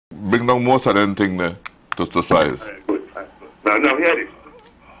bring down most of them thing there to size. All right, good. All right, good. Now, hear this.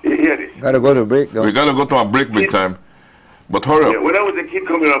 Hear this. Gotta go to break though. We gotta go to a break big time. But hurry Yeah, up. when I was a kid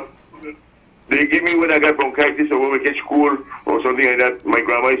coming up, they give me when I got bronchitis or when we catch cold or something like that. My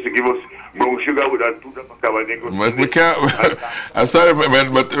grandma used to give us brown sugar with a 2 drop of cabernet. But we can't. I'm sorry,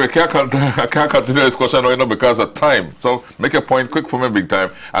 man, but we can't. I can't continue the discussion right now because of time. So make a point quick for me, big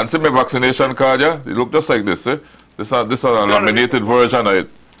time. And see my vaccination card, yeah. It look just like this, eh? This is a laminated version of it.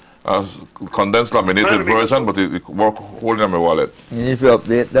 A condensed laminated version, but it work holding in my wallet. You need to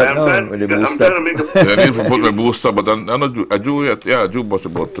update that now with the booster. Yeah, I need to put my booster, but I'm not. I do yet. Yeah, I do bust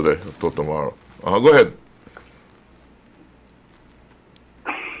about today till tomorrow. Go ahead.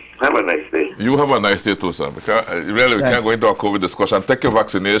 Have a nice day. You have a nice day too, sir. Because really, we can't go into a COVID discussion. Take your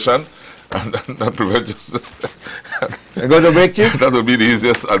vaccination and that prevent you. Go to break, Chief? That would be the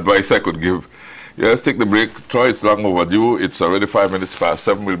easiest advice I could give. Yeah, let's take the break. Troy, it's long overdue. It's already 5 minutes past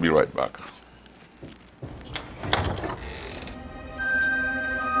 7. We'll be right back.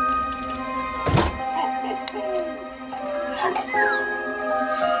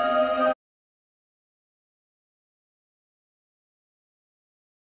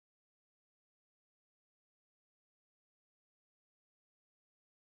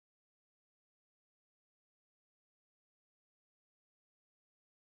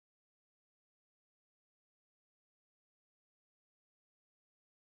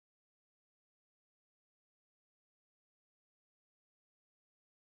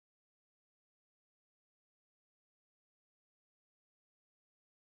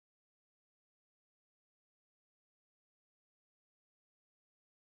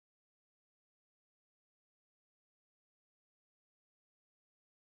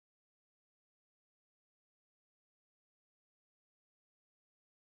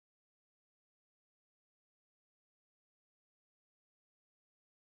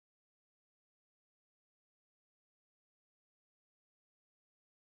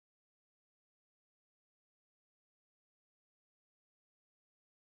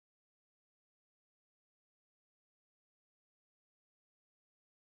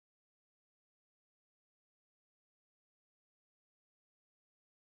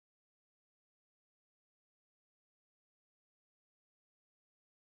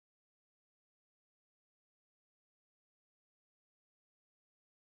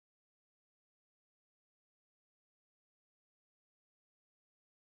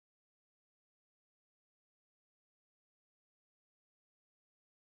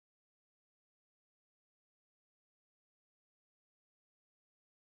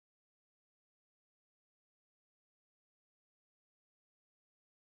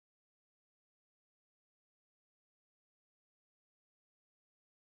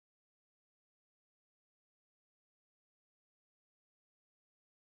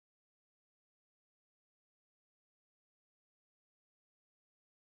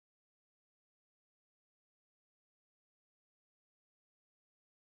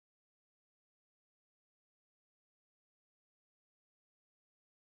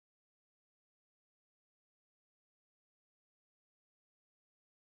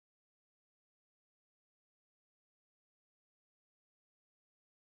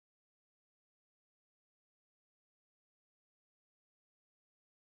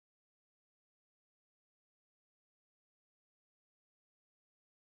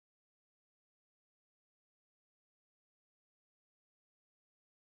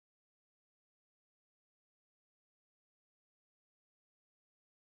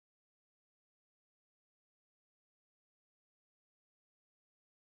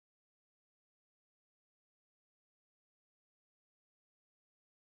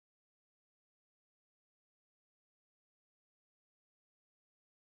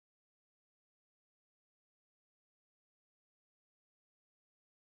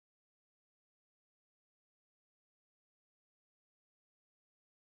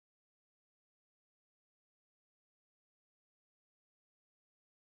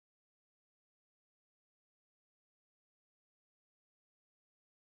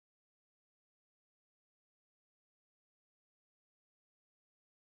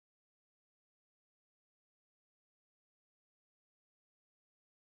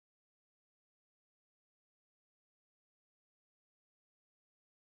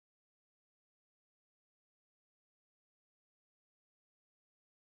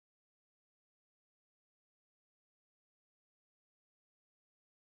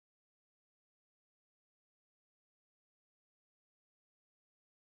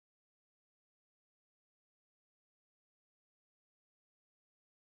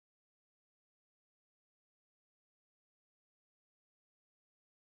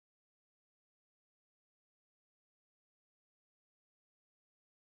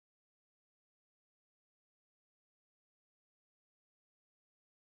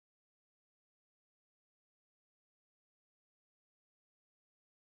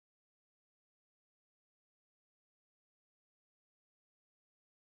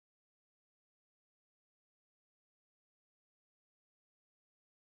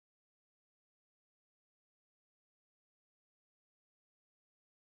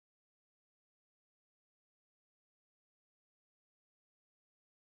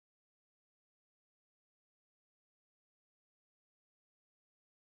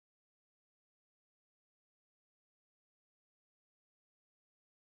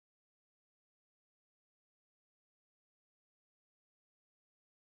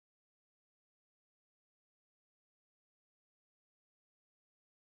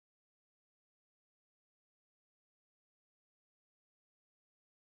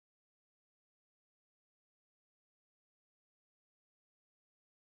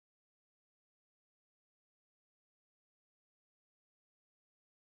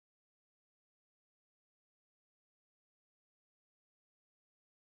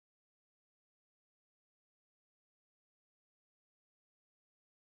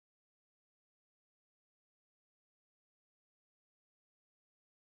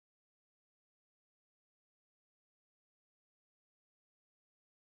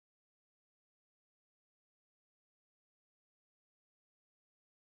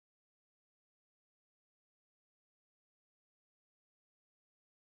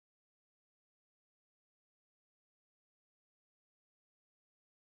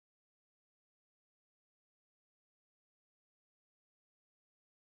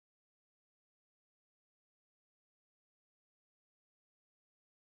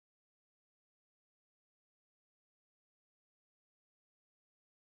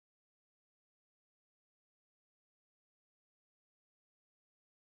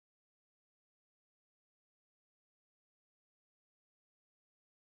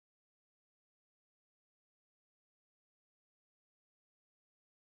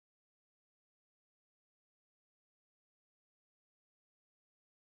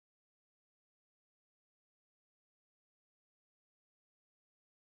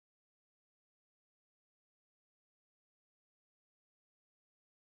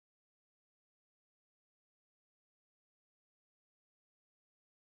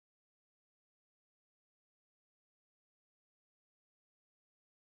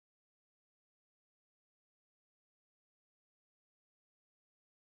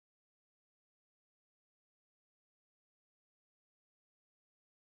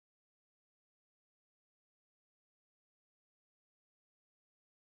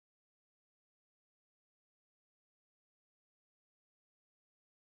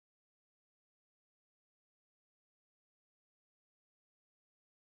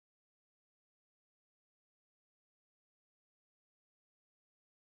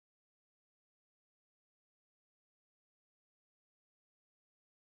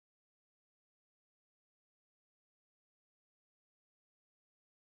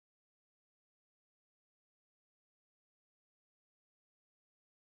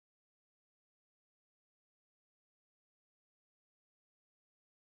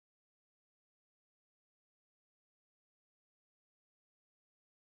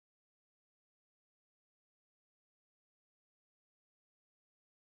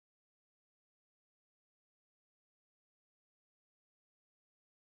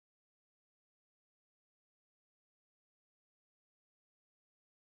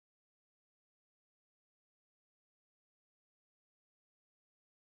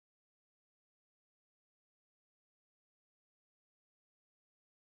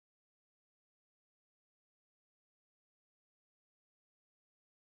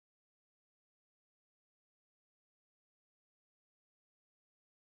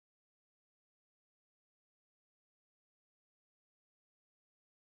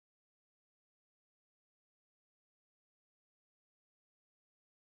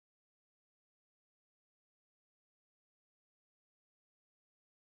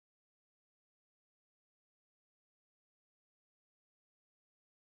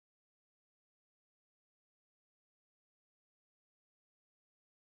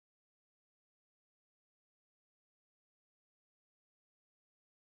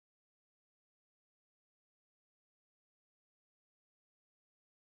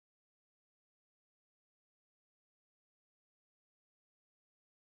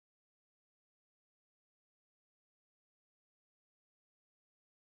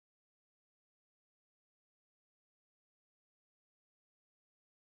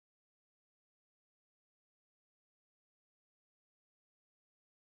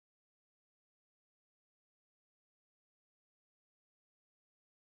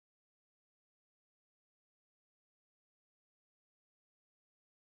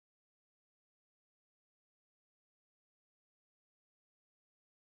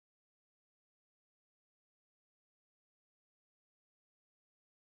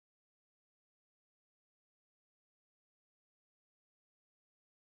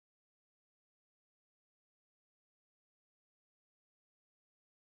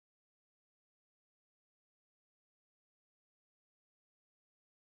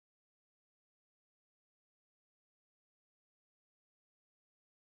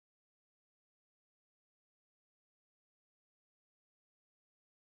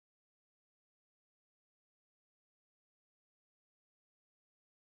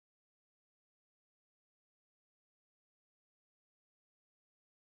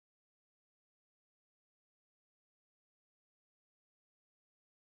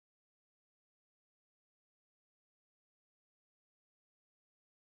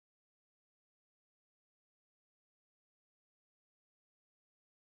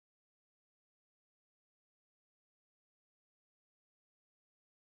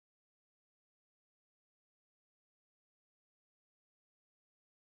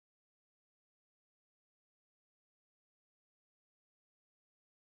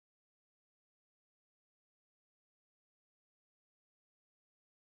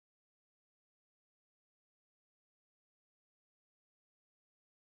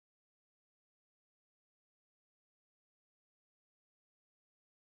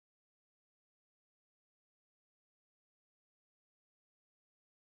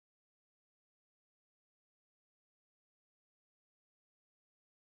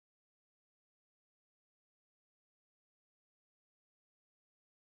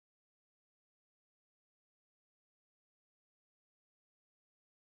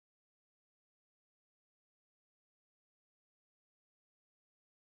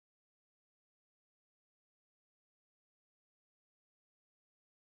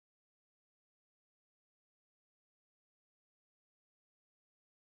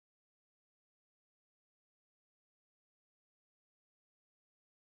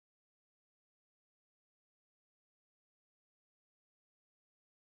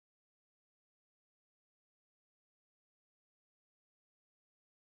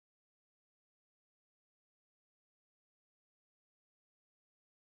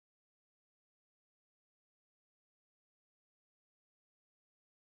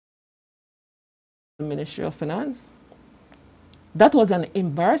 Ministry of Finance. That was an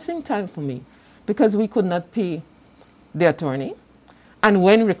embarrassing time for me because we could not pay the attorney. And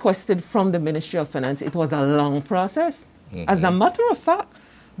when requested from the Ministry of Finance, it was a long process. As a matter of fact,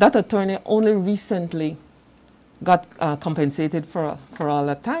 that attorney only recently got compensated for all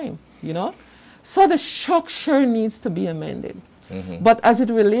that time, you know? So the structure needs to be amended. But as it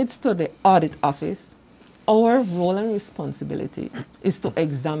relates to the audit office, our role and responsibility is to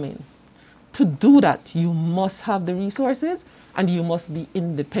examine. To do that, you must have the resources and you must be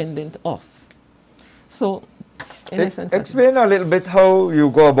independent of. So, in essence, explain a little bit how you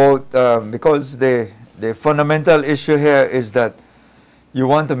go about, because the fundamental issue here is that you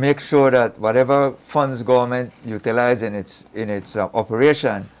want to make sure that whatever funds government utilize in its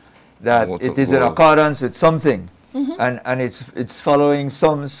operation, that it is in accordance with something, and it's following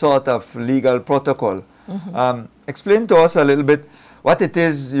some sort of legal protocol. Explain to us a little bit what it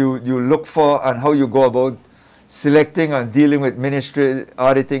is you look for and how you go about selecting and dealing with ministries,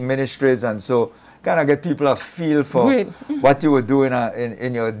 auditing ministries, and so kind of get people a feel for what you would do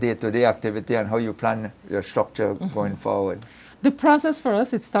in your day-to-day activity and how you plan your structure going forward. The process for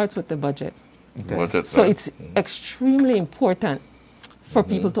us, it starts with the budget. Okay. So it's extremely important for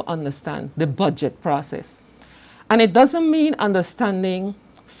people to understand the budget process. And it doesn't mean understanding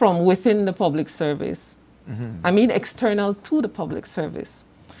from within the public service. I mean external to the public service.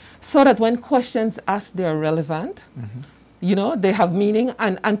 So that when questions asked, they are relevant, you know, they have meaning,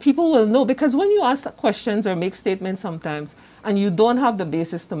 and people will know. Because when you ask questions or make statements sometimes, and you don't have the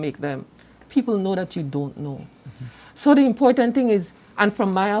basis to make them, people know that you don't know. So the important thing is, and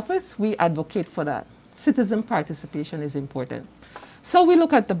from my office, we advocate for that. Citizen participation is important. So we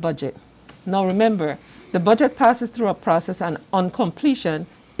look at the budget. Now remember, the budget passes through a process, and on completion,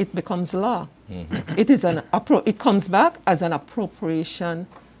 it becomes law. It is it comes back as an appropriation.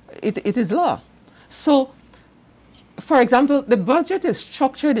 It is law. So, for example, the budget is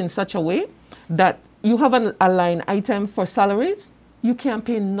structured in such a way that you have a line item for salaries. You can't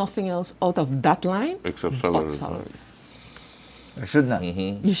pay nothing else out of that line except salaries. but salaries. You should not.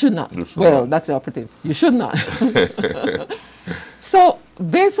 You should not. Well, that's the operative. You should not. So,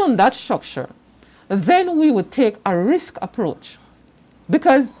 based on that structure, then we would take a risk approach,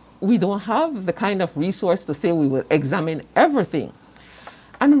 because we don't have the kind of resource to say we will examine everything.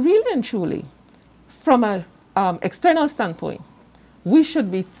 And really and truly, from an external standpoint, we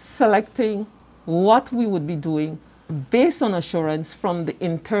should be selecting what we would be doing based on assurance from the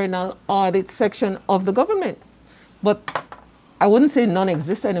internal audit section of the government. But I wouldn't say none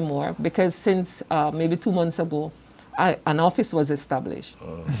exists anymore, because since maybe 2 months ago, an office was established.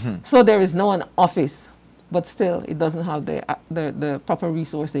 So there is now an office, but still it doesn't have the proper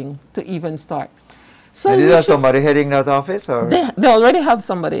resourcing to even start. So is there somebody heading that office? Or? They already have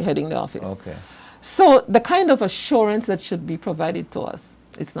somebody heading the office. Okay. So the kind of assurance that should be provided to us,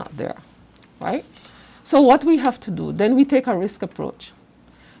 it's not there, right? So what we have to do, then we take a risk approach.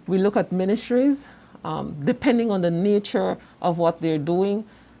 We look at ministries, depending on the nature of what they're doing.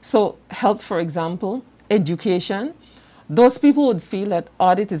 So health, for example, education. Those people would feel that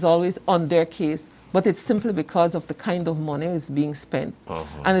audit is always on their case, but it's simply because of the kind of money that's being spent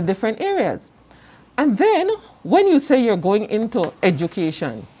and the different areas. And then when you say you're going into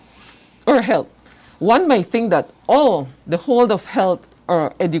education or health, one might think that, oh, the whole of health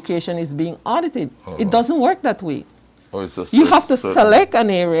or education is being audited. It doesn't work that way. You have to select an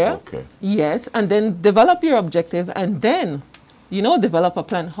area, yes, and then develop your objective, and then, you know, develop a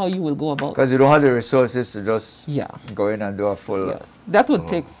plan how you will go about it. Because you don't have the resources to just go in and do a full... Yes, that would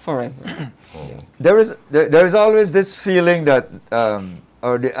take forever. There is always this feeling that,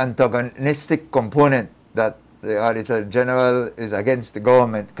 or the antagonistic component that the Auditor General is against the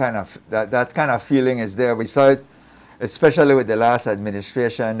government, kind of, that kind of feeling is there. We saw it, especially with the last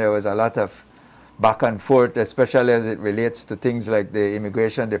administration. There was a lot of back and forth, especially as it relates to things like the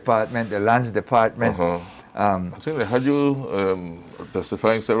Immigration Department, the Lands Department. I think they had you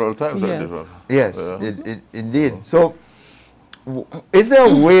testifying several times. Yes, indeed. So, is there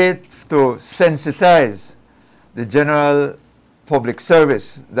a way to sensitize the general public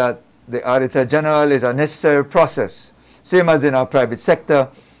service that the Auditor General is a necessary process? Same as in our private sector,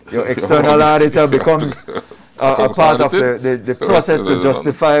 your external auditor becomes a part of the process to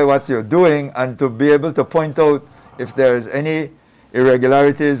justify what you're doing and to be able to point out if there's any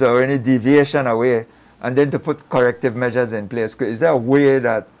irregularities or any deviation away, and then to put corrective measures in place. Is there a way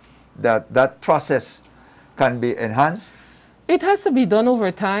that process can be enhanced? It has to be done over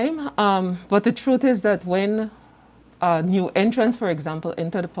time, but the truth is that when new entrants, for example,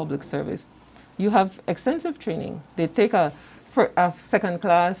 enter the public service, you have extensive training. They take a a second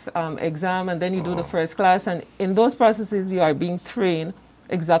class exam, and then you do the first class, and in those processes you are being trained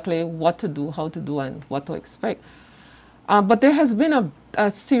exactly what to do, how to do, and what to expect. But there has been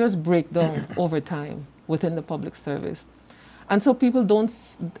a serious breakdown over time within the public service. And so people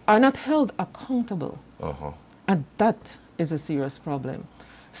are not held accountable. And that is a serious problem.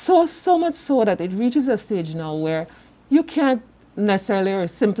 So much so that it reaches a stage now where you can't necessarily or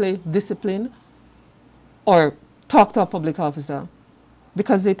simply discipline or talk to a public officer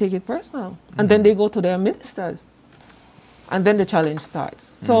because they take it personal. And then they go to their ministers. And then the challenge starts.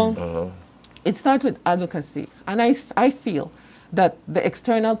 So it starts with advocacy. And I feel that the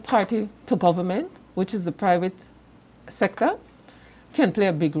external party to government, which is the private sector, can play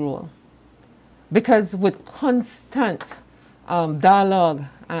a big role. Because with constant dialogue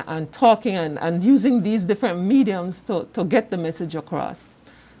and talking and using these different mediums to get the message across,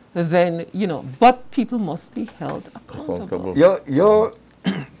 then, but people must be held accountable.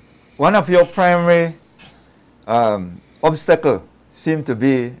 One of your primary obstacle seemed to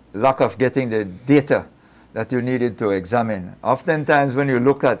be lack of getting the data that you needed to examine. Oftentimes when you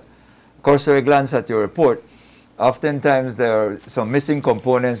look at, cursory glance at your report, oftentimes there are some missing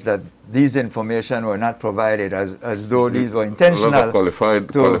components that these information were not provided as though these were intentional. A lot of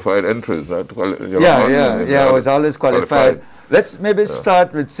qualified entries, right? It was always qualified. Let's maybe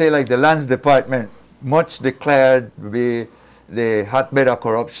start with, say, like the lands department, much declared to be the hotbed of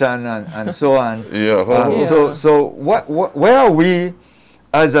corruption and so on. So where are we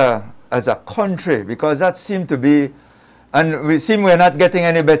as a country? Because that seemed to be, and we're not getting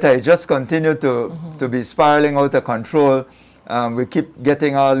any better. It just continued to be spiraling out of control. We keep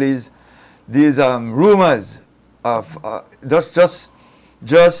getting all these rumors of just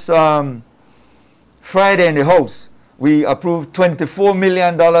Friday in the House, we approved $24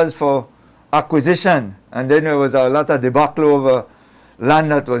 million for acquisition, and then there was a lot of debacle over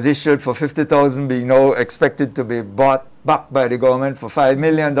land that was issued for $50,000 being now expected to be bought back by the government for $5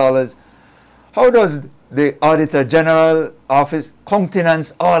 million. How does the Auditor General Office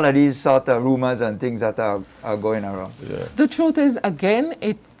countenance all of these sort of rumors and things that are going around? The truth is, again,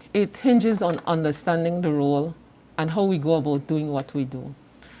 it hinges on understanding the role and how we go about doing what we do.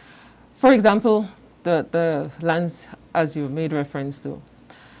 For example, the lands, as you made reference to,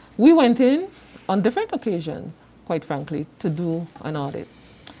 we went in on different occasions, quite frankly, to do an audit.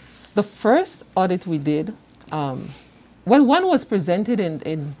 The first audit we did, one was presented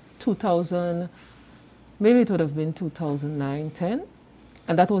in 2000, maybe it would have been 2009, 10,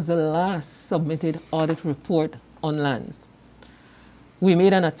 and that was the last submitted audit report on lands. We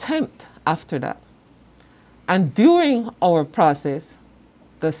made an attempt after that. And during our process,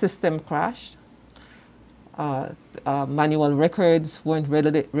 the system crashed. Manual records weren't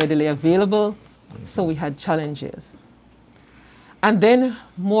readily available, so we had challenges. And then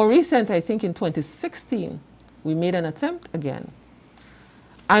more recent, I think in 2016, we made an attempt again.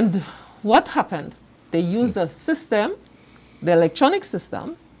 And what happened? They used the system, the electronic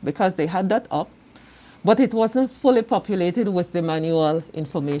system, because they had that up, but it wasn't fully populated with the manual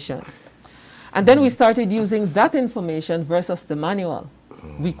information. And then we started using that information versus the manual.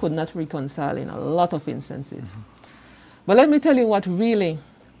 We could not reconcile in a lot of instances. But let me tell you what really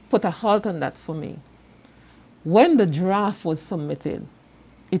put a halt on that for me. When the draft was submitted,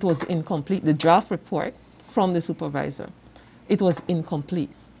 it was incomplete. The draft report from the supervisor, it was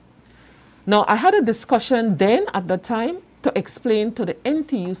incomplete. Now, I had a discussion then at the time to explain to the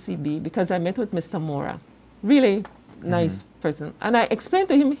NTUCB, because I met with Mr. Mora, really nice person. And I explained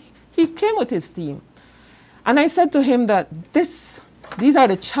to him, he came with his team. And I said to him that these are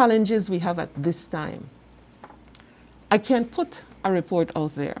the challenges we have at this time. I can put a report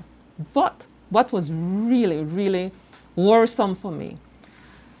out there. But what was really, really worrisome for me,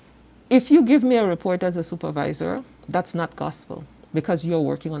 if you give me a report as a supervisor, that's not gospel, because you're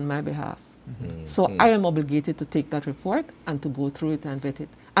working on my behalf. So I am obligated to take that report and to go through it and vet it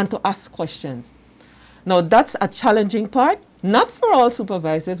and to ask questions. Now, that's a challenging part, not for all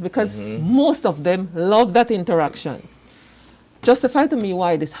supervisors, because most of them love that interaction. Justify to me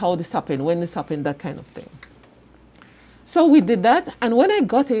why this, how this happened, when this happened, that kind of thing. So we did that, and when I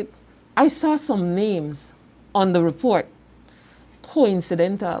got it, I saw some names on the report.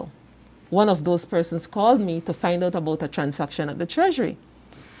 Coincidental. One of those persons called me to find out about a transaction at the Treasury.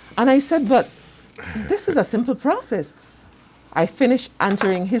 And I said, but this is a simple process. I finished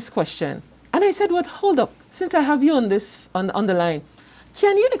answering his question. And I said, but hold up, since I have you on the line,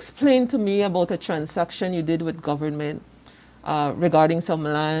 can you explain to me about a transaction you did with government regarding some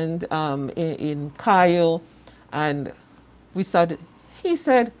land in Cayo? And we started, he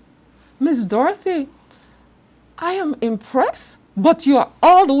said, Miss Dorothy, I am impressed, but you're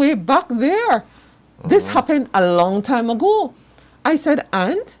all the way back there. This happened a long time ago. I said,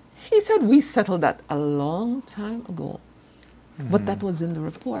 and? He said, we settled that a long time ago. But that was in the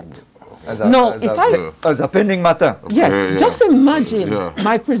report. As a pending matter. Yes, just imagine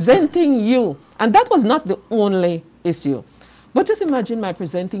my presenting you, and that was not the only issue, but just imagine my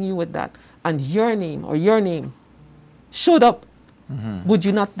presenting you with that, and your name showed up. Would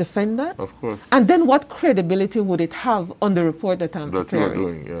you not defend that? Of course. And then what credibility would it have on the report that I'm preparing?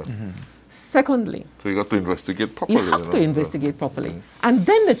 You are doing, Secondly, so you got to investigate properly. You have to investigate properly. And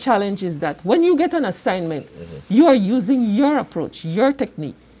then the challenge is that when you get an assignment, you are using your approach, your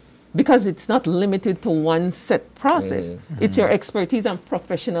technique, because it's not limited to one set process. It's your expertise and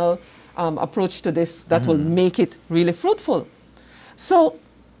professional approach to this that will make it really fruitful. So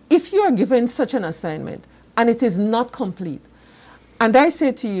if you are given such an assignment and it is not complete, and I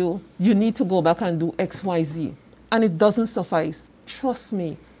say to you, you need to go back and do X, Y, Z, and it doesn't suffice, trust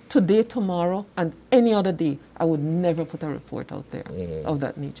me, today, tomorrow, and any other day, I would never put a report out there of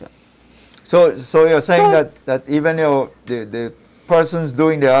that nature. So you're saying that even the persons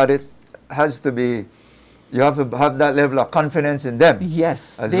doing the audit has to be, you have to have that level of confidence in them.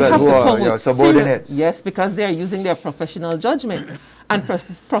 Yes, as they well, have who to are come your with subordinates. Yes, because they are using their professional judgment, and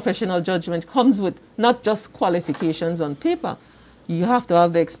professional judgment comes with not just qualifications on paper. You have to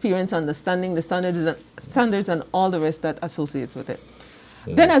have the experience, understanding the standards and all the rest that associates with it.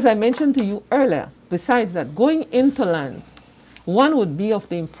 Then, as I mentioned to you earlier, besides that, going into lands, one would be of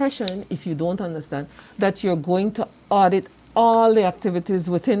the impression, if you don't understand, that you're going to audit all the activities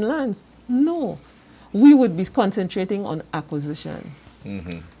within lands. No, we would be concentrating on acquisitions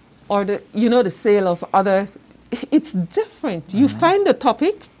or the sale of other. It's different. You find the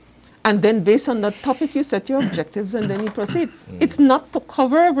topic, and then based on that topic, you set your objectives, and then you proceed. It's not to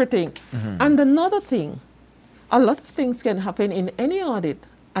cover everything. And another thing, a lot of things can happen in any audit,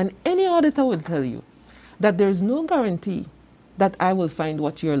 and any auditor will tell you that there is no guarantee that I will find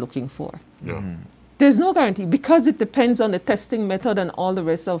what you're looking for. There's no guarantee, because it depends on the testing method and all the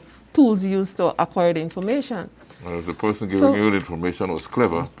rest of tools used to acquire the information. Well, if the person giving you the information was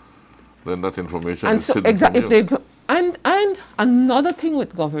clever, then that information and is so hidden exactly, from you. and another thing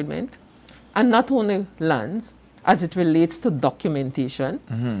with government, and not only lands, as it relates to documentation,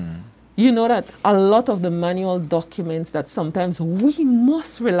 you know that a lot of the manual documents that sometimes we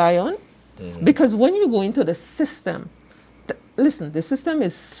must rely on, because when you go into the system, listen, the system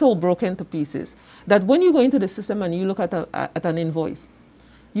is so broken to pieces that when you go into the system and you look at an invoice,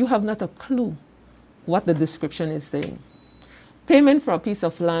 you have not a clue what the description is saying. Payment for a piece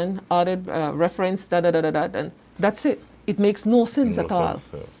of land, audit, reference, and that's it. It makes no sense at all.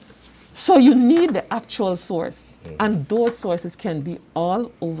 So you need the actual source, and those sources can be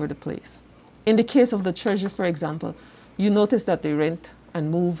all over the place. In the case of the treasury, for example, you notice that they rent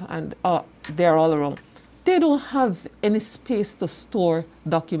and move, and they're all around. They don't have any space to store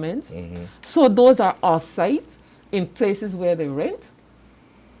documents, so those are off-site in places where they rent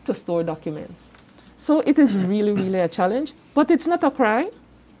to store documents. So it is really, really a challenge, but it's not a cry.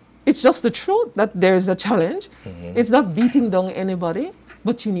 It's just the truth that there is a challenge. It's not beating down anybody,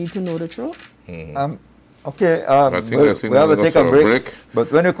 but you need to know the truth. Okay, I think we have to take a break, break.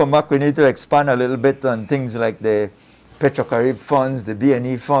 But when we come back, we need to expand a little bit on things like the Petrocarib funds, the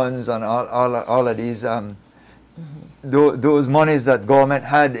B&E funds, and all of these, those monies that government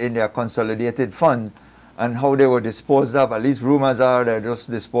had in their consolidated fund, and how they were disposed of. At least rumors are they're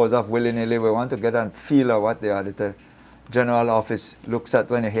just disposed of willy-nilly. We want to get a feel of what the Auditor General Office looks at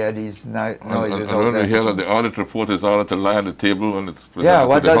when you hear these noises and out when there. we hear that the audit report is all to lie on the table when it's presented Yeah, to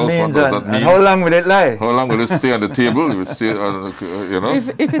what the that House, means, what does that and how long will it lie? How long will it stay on the table? Will it stay on,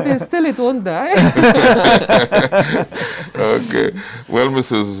 If it is still, it won't die. Okay. Well,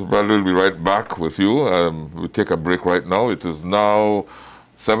 Mrs. Bradley will be right back with you. We'll take a break right now. It is now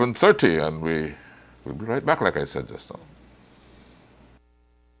 7:30, and we'll be right back, like I said just now.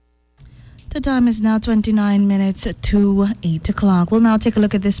 The time is now 29 minutes to 8 o'clock. We'll now take a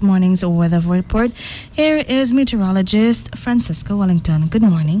look at this morning's weather report. Here is meteorologist Francisca Wellington. Good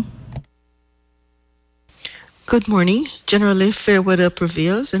morning. Good morning. Generally, fair weather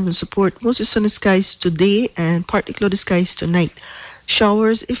prevails and will support mostly sunny skies today and partly cloudy skies tonight.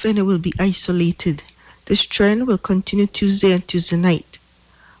 Showers, if any, will be isolated. This trend will continue Tuesday and Tuesday night.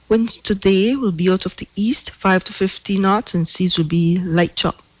 Winds today will be out of the east, 5 to 15 knots, and seas will be light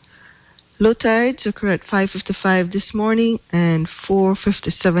chop. Low tides occur at 5:55 this morning and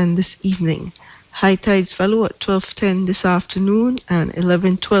 4:57 this evening. High tides follow at 12:10 this afternoon and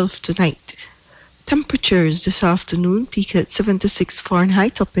 11:12 tonight. Temperatures this afternoon peak at 76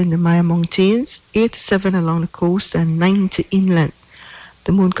 Fahrenheit up in the Maya Mountains, 87 along the coast, and 90 inland.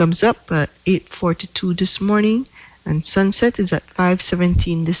 The moon comes up at 8:42 this morning, and sunset is at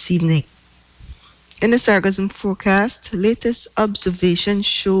 5:17 this evening. In the sargassum forecast, latest observations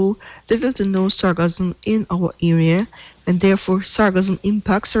show little to no sargassum in our area, and therefore sargassum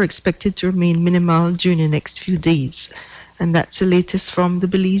impacts are expected to remain minimal during the next few days. And that's the latest from the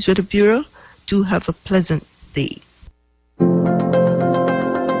Belize Weather Bureau. Do have a pleasant day.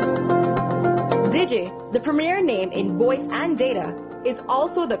 Digi, the premier name in voice and data, is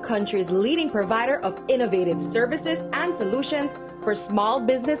also the country's leading provider of innovative services and solutions for small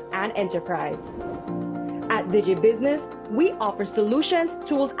business and enterprise. At DigiBusiness, we offer solutions,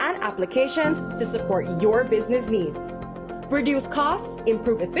 tools, and applications to support your business needs. Reduce costs,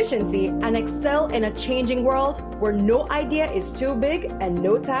 improve efficiency, and excel in a changing world where no idea is too big and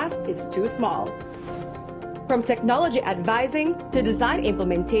no task is too small. From technology advising to design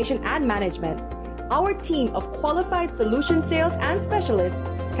implementation and management, our team of qualified solution sales and specialists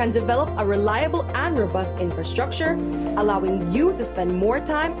can develop a reliable and robust infrastructure, allowing you to spend more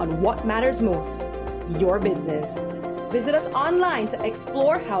time on what matters most, your business. Visit us online to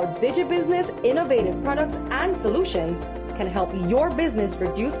explore how DigiBusiness innovative products and solutions can help your business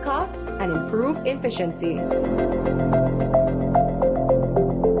reduce costs and improve efficiency.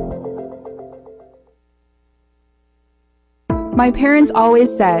 My parents always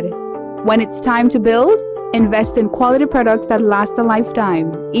said, when it's time to build, invest in quality products that last a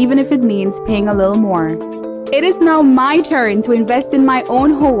lifetime, even if it means paying a little more. It is now my turn to invest in my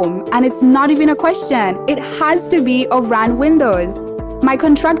own home, and it's not even a question. It has to be Oran Windows. My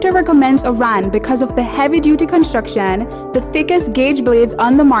contractor recommends Oran because of the heavy-duty construction, the thickest gauge blades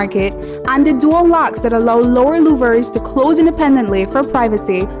on the market, and the dual locks that allow lower louvers to close independently for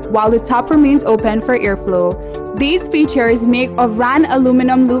privacy while the top remains open for airflow. These features make Oran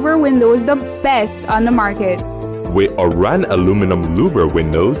aluminum louver windows the best on the market. With Oran aluminum louver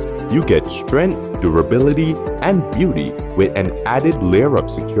windows, you get strength, durability, and beauty with an added layer of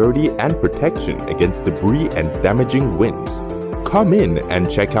security and protection against debris and damaging winds. Come in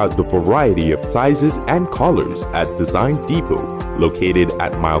and check out the variety of sizes and colors at Design Depot, located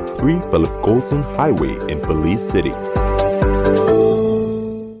at Mile 3 Philip Goldson Highway in Belize City.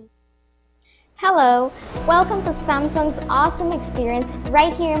 Hello, welcome to Samsung's awesome experience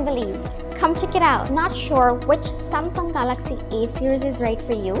right here in Belize. Come check it out. Not sure which Samsung Galaxy A series is right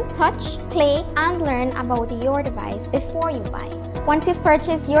for you? Touch, play, and learn about your device before you buy. Once you've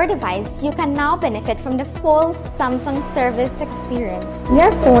purchased your device, you can now benefit from the full Samsung service experience.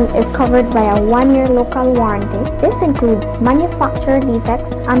 Your phone is covered by a 1-year local warranty. This includes manufacturer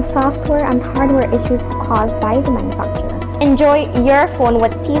defects and software and hardware issues caused by the manufacturer. Enjoy your phone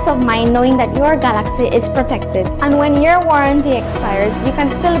with peace of mind knowing that your Galaxy is protected. And when your warranty expires, you can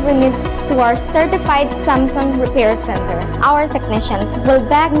still bring it to our certified Samsung Repair Center. Our technicians will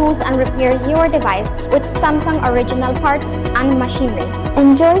diagnose and repair your device with Samsung original parts and machinery.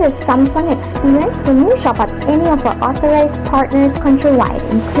 Enjoy the Samsung experience when you shop at any of our authorized partners countrywide,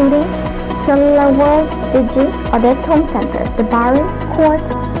 including Cellular World, Digi, Odette's Home Center, The Barry,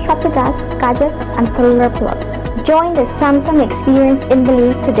 Quartz, Shopigas, Gadgets, and Cellular Plus. Join the Samsung experience in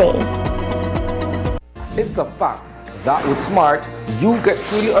Belize today. It's a fact that with Smart, you get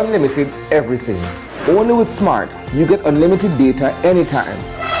truly unlimited everything. Only with Smart, you get unlimited data anytime.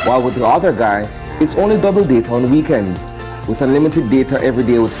 While with the other guy, it's only double data on weekends. With unlimited data every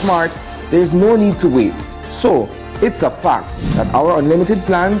day with Smart, there's no need to wait. So, it's a fact that our unlimited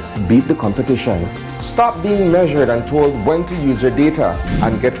plans beat the competition. Stop being measured and told when to use your data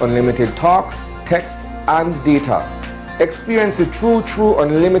and get unlimited talk, text, and data. Experience the true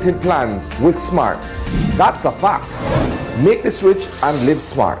unlimited plans with Smart. That's a fact. Make the switch and live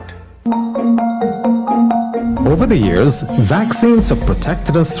smart. Over the years, vaccines have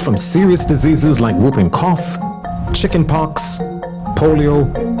protected us from serious diseases like whooping cough, chickenpox, polio,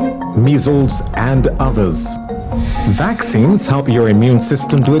 measles, and others. Vaccines help your immune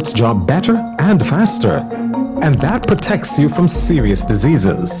system do its job better and faster, and that protects you from serious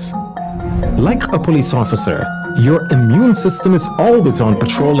diseases. Like a police officer, your immune system is always on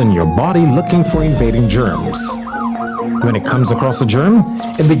patrol in your body looking for invading germs. When it comes across a germ,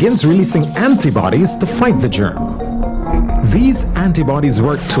 it begins releasing antibodies to fight the germ. These antibodies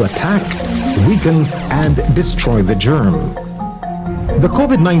work to attack, weaken, and destroy the germ. The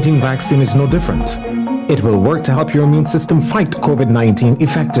COVID-19 vaccine is no different. It will work to help your immune system fight COVID-19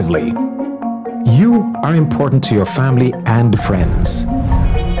 effectively. You are important to your family and friends.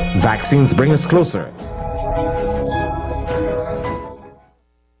 Vaccines bring us closer.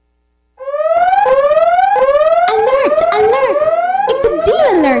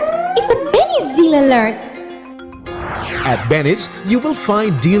 Belize, you will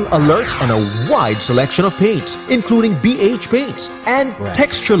find deal alerts on a wide selection of paints, including BH paints and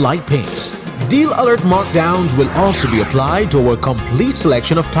texture light paints. Deal alert markdowns will also be applied to our complete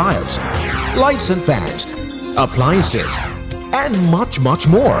selection of tiles, lights and fans, appliances, and much, much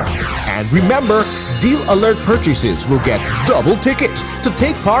more. And remember, Deal Alert purchases will get double tickets to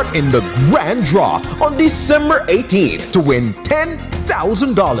take part in the grand draw on December 18th to win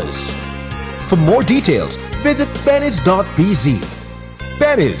 $10,000. For more details, visit Belize.bz.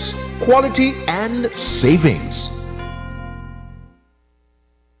 Belize, quality and savings.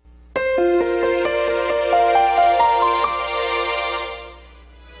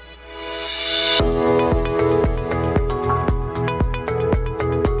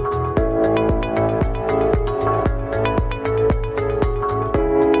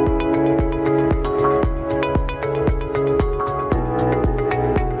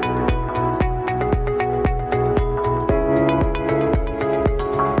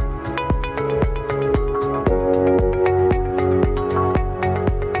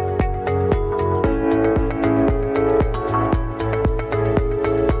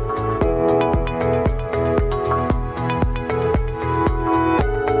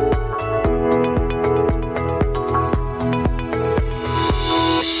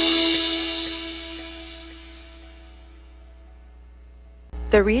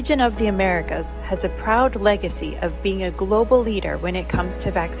 The region of the Americas has a proud legacy of being a global leader when it comes to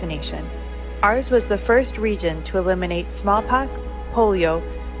vaccination. Ours was the first region to eliminate smallpox, polio,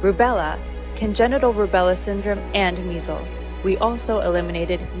 rubella, congenital rubella syndrome, and measles. We also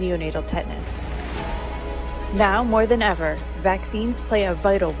eliminated neonatal tetanus. Now more than ever, vaccines play a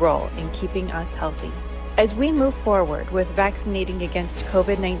vital role in keeping us healthy. As we move forward with vaccinating against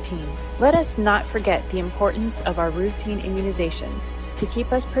COVID-19, let us not forget the importance of our routine immunizations to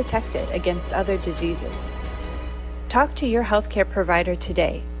keep us protected against other diseases. Talk to your healthcare provider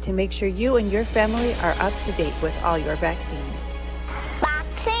today to make sure you and your family are up to date with all your vaccines.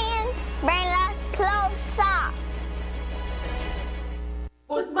 Vaccines bring us closer.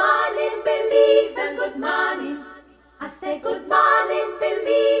 Good morning, Belize, and good morning. I say good morning,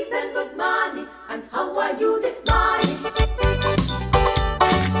 Belize, and good morning. And how are you this morning?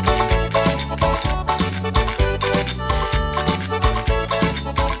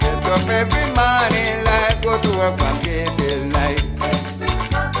 Every morning, life go to work from day till night.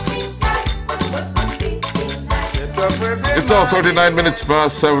 It's now 39 minutes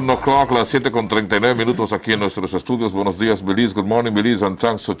past 7 o'clock, las 7:39 minutos aquí en nuestros estudios. Buenos días, Belize. Good morning, Belize, and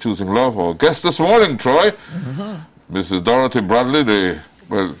thanks for choosing love. Our guest this morning, Troy, Mrs. Dorothy Bradley, they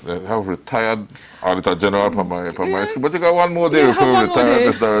have retired Auditor General for my school. But you got one more day before you retire,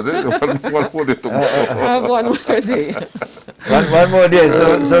 Miss Dorothy. one more day tomorrow. I have one more day. one more day.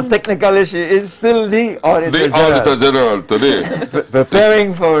 So technically, she is still the Auditor General. The Auditor General today.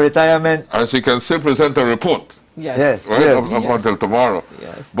 Preparing for retirement. And she can still present a report. Yes. Right? Yes. Up until tomorrow.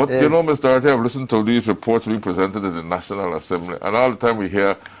 Yes. But you know, Ms. Dorothy, I've listened to these reports being presented in the National Assembly, and all the time we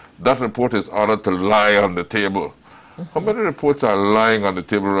hear that report is ordered to lie on the table. How many reports are lying on the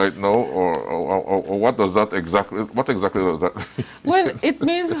table right now, or what does that exactly? What exactly does that mean? Well, it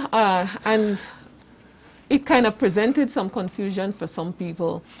means, and it kind of presented some confusion for some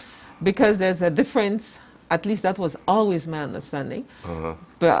people, because there's a difference. At least that was always my understanding,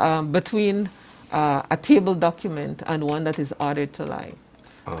 between a table document and one that is ordered to lie.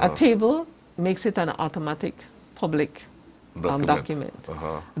 A table makes it an automatic public document.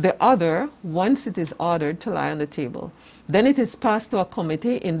 The other, once it is ordered to lie on the table, then it is passed to a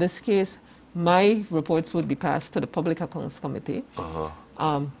committee. In this case, my reports would be passed to the Public Accounts Committee.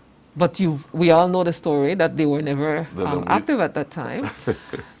 But we all know the story that they were never active at that time.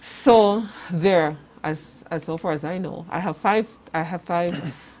 So there, as so far as I know, I have five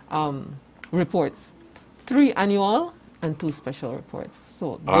reports, 3 annual and 2 special reports.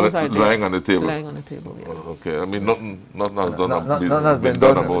 So those are lying on the table. Lying on the table. Yeah. Okay. I mean, nothing has been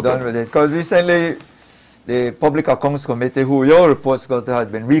done about it. Because recently, the Public Accounts Committee, who your reports go to, has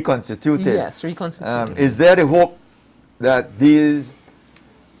been reconstituted. Yes, reconstituted. Is there the hope that these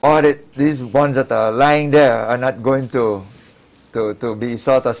ones that are lying there are not going to be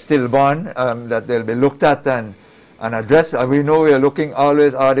sort of stillborn, that they'll be looked at and addressed? We know we are looking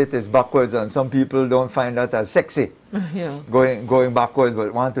always audit is backwards, and some people don't find that as sexy. Yeah. Going backwards,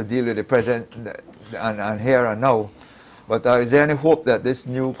 but want to deal with the present and here and now. But is there any hope that this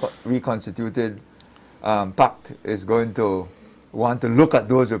new reconstituted pact is going to want to look at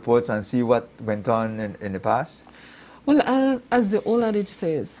those reports and see what went on in the past? Well, as the old adage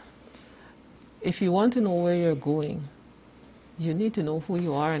says, if you want to know where you're going, you need to know who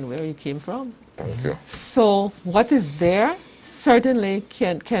you are and where you came from. Thank you. So what is there certainly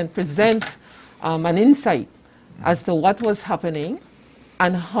can present an insight as to what was happening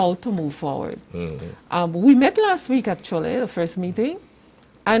and how to move forward. We met last week, actually, the first meeting,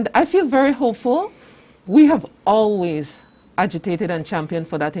 and I feel very hopeful. We have always agitated and championed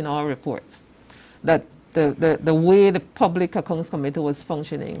for that in our reports, that the way the Public Accounts Committee was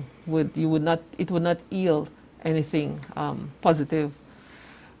functioning, it would not yield anything positive.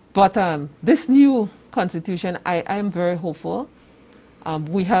 But this new constitution, I am very hopeful.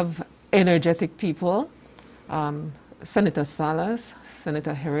 We have energetic people, Senator Salas,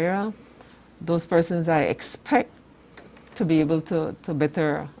 Senator Herrera, those persons I expect to be able to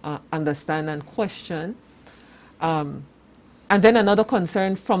better understand and question. And then another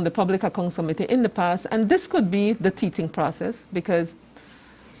concern from the Public Accounts Committee in the past, and this could be the teething process, because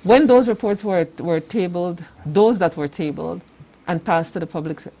when those reports were tabled, those that were tabled and passed to the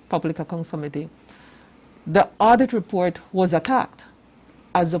Public Accounts Committee, the audit report was attacked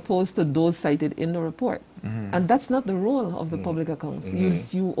as opposed to those cited in the report. And that's not the role of the public accounts.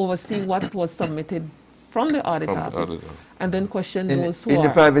 You oversee what was submitted from the audit office and then question those who in are. the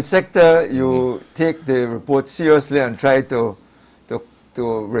private sector, you take the report seriously and try to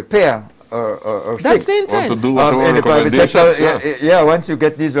repair or That's fix. the intent. Or to do whatever in the private sector, yeah. once you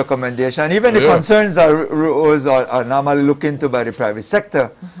get these recommendations, even the concerns are normally looked into by the private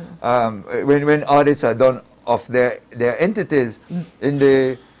sector when audits are done of their entities.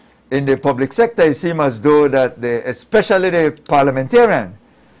 In the public sector, it seems as though that especially the parliamentarian,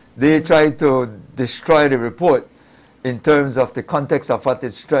 they try to destroy the report in terms of the context of what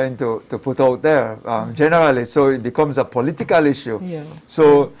it's trying to put out there generally. So it becomes a political issue. Yeah.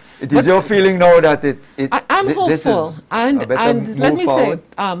 So it is your feeling now that I'm hopeful, this is and let me say,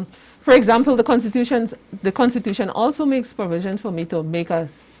 for example, the Constitution also makes provision for me to make a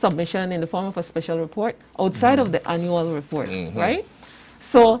submission in the form of a special report outside of the annual reports, right?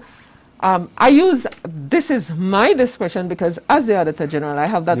 So this is my discretion, because as the Auditor General, I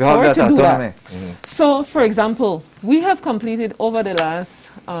have that power to do that. So, for example, we have completed over the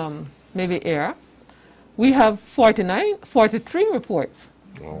last maybe year, we have 43 reports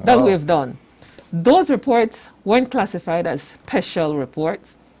that we've done. Those reports weren't classified as special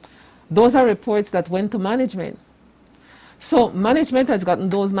reports. Those are reports that went to management. So management has gotten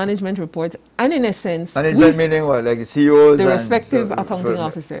those management reports, and in a sense, management meaning what, like CEOs, the respective accounting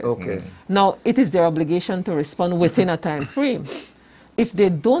officers. Okay. Now it is their obligation to respond within a time frame. If they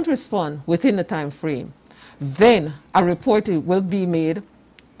don't respond within the time frame, then a report will be made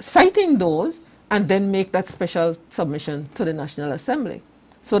citing those, and then make that special submission to the National Assembly,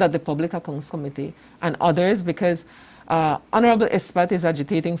 so that the Public Accounts Committee and others, because Honorable Espat is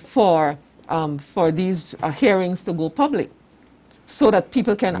agitating for these hearings to go public, so that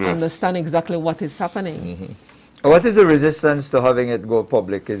people can understand exactly what is happening. What is the resistance to having it go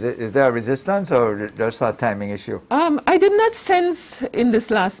public? Is there a resistance, or just a timing issue? I did not sense in this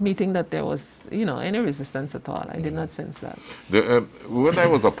last meeting that there was, any resistance at all. I did not sense that. When I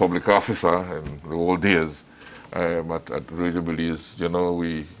was a public officer in the old days at Radio Belize,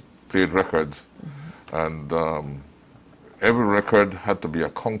 we played records, and every record had to be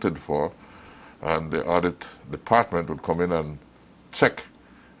accounted for. And the audit department would come in and check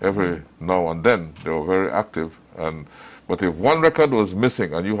every now and then. They were very active. But if one record was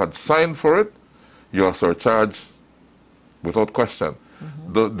missing and you had signed for it, you are surcharged without question.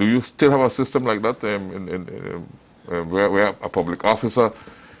 Do you still have a system like that where a public officer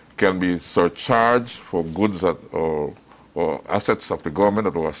can be surcharged for goods or assets of the government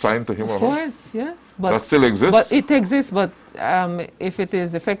that were assigned to him? Of course, yes. But that still exists? But it exists, but if it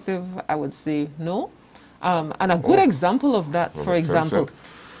is effective, I would say no. And a good example of that, for example,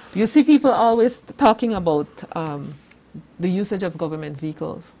 you see people always talking about the usage of government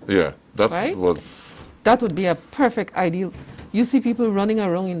vehicles. Yeah, that right? was... That would be a perfect ideal. You see people running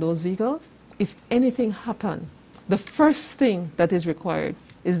around in those vehicles. If anything happened, the first thing that is required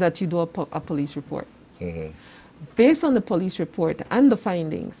is that you do a police report. Based on the police report and the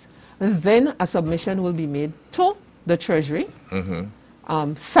findings, then a submission will be made to the Treasury,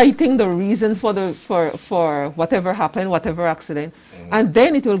 citing the reasons for whatever happened, whatever accident, and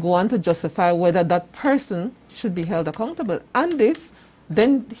then it will go on to justify whether that person should be held accountable, and if,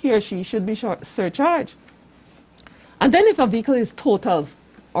 then he or she should be surcharged. And then if a vehicle is total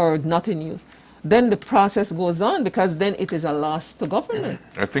or not in use, then the process goes on, because then it is a loss to government.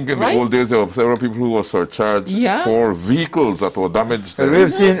 I think in the old days there were several people who were surcharged for vehicles that were damaged. We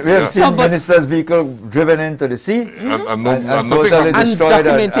have seen ministers' vehicle driven into the sea and totally destroyed. And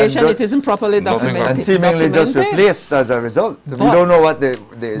documentation, it isn't properly documented. And seemingly just replaced as a result. We don't know what the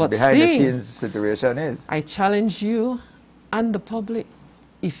behind-the-scenes situation is. I challenge you and the public,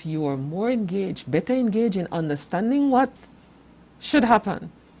 if you are more engaged, better engaged in understanding what should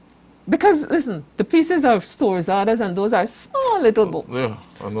happen. Because, listen, the pieces are stores orders, and those are small little books. Yeah,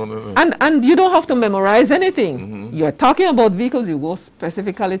 I know. And you don't have to memorize anything. You're talking about vehicles, you go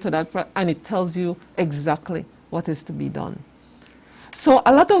specifically to that, and it tells you exactly what is to be done. So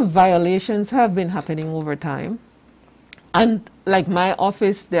a lot of violations have been happening over time. And like my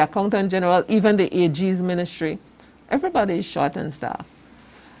office, the Accountant General, even the AG's ministry, everybody is short on staff.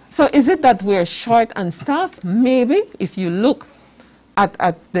 So is it that we're short on staff? Maybe, if you look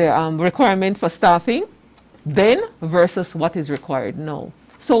at the requirement for staffing then versus what is required now.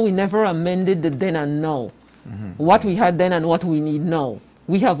 So we never amended the then and now. What we had then and what we need now.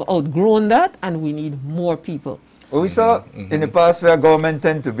 We have outgrown that, and we need more people. Well, we saw in the past where government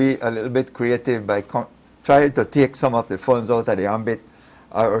tend to be a little bit creative by trying to take some of the funds out of the ambit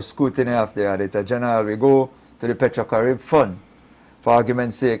or scrutiny of the Auditor General. We go to the Petrocarib Fund, for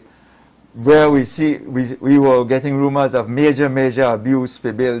argument's sake, where we were getting rumors of major abuse,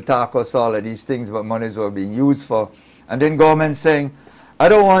 Pibil, Tacos, all of these things, but monies were being used for. And then government saying, I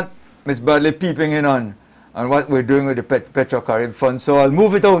don't want Ms. Bradley peeping in on what we're doing with the Petrocarib Fund, so I'll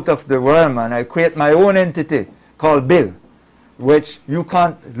move it out of the realm and I'll create my own entity called Bill, which you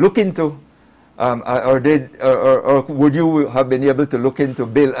can't look into, or would you have been able to look into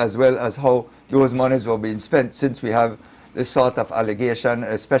Bill as well as how those monies were being spent, since we have this sort of allegation,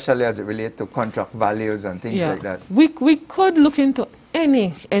 especially as it relates to contract values and things like that? We could look into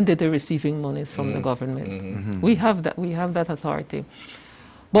any entity receiving monies from the government. We have that authority.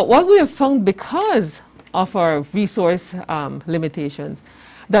 But what we have found, because of our resource limitations,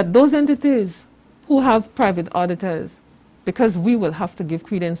 that those entities who have private auditors, because we will have to give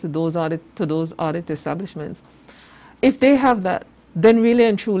credence to those audit establishments, if they have that, then really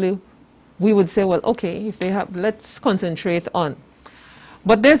and truly we would say, well, okay, if they have, let's concentrate on.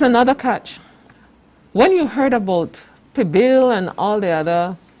 But there's another catch. When you heard about Pibil and all the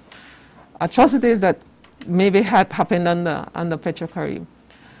other atrocities that maybe had happened under Petrocarib,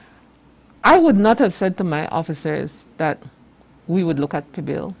 I would not have said to my officers that we would look at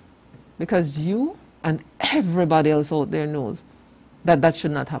Pibil, because you and everybody else out there knows that that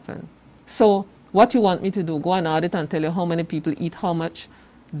should not happen. So what you want me to do, go and audit and tell you how many people eat how much,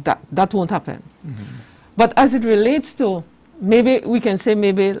 that won't happen. But as it relates to, maybe we can say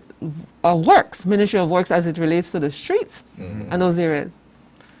maybe works, Ministry of Works, as it relates to the streets and those areas,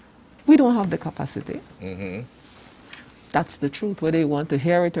 we don't have the capacity. That's the truth, whether you want to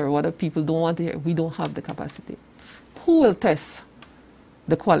hear it or whether people don't want to hear it, we don't have the capacity. Who will test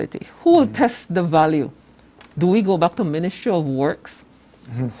the quality? Who will test the value? Do we go back to Ministry of Works?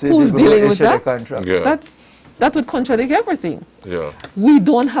 Who's dealing with that? That would contradict everything. We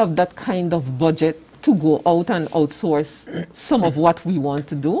don't have that kind of budget to go out and outsource some of what we want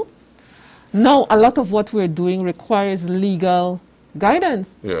to do. Now, a lot of what we're doing requires legal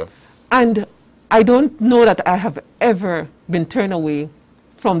guidance. And I don't know that I have ever been turned away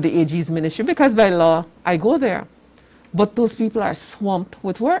from the AG's ministry, because by law, I go there. But those people are swamped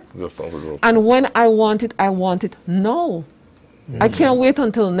with work. And when I want it now. I can't wait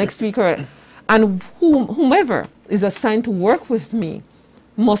until next week, and whomever is assigned to work with me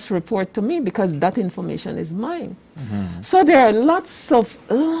must report to me, because that information is mine. So there are lots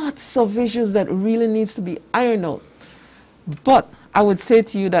of issues that really needs to be ironed out. But I would say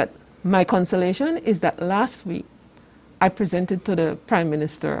to you that my consolation is that last week I presented to the Prime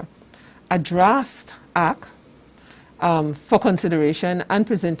Minister a draft act for consideration and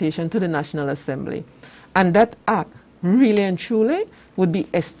presentation to the National Assembly. And that act really and truly would be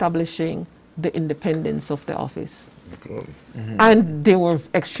establishing the independence of the office. And they were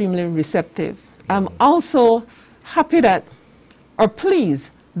extremely receptive. I'm also happy that, or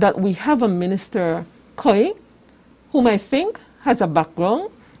pleased, that we have a Minister, Koi, whom I think has a background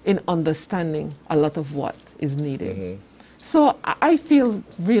in understanding a lot of what is needed. So I feel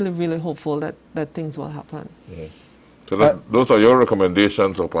really, really hopeful that things will happen. So those are your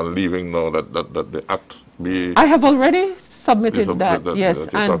recommendations upon leaving now, that the act be... I have already submitted that, yes.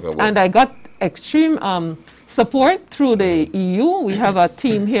 And I got extreme support through the EU. We have a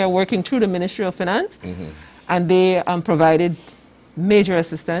team here working through the Ministry of Finance, and they provided major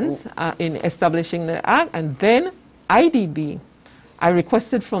assistance in establishing the act. And then IDB I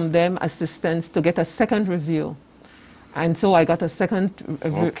requested from them assistance to get a second review. And so I got a second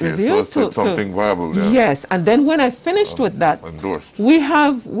review. So it's something viable there. Yes, and then when I finished with that, endorsed. we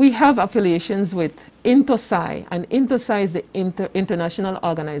have affiliations with INTOSAI, and INTOSAI is the International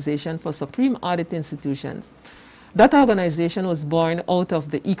Organization for Supreme Audit Institutions. That organization was born out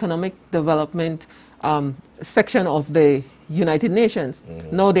of the Economic Development section of the United Nations.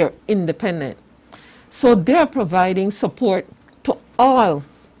 Now they're independent. So they're providing support to all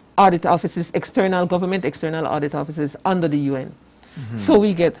audit offices, external government, external audit offices under the UN. So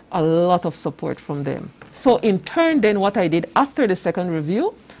we get a lot of support from them. So in turn, then what I did after the second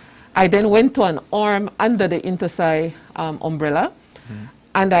review, I then went to an arm under the INTOSAI umbrella,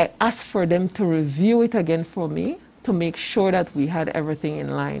 and I asked for them to review it again for me to make sure that we had everything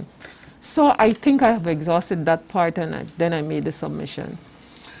in line. So I think I have exhausted that part, and then I made the submission.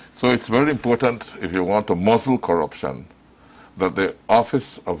 So it's very important, if you want to muzzle corruption, that the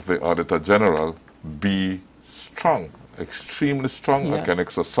office of the Auditor General be strong, extremely strong, and can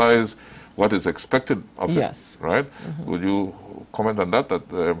exercise what is expected of it, right? Would you comment on that,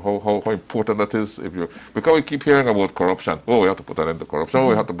 how important that is? Because we keep hearing about corruption. Oh, we have to put an end to corruption. Oh,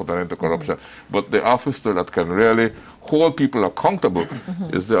 we have to put an end to corruption. But the office that can really hold people accountable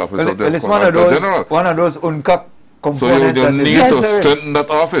is the office of the Auditor General. One of those UNCAC components. So you need to strengthen that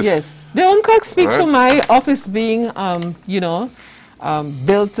office. Yes. The UNCAC speaks to my office being,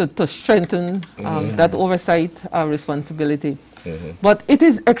 built to strengthen that oversight responsibility. But it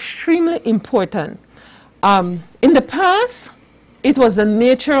is extremely important. In the past, it was the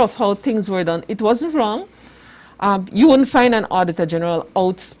nature of how things were done. It wasn't wrong. You wouldn't find an Auditor General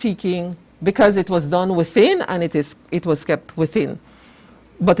out speaking because it was done within and it was kept within.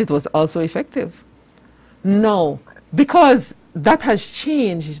 But it was also effective. No, because that has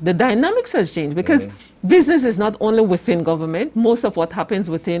changed. The dynamics has changed because business is not only within government. Most of what happens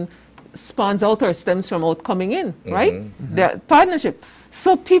within spawns out or stems from out coming in, right? The partnership.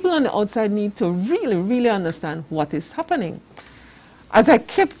 So people on the outside need to really, really understand what is happening. As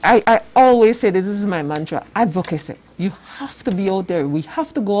I always say, this is my mantra, advocacy. You have to be out there. We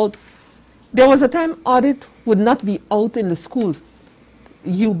have to go out. There was a time audit would not be out in the schools.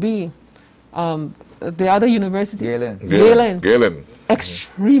 UB, the other university, Galen,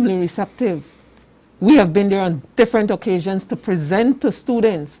 extremely receptive. We have been there on different occasions to present to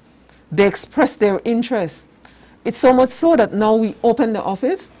students. They express their interest. It's so much so that now we open the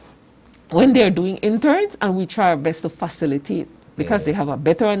office when they're doing interns, and we try our best to facilitate because they have a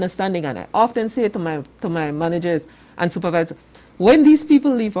better understanding. And I often say to my managers and supervisors, when these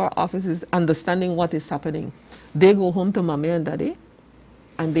people leave our offices understanding what is happening, they go home to mommy and daddy,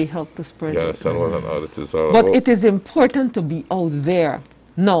 and they help to spread it. That's what an audit is all But about. it is important to be out there.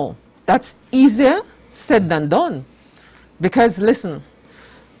 No, that's easier said than done. Because listen,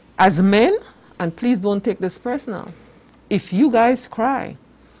 as men, and please don't take this personal, if you guys cry,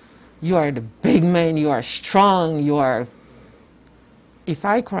 you are the big men, you are strong, you are... If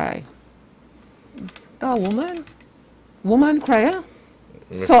I cry, the woman cry.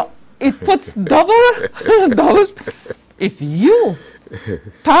 So it puts double. If you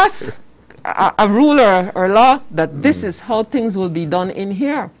pass a rule or law that this is how things will be done in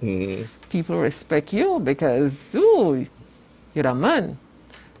here, people respect you because, ooh, you're a man.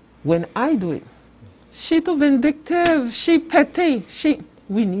 When I do it, she too vindictive, she petty,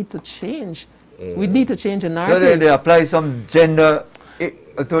 we need to change. We need to change the narrative. So they apply some gender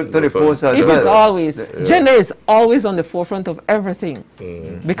to the post as well. It is always, gender is always on the forefront of everything.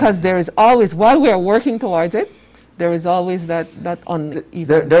 Because there is always, while we are working towards it, there is always that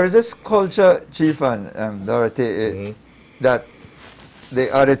uneven. There is this culture, Chief and Dorothy, that the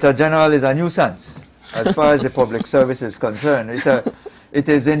Auditor General is a nuisance as far as the public service is concerned. It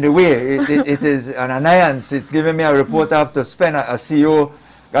is in the way. It is an annoyance. It's giving me a report I have to spend. A CEO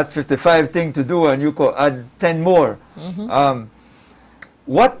got 55 things to do, and you could add 10 more.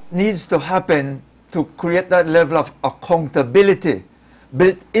 What needs to happen to create that level of accountability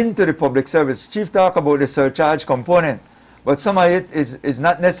built into the public service? Chief talked about the surcharge component, but some of it is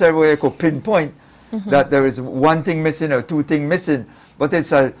not necessarily where you could pinpoint that there is one thing missing or two things missing, but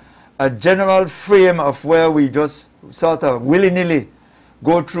it's a general frame of where we just sort of willy-nilly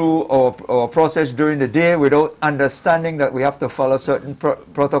go through our process during the day without understanding that we have to follow certain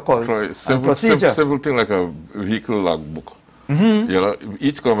protocols and procedures. Simple thing like a vehicle logbook. You know,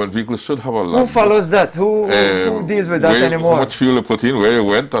 each government vehicle should have a logbook. Who follows that? Who deals with that anymore? How much fuel you put in, where you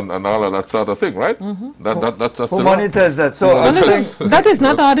went, and all of that sort of thing, right? That's who monitors that? So that is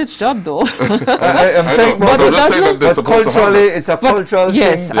not audit's job, though. I'm saying, but culturally, it's a cultural thing.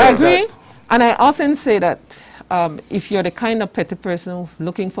 Yes, I agree. And I often say that if you're the kind of petty person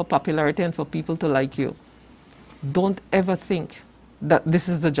looking for popularity and for people to like you, don't ever think that this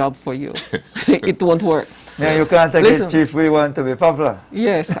is the job for you. It won't work. Yeah, you can't take Listen, it, Chief. We want to be popular.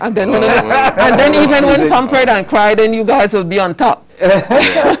 Yes, and then, and then even when pampered and cried, then you guys will be on top.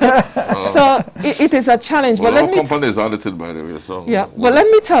 So it is a challenge. Well, but our company is audited, by the way. So yeah, but let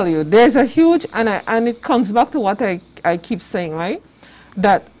me tell you, there's a huge, and it comes back to what I keep saying, right?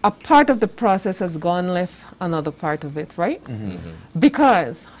 That a part of the process has gone left, another part of it, right?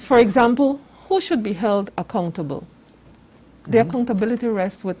 Because, for example, who should be held accountable? The accountability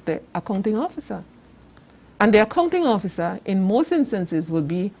rests with the accounting officer. And the accounting officer, in most instances, will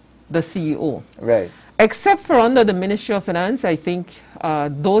be the CEO. Right. Except for under the Ministry of Finance, I think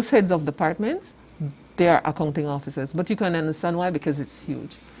those heads of departments, they are accounting officers. But you can understand why, because it's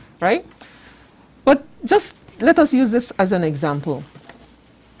huge, right? But just let us use this as an example.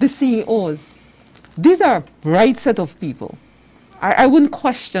 The CEOs, these are a bright set of people. I wouldn't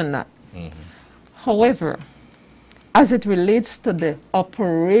question that. However, as it relates to the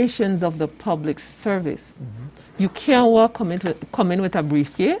operations of the public service, you can't come in with a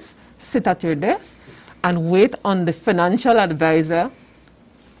briefcase, sit at your desk, and wait on the financial advisor,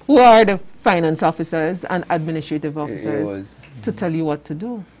 who are the finance officers and administrative officers, to tell you what to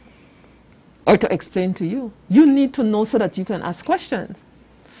do or to explain to you. You need to know so that you can ask questions.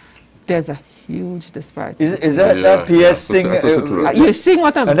 There's a huge disparity. Is that PS thing? You're seeing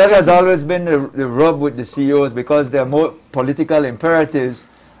what I'm And that has always been the rub with the CEOs, because they're more political imperatives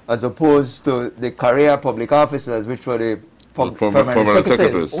as opposed to the career public officers, which were the permanent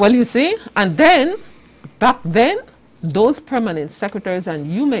secretaries. Well, you see, and then, back then, those permanent secretaries,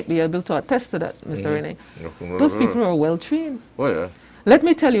 and you might be able to attest to that, Mr. Rene, those people are well trained. Oh, yeah. Let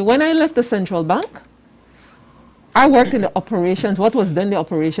me tell you, when I left the central bank, I worked in the operations, what was then the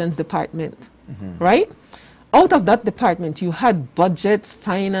operations department, right? Out of that department, you had budget,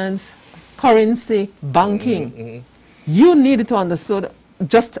 finance, currency, banking. You needed to understand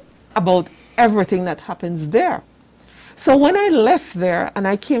just about everything that happens there. So when I left there and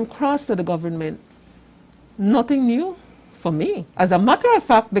I came across to the government, nothing new for me. As a matter of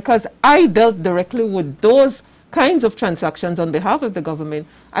fact, because I dealt directly with those kinds of transactions on behalf of the government,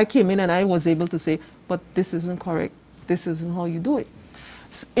 I came in and I was able to say, but this isn't correct. This isn't how you do it.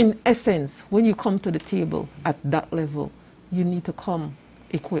 In essence, when you come to the table at that level, you need to come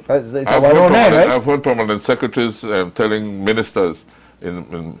equipped. I've heard permanent secretaries telling ministers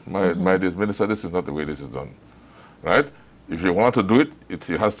in my days, Minister, this is not the way this is done, right? If you want to do it, it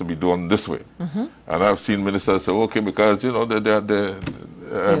has to be done this way. And I've seen ministers say, okay, because, you know,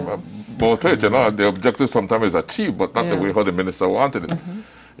 both it, you know, the objective sometimes is achieved, but not the way how the minister wanted it,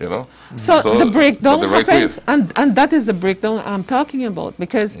 you know. So the breakdown happens, and that is the breakdown I'm talking about,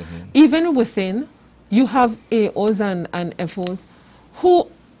 because even within, you have AOs and FOs who,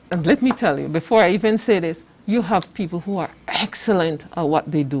 and let me tell you, before I even say this, you have people who are excellent at what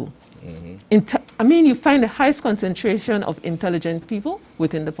they do. I mean, you find the highest concentration of intelligent people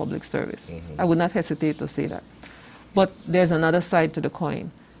within the public service. I would not hesitate to say that. But there's another side to the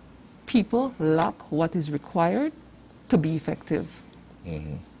coin. People lack what is required to be effective.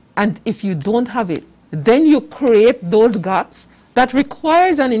 And if you don't have it, then you create those gaps that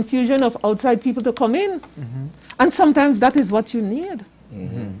requires an infusion of outside people to come in. And sometimes that is what you need.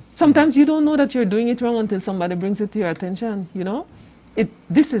 Sometimes you don't know that you're doing it wrong until somebody brings it to your attention, you know?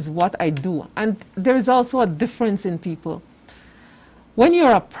 This is what I do. And there is also a difference in people. When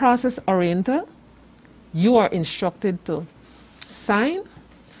you're a process orienter, you are instructed to sign,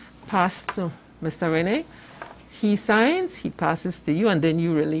 pass to Mr. Rene. He signs, he passes to you, and then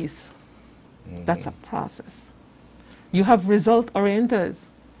you release. That's a process. You have result orienters.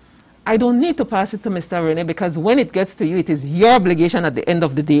 I don't need to pass it to Mr. Rene, because when it gets to you, it is your obligation at the end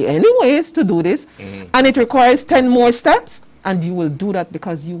of the day anyways to do this. And it requires 10 more steps. And you will do that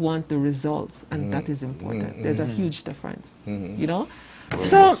because you want the results, and that is important. There's a huge difference, you know?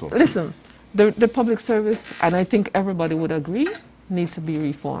 So, listen, the public service, and I think everybody would agree, needs to be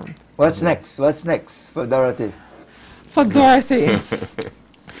reformed. What's next? What's next for Dorothy? For Dorothy,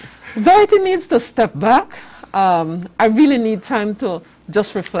 Dorothy needs to step back. I really need time to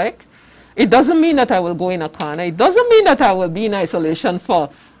just reflect. It doesn't mean that I will go in a corner. It doesn't mean that I will be in isolation for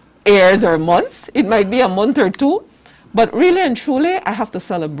years or months. It might be a month or two. But really and truly, I have to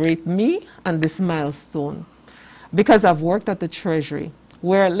celebrate me and this milestone, because I've worked at the Treasury,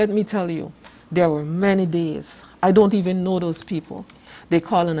 where, let me tell you, there were many days, I don't even know those people. They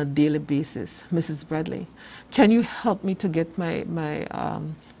call on a daily basis, Mrs. Bradley, can you help me to get my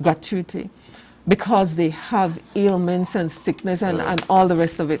gratuity? because they have ailments and sickness and all the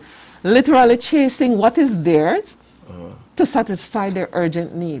rest of it. Literally chasing what is theirs to satisfy their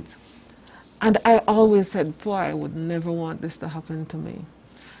urgent needs. And I always said, boy, I would never want this to happen to me.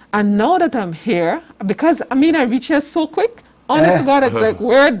 And now that I'm here, because, I mean, I reach here so quick, honest to God, it's like,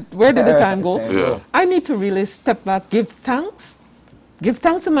 where did the time go? Yeah. I need to really step back, give thanks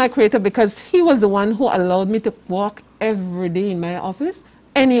to my Creator, because He was the one who allowed me to walk every day in my office,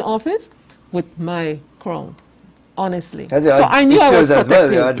 any office, with my crown, honestly. So I knew I was protected.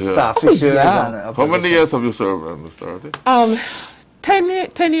 Well, you had staff issues. And how many years have you served, Mr. Artie?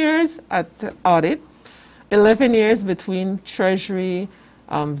 10 years at audit, 11 years between Treasury,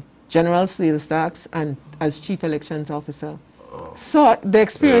 General Sales Tax, and as Chief Elections Officer. So the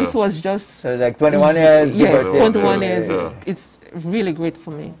experience was just... So like 21 years? Yes, 21 years. It's really great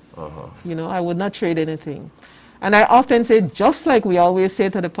for me. You know, I would not trade anything. And I often say, just like we always say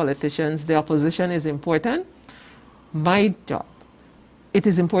to the politicians, the opposition is important. My job, it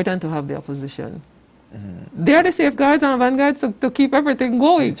is important to have the opposition. They're the safeguards and vanguards to keep everything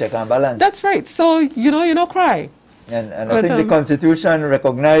going. Check and balance. That's right. So, you know, cry. And I think the Constitution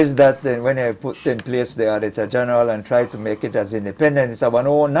recognized that when they put in place the Auditor General and tried to make it as independent. It's a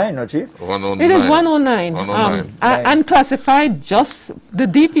 109, no, Chief? 109. It is 109. And classified just the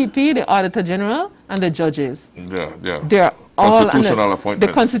DPP, the Auditor General, and the judges. Yeah. They're all constitutional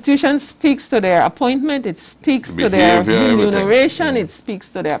appointment. The Constitution speaks to their appointment. It speaks to their remuneration. It speaks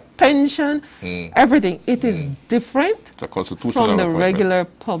to their pension. Everything. It is different from the regular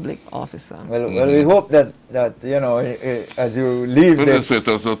public officer. Well, we hope that you know, as you leave to illustrate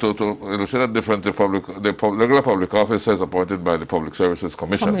different, the regular public officer is appointed by the Public Services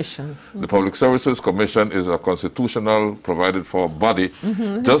Commission. The Public Services Commission is a constitutional provided for body,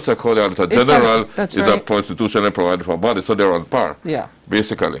 just like how the Auditor General is a constitutionally provided for body, so they're on par,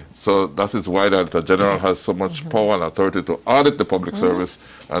 basically. So that is why the Auditor General has so much power and authority to audit the public service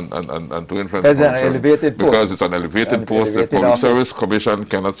and to influence the public service. Because it's an elevated post. The Public Service Commission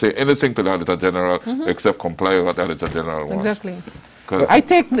cannot say anything to the Auditor General except comply with what the Auditor General wants. Exactly. I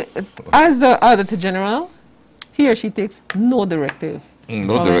take, as the Auditor General, he or she takes no directive from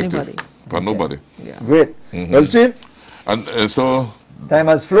anybody. From nobody. Great. Well, Chief? And so... Time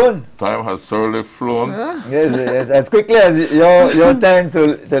has flown. Time has surely flown. Yes, as quickly as your time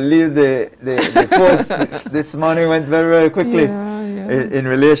to leave the post this morning went very, very quickly in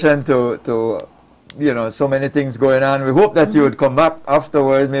relation to you know, so many things going on. We hope that you would come back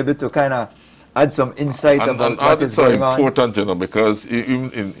afterwards, maybe to kind of add some insight about what is going on. It's so important, you know, because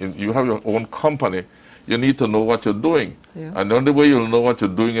you have your own company, you need to know what you're doing. And the only way you'll know what you're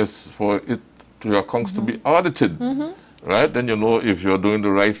doing is for it to your accounts to be audited. Right? Then you know if you're doing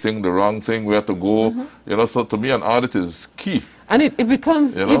the right thing, the wrong thing, where to go. You know, so to me an audit is key. And it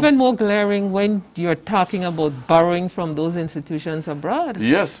becomes even more glaring when you're talking about borrowing from those institutions abroad.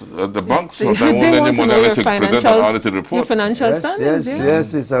 Yes, the banks won't lend any money unless you present an audited report. Your financial standards.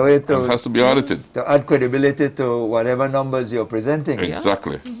 Yes, it's a way to... It has to be audited. To add credibility to whatever numbers you're presenting.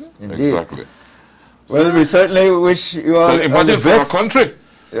 Exactly. Indeed. Exactly. Well, we certainly wish you all the best. Imagine for our country.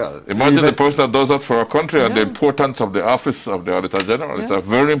 Imagine the person that does that for our country and the importance of the office of the Auditor General. It's a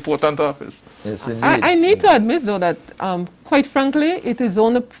very important office. Yes, indeed. I need to admit, though, that quite frankly, it is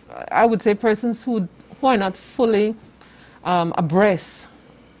only, I would say, persons who are not fully abreast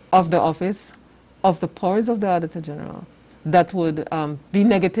of the office, of the powers of the Auditor General, that would be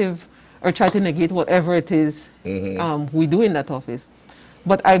negative or try to negate whatever it is we do in that office.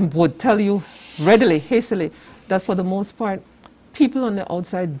 But I would tell you readily, hastily, that for the most part, people on the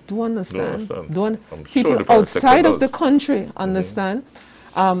outside do understand. People outside of the country understand.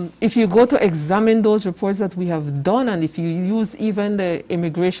 If you go to examine those reports that we have done, and if you use even the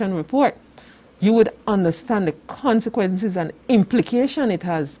immigration report, you would understand the consequences and implication it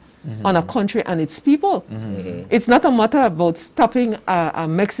has on a country and its people. It's not a matter about stopping a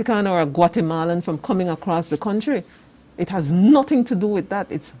Mexican or a Guatemalan from coming across the country. It has nothing to do with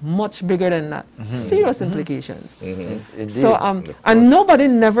that. It's much bigger than that. Serious implications. So, and nobody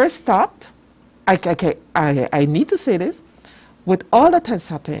never stopped. I need to say this. With all that has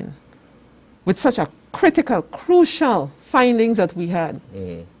happened, with such a critical, crucial findings that we had,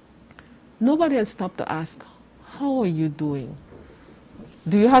 nobody has stopped to ask, how are you doing?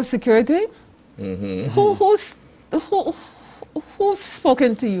 Do you have security? Who's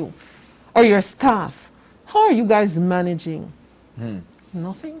spoken to you? Or your staff? How are you guys managing?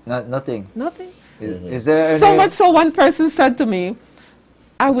 Nothing. Nothing. Nothing. Is there so much so one person said to me,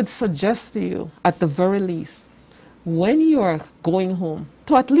 I would suggest to you, at the very least, when you are going home,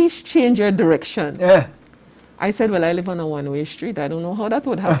 to at least change your direction. I said, well, I live on a one-way street. I don't know how that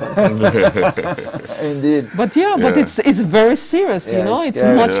would happen. Indeed. But but it's very serious, you know. It's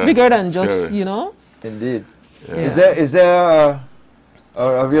much bigger than just, you know. Indeed. Yeah. Is there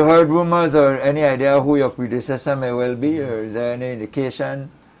or have you heard rumors or any idea who your predecessor may well be, or is there any indication?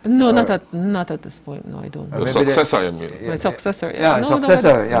 No, not at this point. No, I don't know. The successor, you mean? My successor. Yeah, no,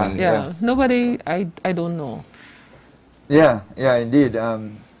 successor. Nobody, yeah. Nobody. I don't know. Yeah. Indeed.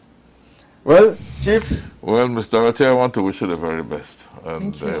 Well, Chief. Well, Ms. Dorothy, I want to wish you the very best,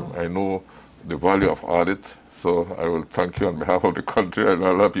 and Thank you. I know the value of audit. So I will thank you on behalf of the country. I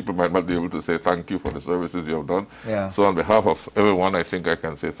know a lot of people might not be able to say thank you for the services you have done. Yeah. So on behalf of everyone, I think I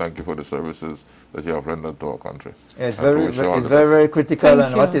can say thank you for the services that you have rendered to our country. Yeah, it's very critical,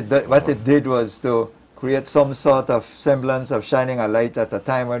 and what it did was to create some sort of semblance of shining a light at a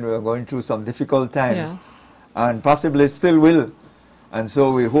time when we were going through some difficult times, and possibly still will. And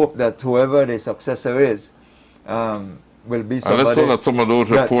so we hope that whoever the successor is, will be somebody. And let's hope that some of those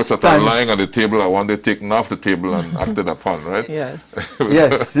reports that are lying on the table are one day taken off the table and acted upon, right? Yes.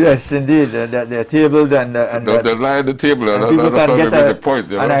 yes, indeed. They're tabled and they lie on the table. And people can get the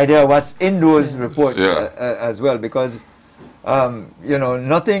point, an idea of what's in those reports as well, because you know,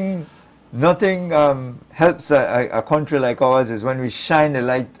 nothing helps a country like ours is when we shine the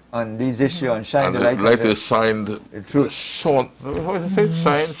light on these issues and shine and the light. The light is shined, shone. How do you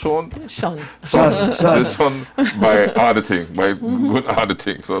say it? Shone by auditing, by good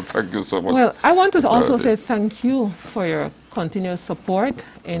auditing. So thank you so much. Well, I want to also say thank you for your continuous support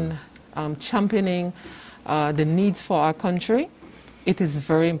in championing the needs for our country. It is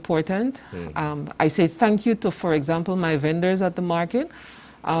very important. I say thank you to, for example, my vendors at the market.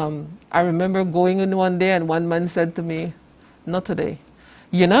 I remember going in one day and one man said to me, "Not today.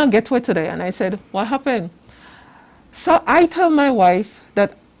 You not get wet today." And I said, "What happened?" So I tell my wife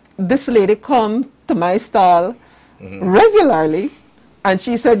that this lady come to my stall regularly, and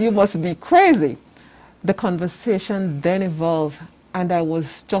she said, "You must be crazy." The conversation then evolved, and I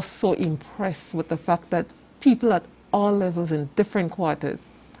was just so impressed with the fact that people at all levels in different quarters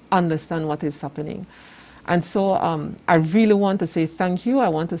understand what is happening. And so I really want to say thank you. I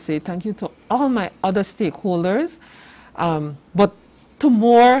want to say thank you to all my other stakeholders, but to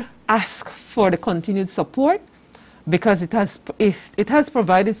more ask for the continued support, because it has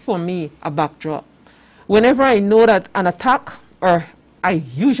provided for me a backdrop. Whenever I know that an attack, or I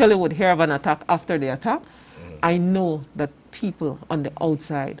usually would hear of an attack after the attack, I know that people on the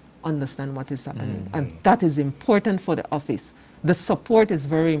outside understand what is happening. And that is important for the office. The support is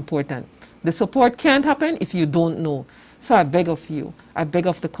very important. The support can't happen if you don't know. So I beg of you, I beg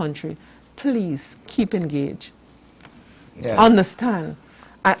of the country, please keep engaged. Understand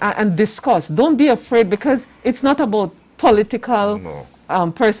and discuss. Don't be afraid, because it's not about political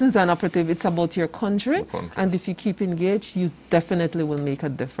persons and operative. It's about your country. And if you keep engaged, you definitely will make a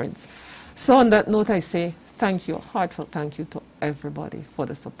difference. So on that note, I say thank you, heartfelt thank you to everybody for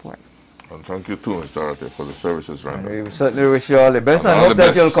the support. And thank you too, Ms. Dorothy, for the services rendered. We certainly wish you all the best, and hope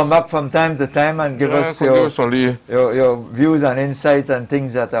that you'll come back from time to time and give us your views and insight and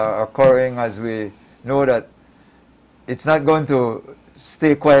things that are occurring, as we know that it's not going to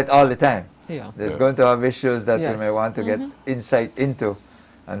stay quiet all the time. There's going to have issues that we may want to get insight into.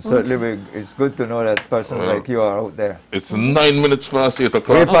 And certainly it's good to know that persons like you are out there. It's 9 minutes past 8 o'clock.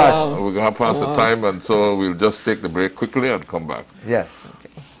 Way past. We're going to pass the time, and so we'll just take the break quickly and come back. Yeah.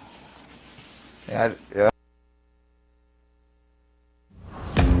 Yeah.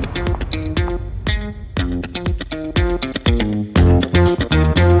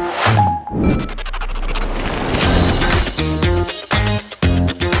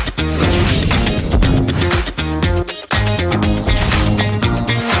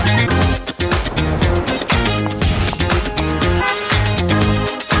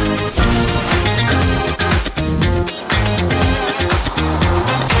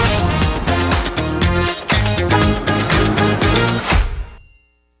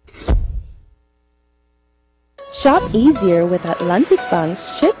 Shop easier with Atlantic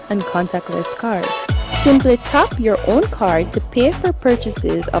Bank's chip and contactless card. Simply tap your own card to pay for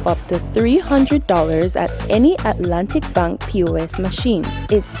purchases of up to $300 at any Atlantic Bank POS machine.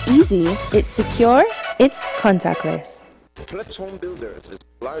 It's easy, it's secure, it's contactless. Flex Home Builders is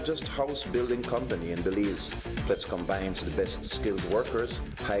Largest house building company in Belize. Pletz combines the best skilled workers,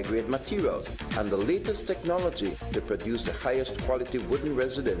 high-grade materials, and the latest technology to produce the highest quality wooden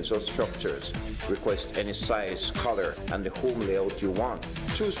residential structures. Request any size, color, and the home layout you want.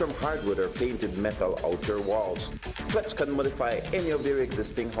 Choose from hardwood or painted metal outer walls. Pletz can modify any of their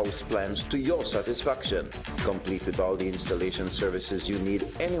existing house plans to your satisfaction. Complete with all the installation services you need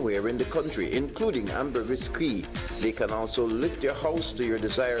anywhere in the country, including ambergris key. They can also lift your house to your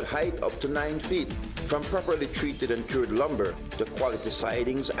desired height up to 9 feet. From properly treated and cured lumber to quality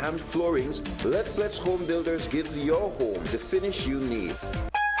sidings and floorings, let Pletz Home Builders give your home the finish you need.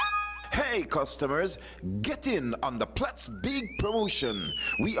 Hey customers, get in on the Pletz big promotion.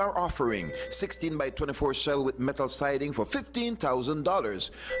 We are offering 16 by 24 shell with metal siding for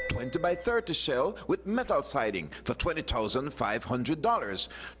 $15,000, 20 by 30 shell with metal siding for $20,500,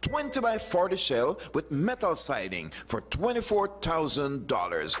 20 by 40 shell with metal siding for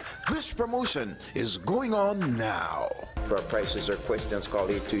 $24,000. This promotion is going on now. For prices or questions, call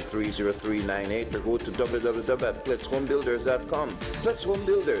 823-0398 or go to www.pletzhomebuilders.com. Pletz Home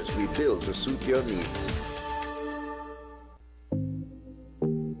Builders, we build to suit your needs.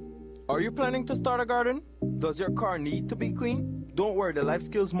 Are you planning to start a garden? Does your car need to be clean? Don't worry, the Life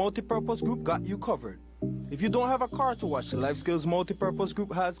Skills Multipurpose Group got you covered. If you don't have a car to wash, the Life Skills Multipurpose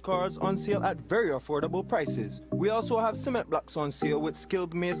Group has cars on sale at very affordable prices. We also have cement blocks on sale with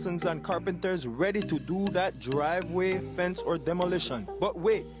skilled masons and carpenters ready to do that driveway, fence, or demolition. But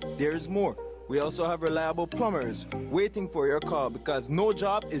wait, there's more. We also have reliable plumbers waiting for your call because no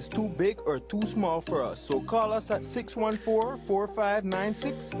job is too big or too small for us. So call us at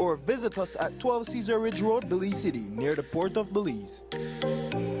 614-4596 or visit us at 12 Cesar Ridge Road, Belize City, near the Port of Belize.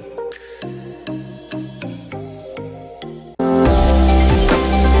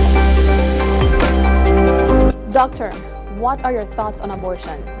 Doctor, what are your thoughts on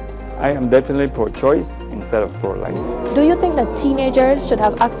abortion? I am definitely pro-choice instead of pro-life. Do you think that teenagers should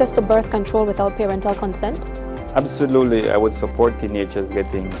have access to birth control without parental consent? Absolutely, I would support teenagers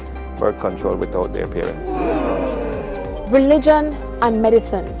getting birth control without their parents. Religion and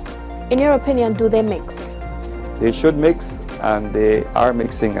medicine, in your opinion, do they mix? They should mix, and they are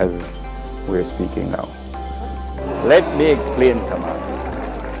mixing as we're speaking now. Let me explain, Tamar.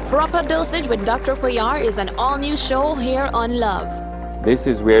 Proper Dosage with Dr. Payar is an all-new show here on Love. This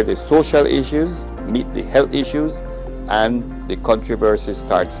is where the social issues meet the health issues, and the controversy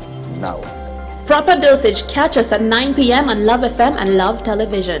starts now. Proper Dosage, catch us at 9 p.m. on Love FM and Love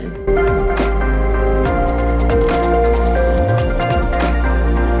Television.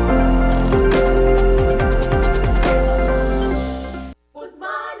 Good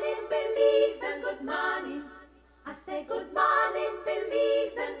morning, Belize, and good morning. I say good morning,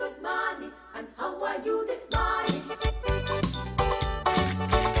 Belize, and good morning. And how are you this morning?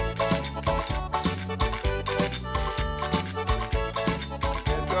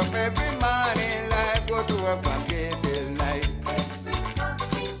 Every morning, life go to work from day till night.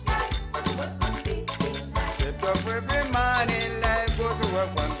 Get up every morning, life go to work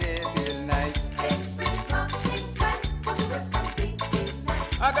from day till night.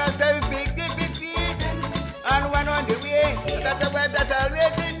 I got 7 big feet and one on the way. I got a wife that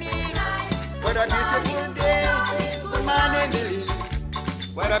always in need. What a beautiful day, good morning, Billy.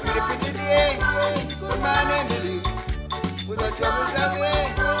 What a pretty day, good morning, Billy. With the troubles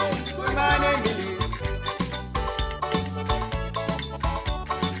away, good morning, Billy.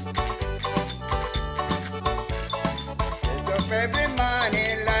 Get up every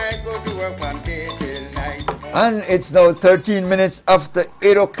morning, life go to work from day till night. And it's now 13 minutes after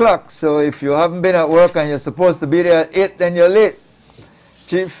 8 o'clock. So if you haven't been at work and you're supposed to be there at 8, then you're late.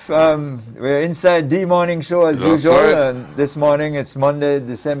 Chief, we're inside the morning show as usual. Right. And this morning it's Monday,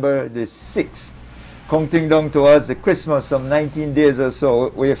 December the 6th. Counting down towards the Christmas, some 19 days or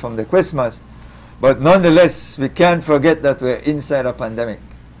so away from the Christmas. But nonetheless, we can't forget that we're inside a pandemic.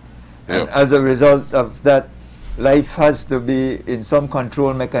 And as a result of that, life has to be in some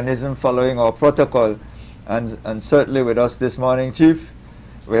control mechanism following our protocol. And certainly with us this morning, Chief,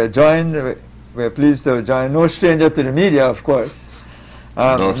 we're pleased to join, no stranger to the media, of course.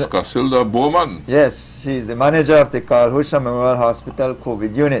 Nurse Casilda Bowman. Yes, she's the manager of the Carl Husha Memorial Hospital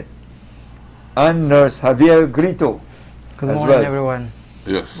COVID unit. And Nurse Javier Grito. Good morning, everyone.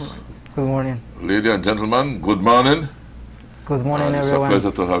 Yes. Good morning. Lady and gentlemen, good morning. Good morning, It's everyone. a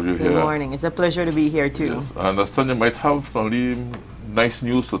pleasure to have you here. Good morning. It's a pleasure to be here, too. Yes. I understand you might have some really nice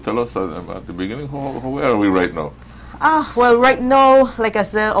news to tell us at the beginning. Where are we right now? Well, right now, like I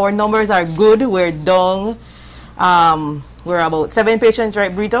said, our numbers are good. We're down. We're about 7 patients,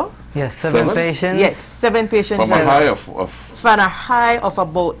 right, Brito? Yes, 7 patients. Yes, 7 patients. From a high of from a high of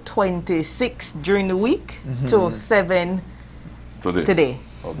about 26 during the week to 7 today.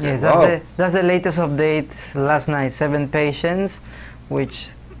 Okay. Yes, that's the latest update last night. 7 patients, which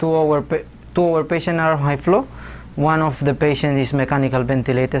two of our patients are high flow. One of the patients is mechanical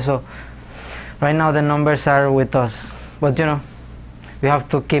ventilated. So right now the numbers are with us. But you know, we have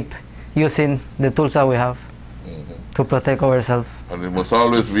to keep using the tools that we have to protect ourselves. And we must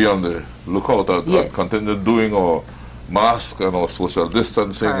always be on the lookout and continue doing our mask and our social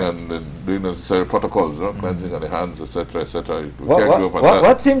distancing and doing necessary protocols, you know, cleansing of the hands, etc., etc.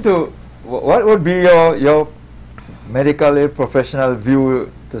 What would be your medically professional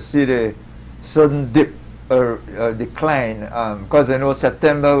view to see the sudden dip or decline? Because I know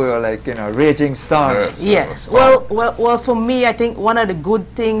September we were like in a raging storm. Yes. Well, for me, I think one of the good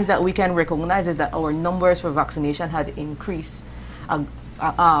things that we can recognize is that our numbers for vaccination had increased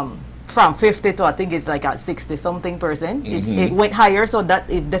from 50 to I think it's like at 60-something%. It went higher, so that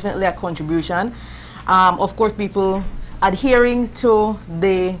is definitely a contribution. Of course, people adhering to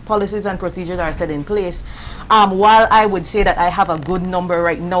the policies and procedures are set in place. While I would say that I have a good number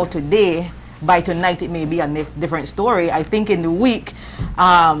right now today, by tonight it may be a different story. I think in the week,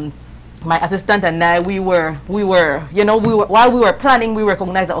 my assistant and I, while we were planning, we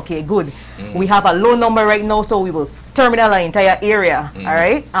recognized that, okay, good. We have a low number right now, so we will terminal an entire area, all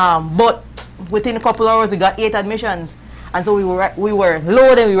right? But within a couple of hours, we got 8 admissions. And so we were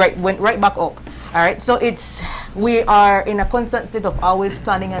low, then we went right back up, all right? So we are in a constant state of always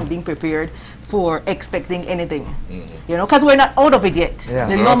planning and being prepared for expecting anything, you know, because we're not out of it yet.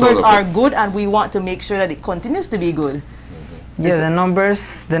 The numbers are good, and we want to make sure that it continues to be good. Yeah,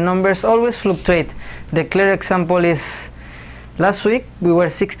 the numbers always fluctuate. The clear example is last week we were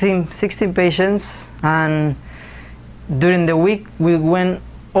 16 patients, and during the week we went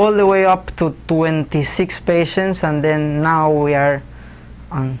all the way up to 26 patients, and then now we are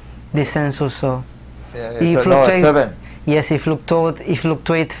on the census. So it fluctuates. 7. Yes, it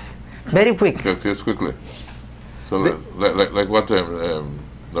fluctuates very quick. Yes, quickly. So like what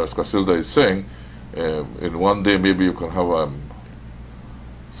Nurse Casilda is saying, in one day maybe you can have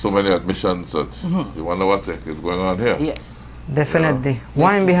so many admissions that you wonder what the heck is going on here. Yes, definitely.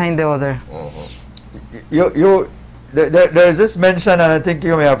 One behind the other. There's this mention, and I think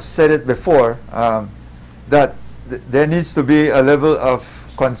you may have said it before, that there needs to be a level of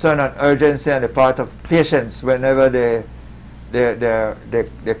concern and urgency on the part of patients whenever they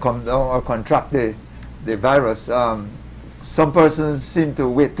come down or contract the virus. Some persons seem to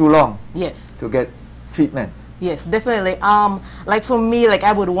wait too long to get treatment. Yes, definitely. Like for me, like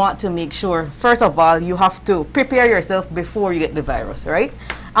I would want to make sure, first of all, you have to prepare yourself before you get the virus, right?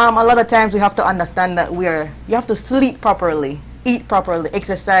 A lot of times we have to understand that you have to sleep properly, eat properly,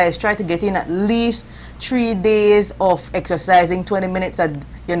 exercise, try to get in at least 3 days of exercising, 20 minutes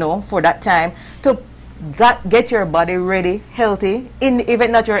for that time to get your body ready, healthy, in the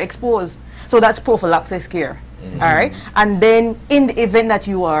event that you're exposed. So that's prophylaxis care, all right? And then in the event that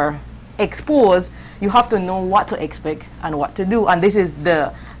you are exposed, you have to know what to expect and what to do. And this is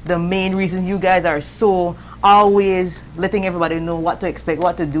the main reason you guys are so always letting everybody know what to expect,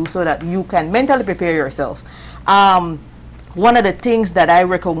 what to do, so that you can mentally prepare yourself. One of the things that I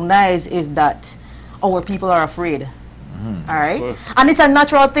recognize is that our people are afraid. All right, and it's a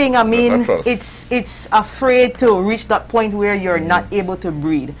natural thing. I mean, it's afraid to reach that point where you're not able to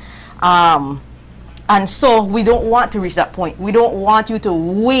breathe, and so we don't want to reach that point. We don't want you to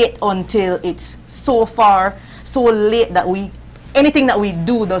wait until it's so far, so late that anything that we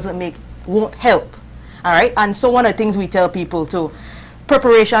do won't help. All right, and so one of the things we tell people too,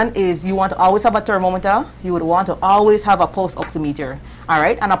 preparation is you want to always have a thermometer. You would want to always have a pulse oximeter. All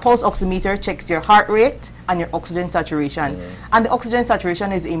right, and a pulse oximeter checks your heart rate and your oxygen saturation. And the oxygen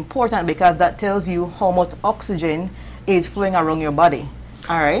saturation is important because that tells you how much oxygen is flowing around your body.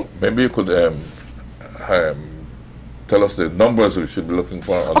 All right. Maybe you could tell us the numbers we should be looking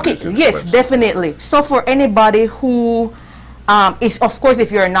for. Okay. Yes, definitely. So for anybody who is, of course,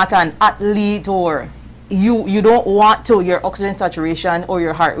 if you're not an athlete or you don't want your oxygen saturation or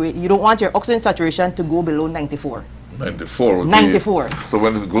your heart rate, you don't want your oxygen saturation to go below 94. 94. 94. So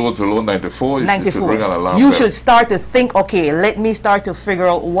when it goes below 94, you should bring an alarm. You should start to think, okay, let me start to figure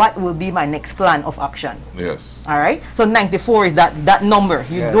out what will be my next plan of action. Yes. All right. So 94 is that number.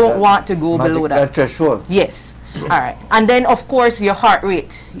 You don't want to go below that. Threshold. Yes. All right. And then, of course, your heart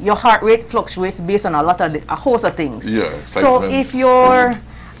rate. Your heart rate fluctuates based on a host of things. Yeah. So if you're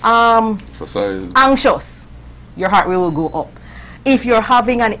anxious, your heart rate will go up. If you're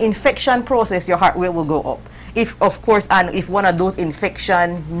having an infection process, your heart rate will go up. if, of course, and if one of those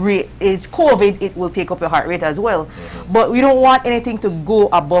infection rate is COVID, it will take up your heart rate as well. But we don't want anything to go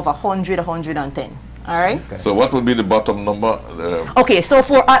above 100, 110. All right. Okay. So what would be the bottom number? Okay, so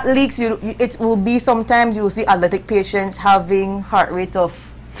for athletes, it will be sometimes you will see athletic patients having heart rates of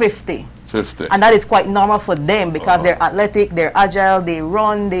 50. 50. And that is quite normal for them because they're athletic, they're agile, they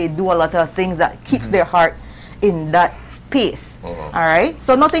run, they do a lot of things that keeps their heart in that pace. All right.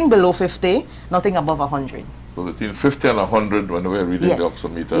 So nothing below 50, nothing above 100. So between 50 and 100 when we're reading the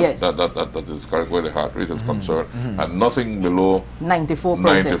oximeter, Yes. that is correct where the heart rate is concerned. And nothing below 94%.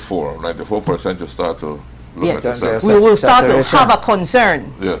 94% you start to look at yourself. We will start to have a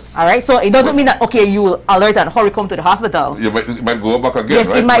concern. Yes. All right. So it doesn't mean that, okay, you will alert and hurry come to the hospital. You might go back again, Yes,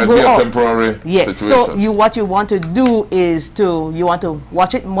 right? it might go be up. a temporary Yes. situation. So what you want to do is you want to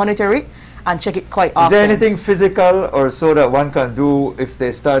watch it, monitor it, and check it quite Is often. there anything physical or so that one can do if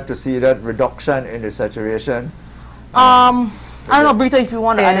they start to see that reduction in the saturation? I don't know, Brita, if you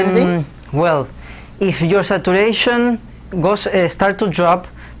want to add anything. Well, if your saturation goes start to drop,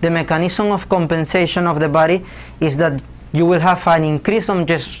 the mechanism of compensation of the body is that you will have an increase on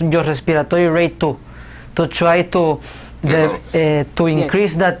your respiratory rate to try to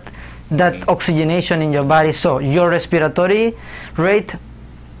increase that oxygenation in your body. So your respiratory rate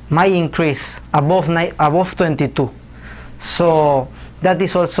might increase above 22. So that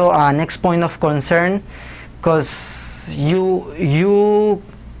is also a next point of concern, because you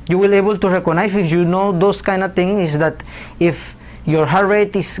will able to recognize, if you know those kind of things, is that if your heart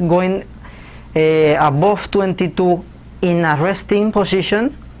rate is going above 22 in a resting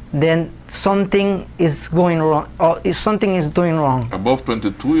position, then something is going wrong, or something is doing wrong. Above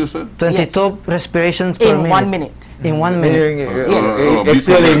 22, you said? 22 respirations per minute. In 1 minute. In 1 minute. Yes.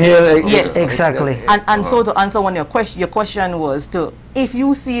 Exhale, inhale. Yes. Exactly. And so to answer your question was if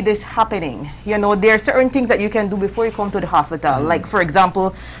you see this happening, you know, there are certain things that you can do before you come to the hospital. Like, for example,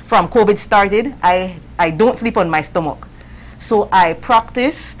 from COVID started, I don't sleep on my stomach. So I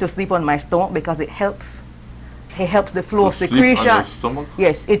practice to sleep on my stomach because it helps. It helps the flow of secretion. On your stomach?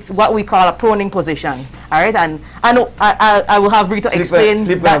 Yes, it's what we call a proning position. All right, and I know I will have Brito explain.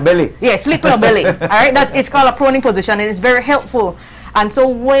 Sleep on your belly. Yes, sleep on your belly. All right, it's called a proning position, and it's very helpful. And so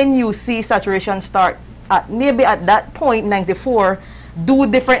when you see saturation start at maybe at that point, 94, do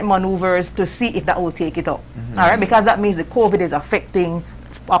different maneuvers to see if that will take it up. All right, because that means the COVID is affecting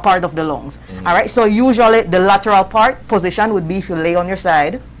a part of the lungs. All right, so usually the lateral position would be if you lay on your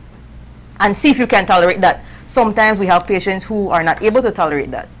side and see if you can tolerate that. Sometimes we have patients who are not able to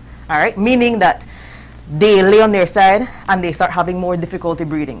tolerate that. All right, meaning that they lay on their side and they start having more difficulty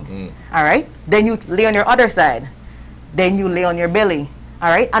breathing. All right, then you lay on your other side, then you lay on your belly. All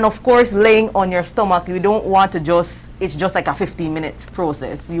right, and of course, laying on your stomach, you don't want to it's just like a 15-minute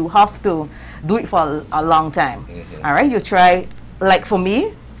process. You have to do it for a long time. All right, you try, like for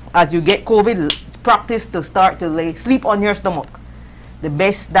me, as you get COVID, practice to start to sleep on your stomach. The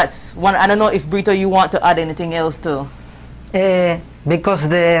best, that's one. I don't know if Brito, you want to add anything else to? Because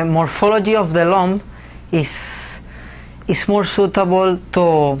the morphology of the lung is more suitable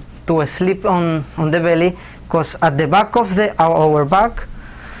to sleep on the belly, because at the back of our back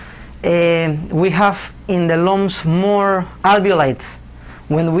we have in the lungs more alveolites.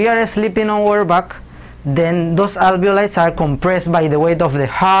 When we are sleeping on our back, then those alveolites are compressed by the weight of the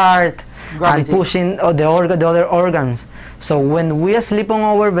heart Gravity. and pushing the other organs. So when we sleep on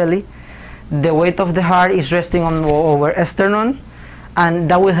our belly, the weight of the heart is resting on our sternum, and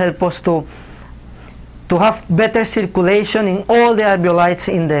that will help us to have better circulation in all the alveolites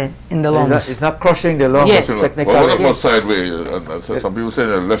in the lungs. It's not crushing the lungs. Yes. Technically. Well, what about sideways? So some people say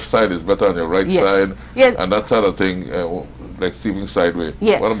the left side is better than your right side, and that sort of thing, like sleeping sideways.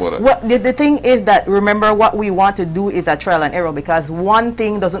 Yeah. What about that? What the thing is that, remember, what we want to do is a trial and error, because one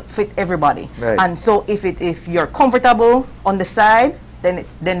thing doesn't fit everybody. Right. And so if you're comfortable on the side, then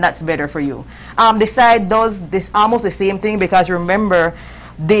that's better for you. The side does this almost the same thing, because remember,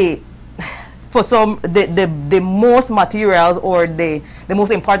 for some the most materials or the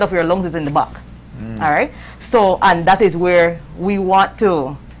most important of your lungs is in the back. All right. So, and that is where we want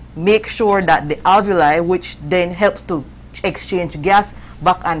to make sure that the alveoli, which then helps to exchange gas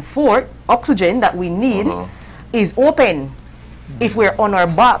back and forth, oxygen that we need, is open. If we're on our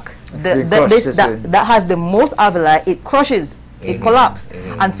back, that has the most alveoli, it crushes, it collapses.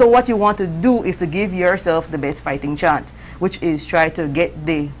 And so what you want to do is to give yourself the best fighting chance, which is try to get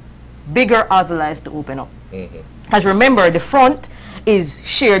the bigger alveoli to open up. Because remember, the front is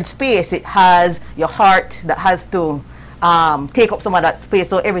shared space. It has your heart that has to take up some of that space.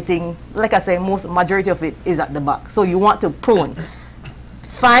 So everything, like I say, majority of it is at the back. So you want to prone.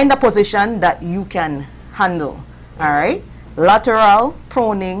 Find a position that you can handle, all right? Lateral,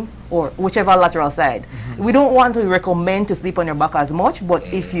 proning, or whichever lateral side. We don't want to recommend to sleep on your back as much, but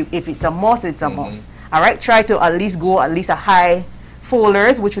if it's a must, it's a must. All right, try to at least go at least a high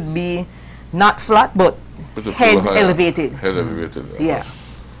folders, which would be not flat, but head elevated. Head elevated. Yeah.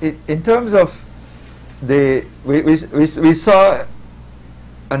 In terms of we saw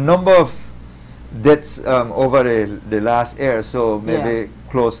a number of deaths over the last year, so maybe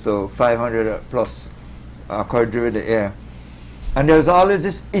close to 500 plus occurred during the year. And there's always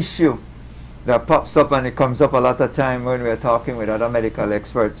this issue that pops up, and it comes up a lot of time when we're talking with other medical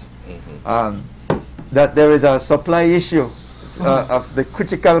experts, that there is a supply issue of the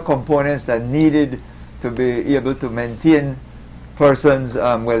critical components that needed to be able to maintain persons'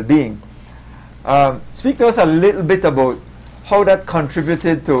 well-being. Speak to us a little bit about how that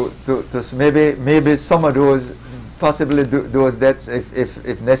contributed to maybe some of those, possibly those deaths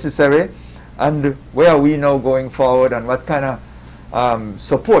if necessary, and where are we now going forward, and what kind of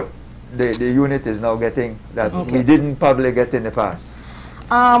support the unit is now getting that we didn't probably get in the past.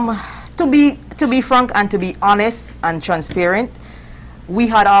 To be frank and to be honest and transparent, we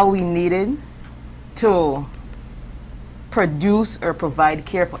had all we needed to produce or provide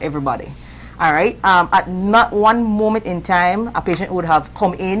care for everybody. All right. At not one moment in time, a patient would have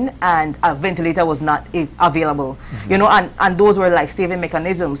come in and a ventilator was not available. You know, and those were life-saving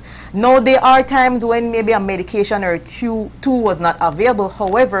mechanisms. Now, there are times when maybe a medication or two was not available.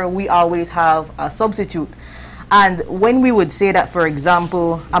 However, we always have a substitute. And when we would say that, for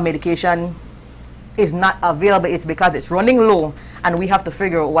example, a medication is not available, it's because it's running low, and we have to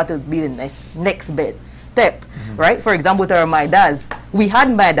figure out what will be the next best step, right? For example, with our MIDAS, we had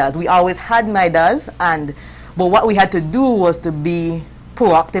MIDAS, we always had MIDAS, but what we had to do was to be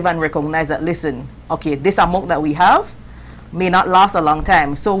proactive and recognize that, listen, okay, this amount that we have may not last a long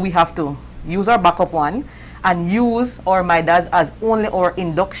time, so we have to use our backup one and use our MIDAS as only our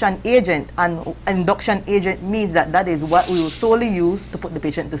induction agent, and induction agent means that that is what we will solely use to put the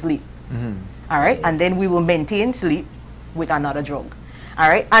patient to sleep. All right, and then we will maintain sleep with another drug. All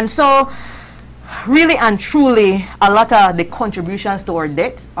right, and so really and truly, a lot of the contributions to our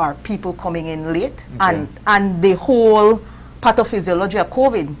deaths are people coming in late, and the whole pathophysiology of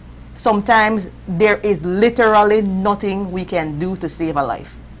COVID. Sometimes there is literally nothing we can do to save a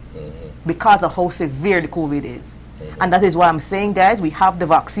life because of how severe the COVID is. And that is why I'm saying, guys, we have the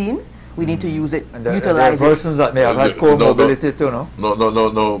vaccine. We need to use it, utilize it. There are persons that may have had comorbidity too, no?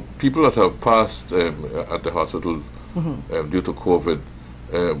 No. People that have passed at the hospital due to COVID,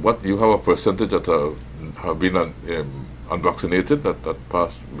 what you have a percentage that have been unvaccinated that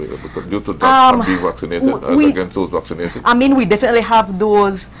passed due to that being vaccinated against those vaccinated? I mean, we definitely have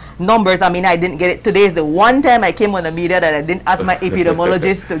those numbers. I mean, I didn't get it. Today is the one time I came on the media that I didn't ask my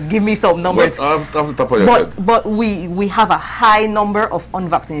epidemiologist to give me some numbers. But we have a high number of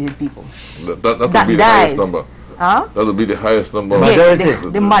unvaccinated people. That would be the highest number. That would be the highest number.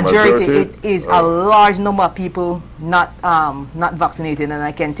 Yes, the majority. It is a large number of people not vaccinated, and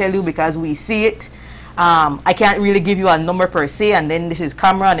I can tell you because we see it. I can't really give you a number per se, and then this is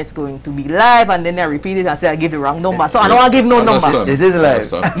camera and it's going to be live, and then I repeat it and say I give the wrong number. So I don't want to give no number. It is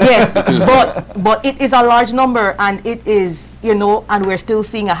live. Yes, but it is a large number, and it is, you know, and we're still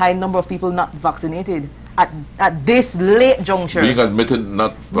seeing a high number of people not vaccinated at this late juncture. Being admitted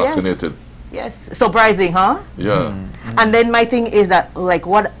not vaccinated. Yes, surprising, huh? Yeah. And then my thing is that, like,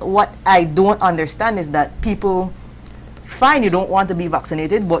 what I don't understand is that people, fine, you don't want to be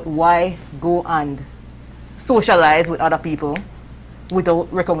vaccinated, but why go and socialize with other people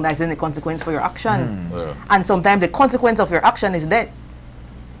without recognizing the consequence for your action? And sometimes the consequence of your action is death.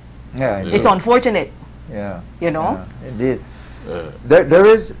 It's unfortunate. You know. Indeed. There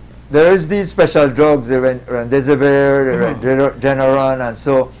is these special drugs, the remdesivir, Regeneron, and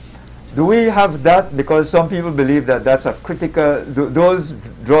so. Do we have that? Because some people believe that that's a critical. Those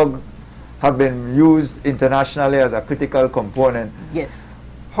drugs have been used internationally as a critical component. Yes.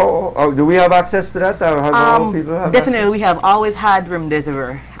 How do we have access to that, or how people have definitely access? We have always had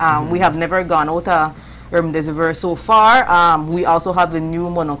remdesivir. We have never gone out of remdesivir so far. We also have the new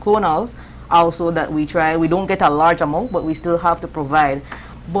monoclonals also that we try. We don't get a large amount, but we still have to provide.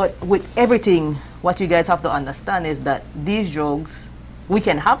 But with everything, what you guys have to understand is that these drugs, we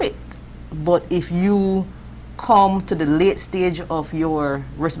can have it, but if you come to the late stage of your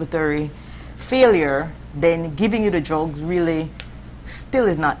respiratory failure, then giving you the drugs really still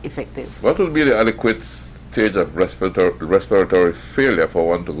is not effective. What would be the adequate stage of respiratory failure for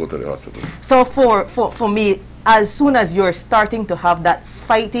one to go to the hospital? So for me, as soon as you're starting to have that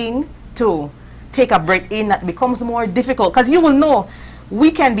fighting to take a breath in, that becomes more difficult, because you will know we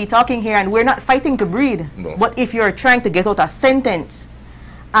can be talking here and we're not fighting to breathe. No. But if you're trying to get out a sentence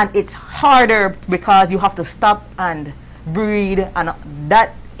and it's harder because you have to stop and breathe, and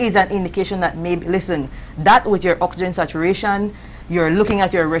that is an indication that maybe, listen, that with your oxygen saturation, you're looking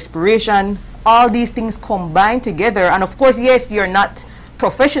at your respiration, all these things combine together. And of course, yes, you're not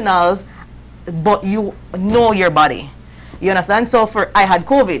professionals, but you know your body. You understand? So I had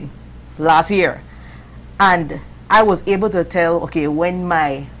COVID last year, and I was able to tell, okay, when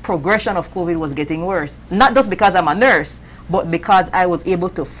my progression of COVID was getting worse, not just because I'm a nurse, but because I was able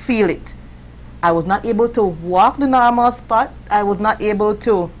to feel it. I was not able to walk the normal spot. I was not able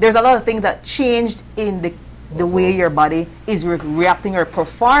to, there's a lot of things that changed in the way your body is reacting or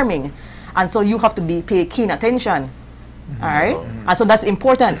performing. And so you have to pay keen attention. All right? And so that's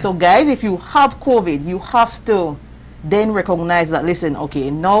important. So guys, if you have COVID, you have to then recognize that, listen, okay,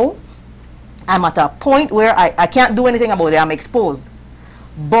 now I'm at a point where I can't do anything about it. I'm exposed.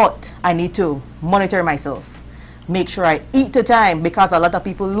 But I need to monitor myself. Make sure I eat to time, because a lot of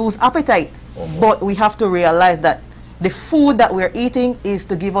people lose appetite. But we have to realize that the food that we're eating is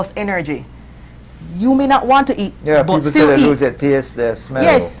to give us energy. You may not want to eat, Yeah, but people still say they eat. lose their taste, their smell.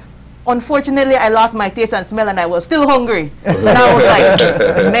 Yes. Unfortunately, I lost my taste and smell, and I was still hungry. And I was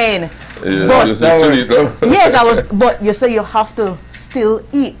like, man. Yeah, But, you still eat, though. yes, I was. But you say you have to still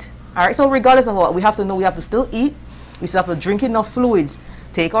eat. All right. So regardless of what, we have to know we have to still eat. We still have to drink enough fluids,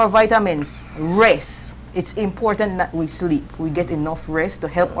 take our vitamins, rest. It's important that we sleep. We get enough rest to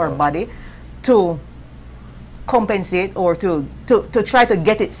help our body to compensate or to try to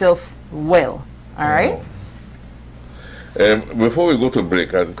get itself well. All right. Before we go to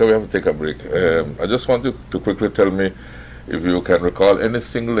break, because we have to take a break, I just want you to quickly tell me if you can recall any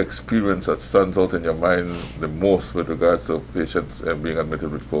single experience that stands out in your mind the most with regards to patients being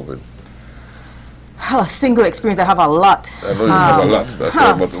admitted with COVID. Single experience, I have a lot. I know you have a lot. That's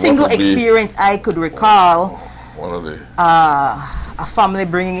right, but single what would be experience I could recall, one of the a family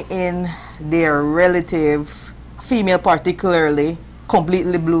bringing in their relative, female particularly,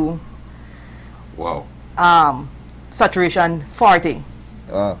 completely blue. Wow. Saturation 40.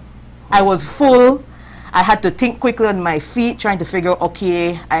 Wow. I was full. I had to think quickly on my feet, trying to figure out,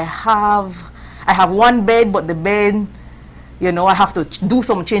 okay, I have one bed, but the bed, you know, I have to do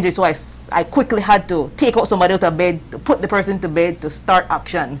some changes. So I quickly had to take out somebody out of bed, to put the person to bed, to start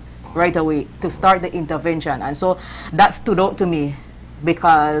action right away, to start the intervention. And so that stood out to me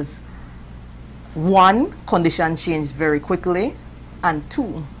because, one, condition changed very quickly, and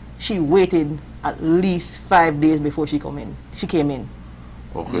two, she waited at least 5 days before she came in.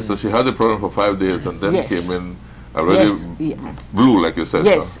 Okay, so she had the problem for 5 days and then Yes. came in already blue, like you said.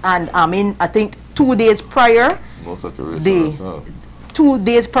 Yes, and I think 2 days prior, No saturation. 2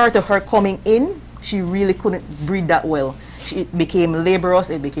 days prior to her coming in, she really couldn't breathe that well. It became laborious,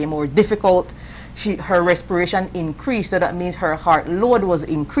 it became more difficult. Her respiration increased, so that means her heart load was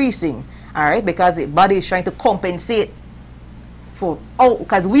increasing, all right, because the body is trying to compensate for,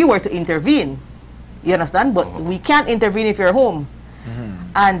 because we were to intervene, you understand, but we can't intervene if you're home.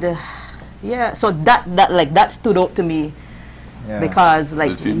 And yeah, so that stood out to me, because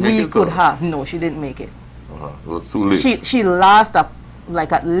like we could have, no, she didn't make it. It was too late. She lasted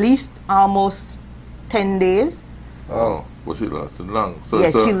like at least almost 10 days. Oh, but she lasted long. So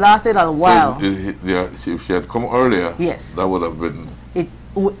Yes, she lasted a while. So if she had come earlier, Yes. that would have been.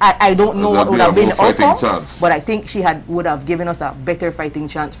 I don't know what would have been the outcome, chance. but I think she would have given us a better fighting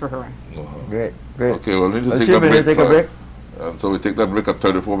chance for her. Great, great. Okay, well, we need to take a break. So we take that break at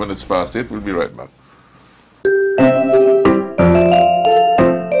 34 minutes past 8. We'll be right back.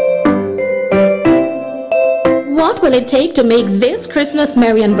 What will it take to make this Christmas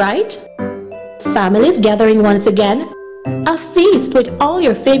merry and bright? Families gathering once again, a feast with all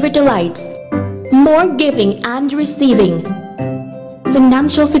your favorite delights, more giving and receiving,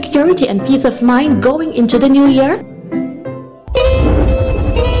 financial security and peace of mind going into the new year?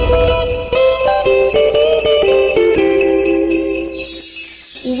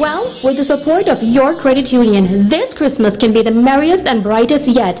 Well, with the support of your credit union, this Christmas can be the merriest and brightest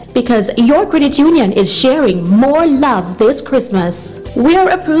yet because your credit union is sharing more love this Christmas. We are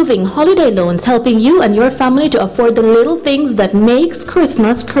approving holiday loans helping you and your family to afford the little things that makes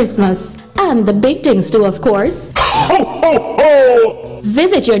Christmas Christmas. And the big things too, of course. Ho, ho, ho!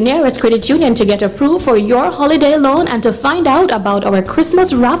 Visit your nearest credit union to get approved for your holiday loan and to find out about our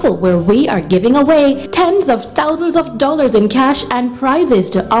Christmas raffle where we are giving away tens of thousands of dollars in cash and prizes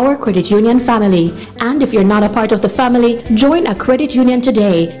to our credit union family. And if you're not a part of the family, join a credit union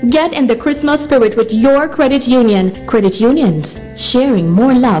today. Get in the Christmas spirit with your credit union. Credit unions, sharing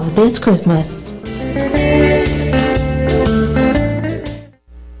more love this Christmas.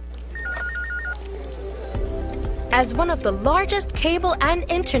 As one of the largest cable and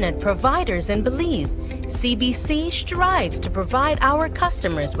internet providers in Belize, CBC strives to provide our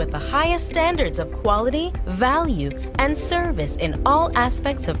customers with the highest standards of quality, value, and service in all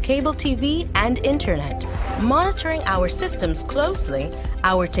aspects of cable TV and internet. Monitoring our systems closely,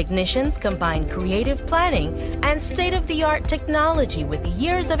 our technicians combine creative planning and state-of-the-art technology with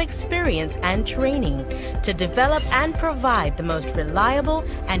years of experience and training to develop and provide the most reliable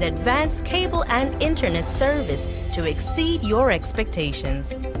and advanced cable and internet service to exceed your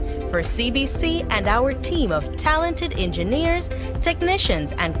expectations. For CBC and our team of talented engineers,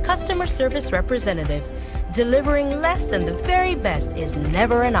 technicians, and customer service representatives, delivering less than the very best is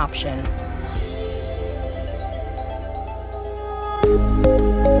never an option.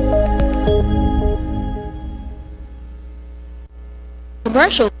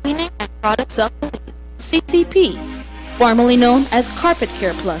 Commercial Cleaning and Products of Belize, CCP, formerly known as Carpet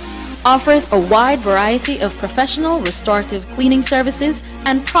Care Plus, offers a wide variety of professional restorative cleaning services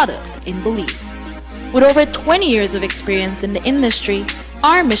and products in Belize. With over 20 years of experience in the industry,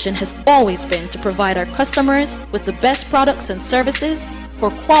 our mission has always been to provide our customers with the best products and services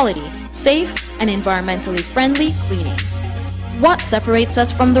for quality, safe, and environmentally friendly cleaning. What separates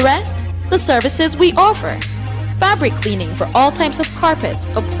us from the rest? The services we offer. Fabric cleaning for all types of carpets,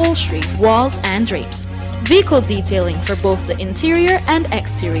 upholstery, walls, and drapes. Vehicle detailing for both the interior and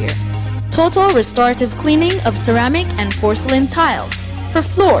exterior. Total restorative cleaning of ceramic and porcelain tiles for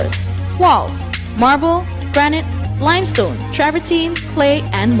floors, walls, marble, granite, limestone, travertine, clay,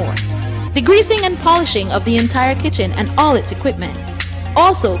 and more. Degreasing and polishing of the entire kitchen and all its equipment.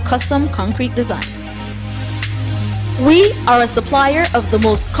 Also custom concrete designs. We are a supplier of the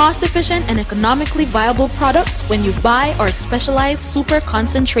most cost-efficient and economically viable products when you buy our specialized super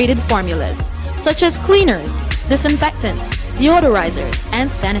concentrated formulas, such as cleaners, disinfectants, deodorizers, and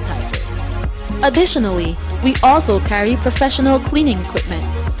sanitizers. Additionally, we also carry professional cleaning equipment,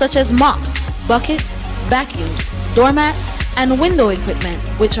 such as mops, buckets, vacuums, doormats, and window equipment,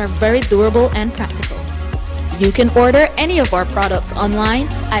 which are very durable and practical. You can order any of our products online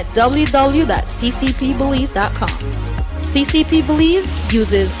at www.ccpbelize.com. CCP Belize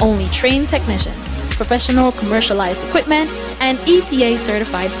uses only trained technicians, professional commercialized equipment, and EPA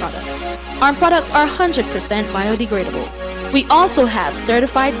certified products. Our products are 100% biodegradable. We also have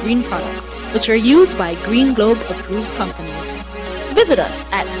certified green products, which are used by Green Globe approved companies. Visit us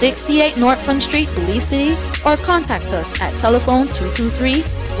at 68 North Front Street, Belize City, or contact us at telephone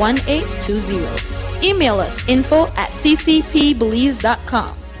 223-1820. Email us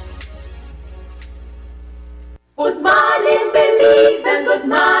info@ccpbelize.com. Good morning, Belize, and good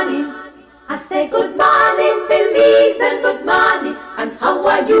morning. I say good morning, Belize, and good morning. And how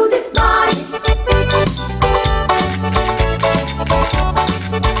are you this morning?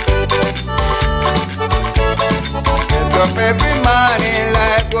 Get up every morning,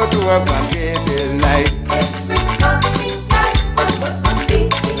 life go to work from day till night.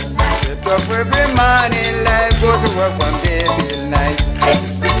 Get up every morning, life go to work from day till night.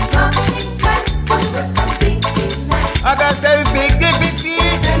 I got 7 big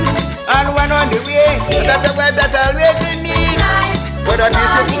feet and one on the way. That's the way that I always need. What a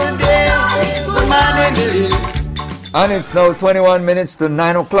beautiful day. Good morning, Belize. And it's now 21 minutes to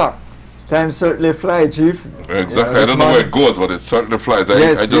 9 o'clock. Time certainly fly, Chief. Exactly. I don't know where it goes, but it certainly flies.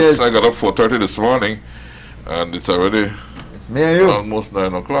 I got up 4:30 this morning, and it's already almost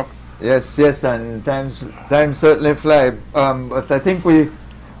 9 o'clock. Yes, and time certainly fly. But I think we're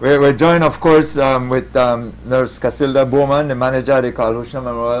joined, of course, with Nurse Casilda Bowman, the manager of the Carlucci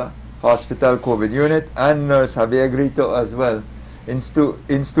Memorial Hospital COVID unit, and Nurse Javier Grito as well in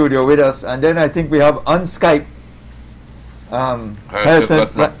studio with us. And then I think we have on Skype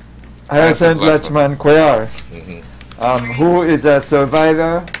Harrison Lachman Cuellar, who is a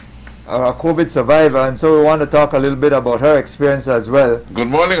survivor, a COVID survivor, and so we want to talk a little bit about her experience as well. Good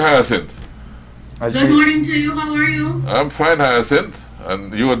morning, Hyacinth. Good morning to you. How are you? I'm fine, Hyacinth.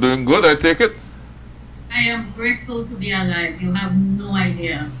 And you are doing good, I take it? I am grateful to be alive. You have no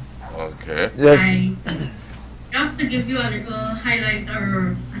idea. Okay. Yes. Just to give you a little highlight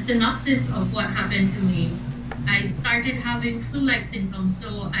or a synopsis of what happened to me, I started having flu-like symptoms,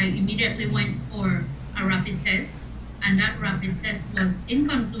 so I immediately went for a rapid test, and that rapid test was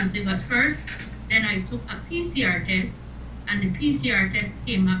inconclusive at first. Then I took a PCR test, and the PCR test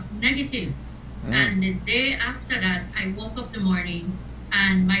came up negative. And the day after that, I woke up the morning,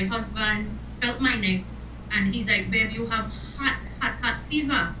 and my husband felt my neck, and he's like, "Babe, you have hot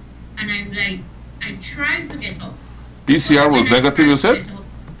fever." And I'm like, I tried to get up. PCR was negative, you said?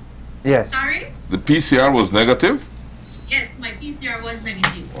 Yes. Sorry? The PCR was negative? Yes, my PCR was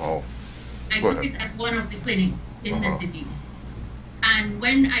negative. Wow. I took it at one of the clinics. in the city. And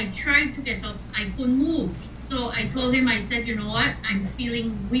when I tried to get up, I couldn't move. So I told him, I said, you know what, I'm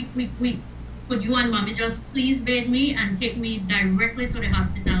feeling weak. Could you and mommy just please bathe me and take me directly to the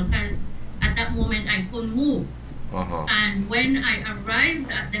hospital? Because at that moment I couldn't move. And when I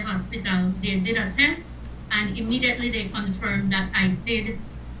arrived at the hospital, they did a test and immediately they confirmed that I did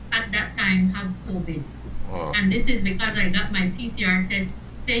at that time have COVID. And this is because I got my PCR test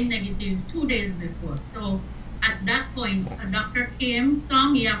saying negative 2 days before. So at that point, a doctor came, saw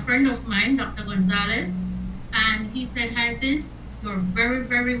me, a friend of mine, Dr. Gonzalez, and he said, Hyacinth, you're very,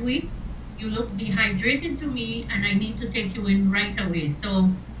 very weak. You look dehydrated to me, and I need to take you in right away. So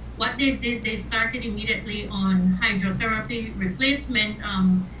what they did, they started immediately on hydrotherapy replacement.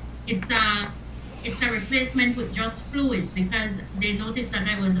 It's a replacement with just fluids because they noticed that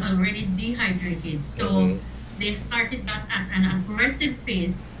I was already dehydrated. So they started that at an aggressive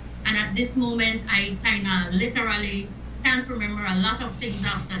pace. And at this moment, I kind of literally can't remember a lot of things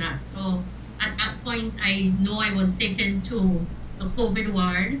after that. So at that point, I know I was taken to the COVID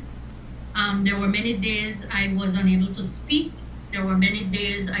ward. There were many days I was unable to speak. There were many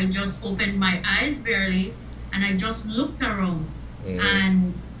days I just opened my eyes barely and I just looked around.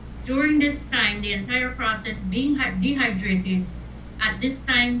 And during this time, the entire process being dehydrated, at this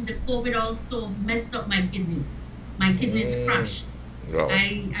time, the COVID also messed up my kidneys. My kidneys crashed.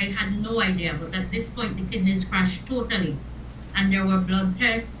 I had no idea, but at this point, the kidneys crashed totally. And there were blood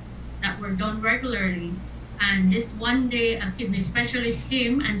tests that were done regularly. And this one day, a kidney specialist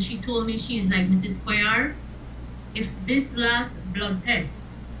came and she told me, she's like, Mrs. Cuellar, if this last blood test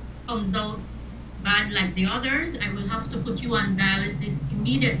comes out bad like the others, I will have to put you on dialysis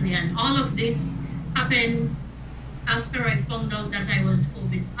immediately. And all of this happened after I found out that I was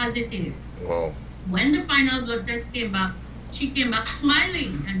COVID positive. When the final blood test came back, she came back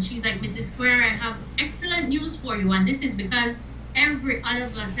smiling and she's like, Mrs. Cuellar, I have excellent news for you. And this is because every other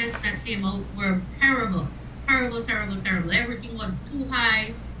blood test that came out were terrible. Terrible. Everything was too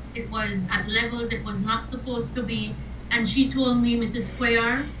high. It was at levels it was not supposed to be. And she told me, Mrs.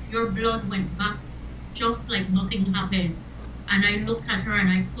 Cuellar, your blood went back just like nothing happened. And I looked at her and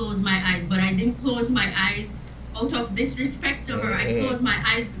I closed my eyes, but I didn't close my eyes out of disrespect to her. I closed my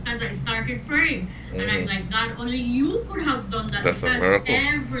eyes because I started praying. And I'm like, God, only you could have done that. Because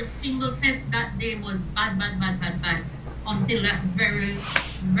every single test that day was bad until that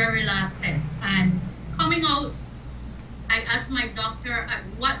very last test. And coming out, I asked my doctor, at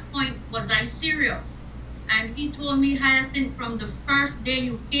what point was I serious? And he told me, Hyacinth, from the first day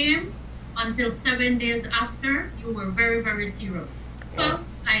you came until 7 days after, you were very serious.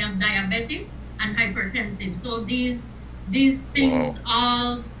 Plus, I am diabetic and hypertensive. So these things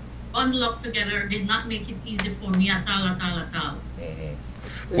all bundled up together did not make it easy for me at all.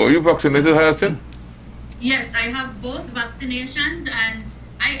 Were you vaccinated, Hyacinth? Yes, I have both vaccinations, and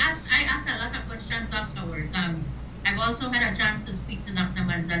I asked a lot of questions afterwards. I've also had a chance to speak to Dr.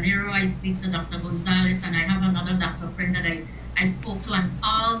 Manzanero, I speak to Dr. Gonzalez, and I have another doctor friend that I spoke to, and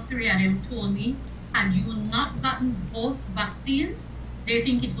all three of them told me, had you not gotten both vaccines, they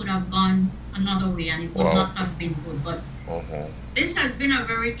think it would have gone another way and it would not have been good. But this has been a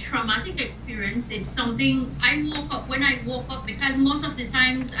very traumatic experience. It's something when I woke up, because most of the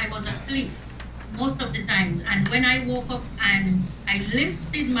times I was asleep, and when I woke up and I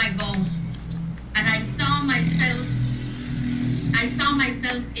lifted my gown and I saw myself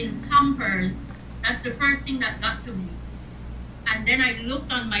in Pampers, that's the first thing that got to me. And then I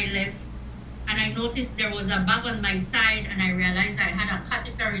looked on my left and I noticed there was a bag on my side and I realized I had a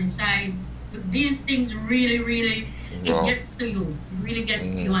catheter inside. These things really, it gets to you. It really gets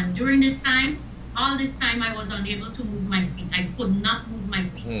to you. And during this time, all this time I was unable to move my feet. I could not move my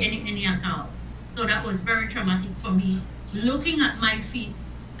feet any at all. So that was very traumatic for me. Looking at my feet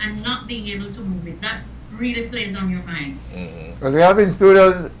and not being able to move it, that really plays on your mind. Well, we have in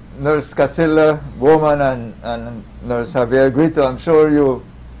studios Nurse Casilla Bowman and Nurse Javier Grito. I'm sure you're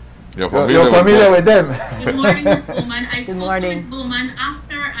familiar with them. Good morning, Ms. Bowman. I spoke to Ms. Bowman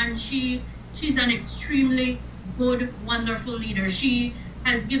after, and she's an extremely good, wonderful leader. She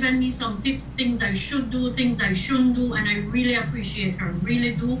has given me some tips, things I should do, things I shouldn't do, and I really appreciate her,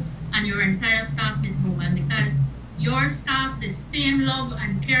 really do, and your entire staff, Ms. Bowman, because your staff, the same love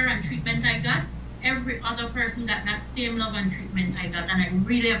and care and treatment I got, every other person got that same love and treatment I got, and I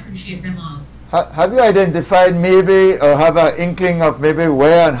really appreciate them all. Have you identified maybe, or have an inkling of maybe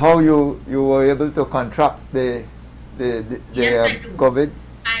where and how you were able to contract the Yes, I do. COVID?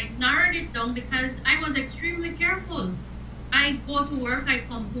 I narrowed it down because I was extremely careful. I go to work, I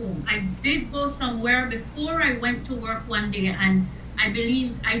come home. I did go somewhere before I went to work one day, and I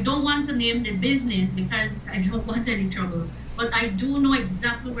believe, I don't want to name the business because I don't want any trouble, but I do know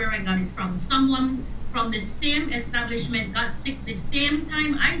exactly where I got it from. Someone from the same establishment got sick the same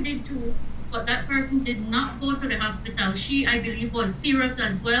time I did too, but that person did not go to the hospital. She, I believe, was serious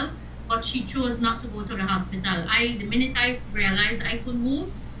as well, but she chose not to go to the hospital. The minute I realized I could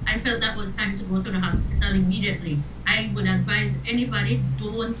move, I felt that was time to go to the hospital immediately. I would advise anybody,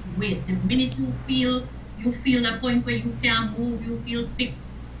 don't wait. The minute you feel a point where you can't move, you feel sick.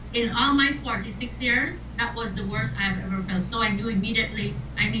 In all my 46 years, that was the worst I've ever felt. So I knew immediately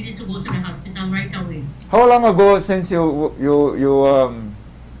I needed to go to the hospital right away. How long ago since you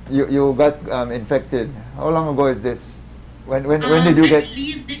got infected? How long ago is this? When did you get? I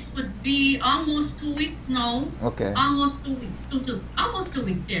believe this would be almost 2 weeks now. Okay. Almost 2 weeks. Almost 2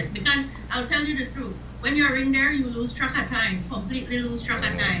 weeks, yes. Because I'll tell you the truth. When you're in there, you lose track of time. Completely lose track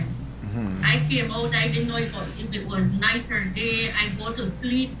of time. I came out, I didn't know if it was night or day. I go to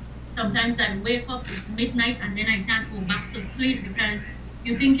sleep. Sometimes I wake up, it's midnight, and then I can't go back to sleep because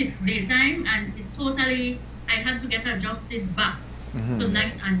you think it's daytime, and I had to get adjusted back to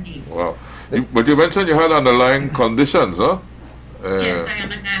night and day. Wow. But you mentioned you had underlying conditions, huh? Yes, I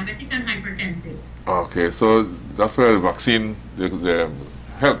am a diabetic and hypertensive. Okay, so that's where the vaccine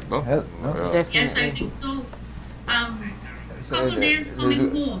helped, no? Help, no? Yes, I think so. Couple days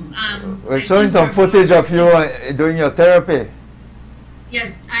coming home. We're showing some footage of you doing your therapy.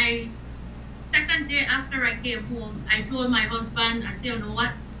 Yes, second day after I came home, I told my husband, I said, you know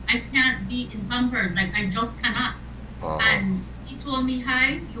what, I can't be in Pampers, like I just cannot. And he told me,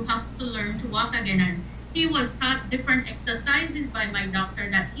 hi, you have to learn to walk again. And he was taught different exercises by my doctor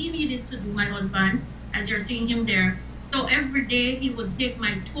that he needed to do, my husband, as you're seeing him there. So every day he would take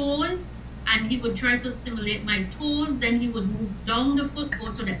my toes and he would try to stimulate my toes, then he would move down the foot,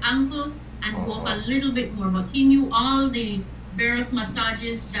 go to the ankle, and go up a little bit more. But he knew all the various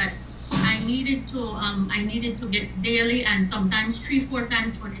massages that I needed to get daily, and sometimes 3-4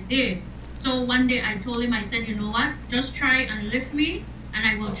 times for the day. So one day I told him, I said, you know what, just try and lift me, and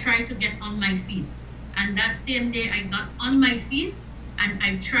I will try to get on my feet. And that same day I got on my feet, and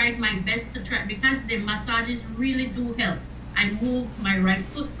I tried my best to try, because the massages really do help. I moved my right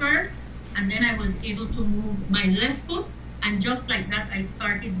foot first, and then I was able to move my left foot, and just like that I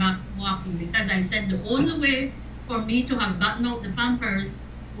started back walking, because I said the only way for me to have gotten out the Pampers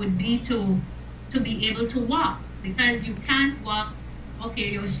would be to be able to walk, because you can't walk.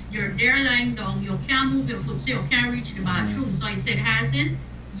 Okay, you're there lying down, you can't move your foot, so you can't reach the bathroom. So I said, Hazen,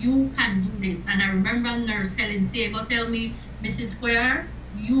 you can do this. And I remember Nurse Helen Sago tell me, Mrs. Square,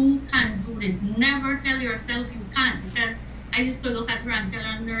 you can do this. Never tell yourself you can't, because I used to look at her and tell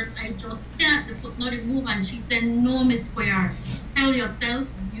her, nurse, I just can't, the foot not move. And she said, no, Miss Square, tell yourself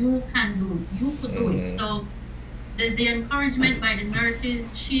you can do it, you could do it. So the encouragement by the nurses,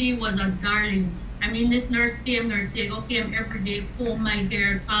 she was a darling. I mean, this nurse came, Nurse Sago came every day, comb my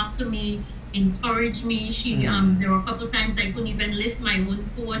hair, talk to me, encourage me. There were a couple times I couldn't even lift my own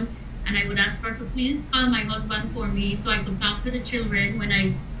phone, and I would ask her to please call my husband for me so I could talk to the children when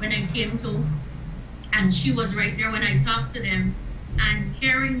I came to. And she was right there when I talked to them. And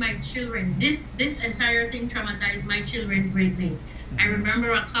hearing my children, this entire thing traumatized my children greatly. I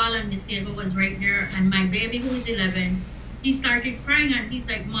remember a call and Miss Sago was right there, and my baby, who is 11, he started crying, and he's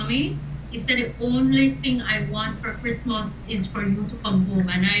like, Mommy, he said, the only thing I want for Christmas is for you to come home.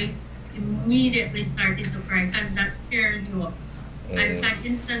 And I immediately started to cry, because that tears you up. I've had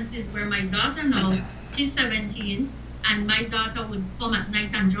instances where my daughter now, she's 17, and my daughter would come at night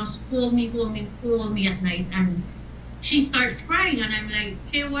and just hold me at night, and she starts crying, and I'm like,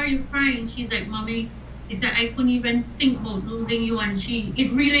 hey, why are you crying? She's like, Mommy, he said, I couldn't even think about losing you. And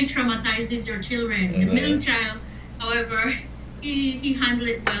it really traumatizes your children. The middle child, however, he handled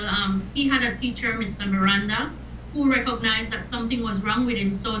it well. He had a teacher, Mr. Miranda, who recognized that something was wrong with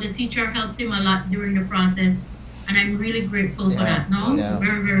him, so the teacher helped him a lot during the process. And I'm really grateful for that, no? Yeah.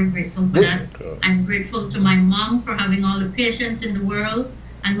 Very, very grateful for that. I'm grateful to my mom for having all the patience in the world,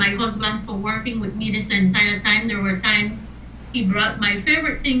 and my husband for working with me this entire time. There were times he brought my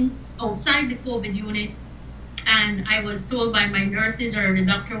favorite things outside the COVID unit, and I was told by my nurses or the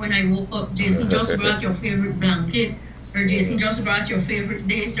doctor when I woke up, Jason just brought your favorite blanket, or Jason just brought your favorite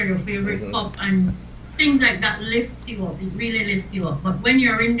this or your favorite cup, and things like that lifts you up. It really lifts you up. But when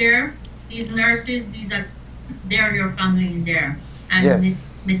you're in there, these nurses, they're your family in there. And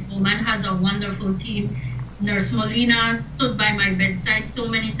Miss Bowman has a wonderful team. Nurse Molina stood by my bedside so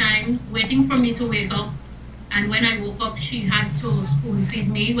many times, waiting for me to wake up. And when I woke up, she had to spoon feed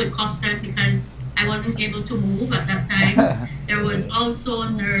me with custard because I wasn't able to move at that time. There was also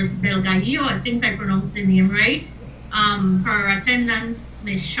Nurse Belgayo, I think I pronounced the name right. Her attendants,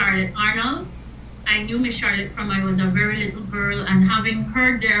 Miss Charlotte Arnold. I knew Miss Charlotte from I was a very little girl, and having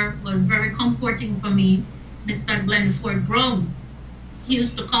her there was very comforting for me. Mr. Glenford Brown, he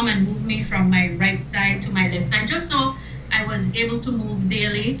used to come and move me from my right side to my left side, just so I was able to move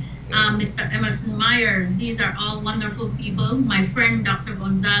daily. Mr. Emerson Myers, these are all wonderful people. My friend, Dr.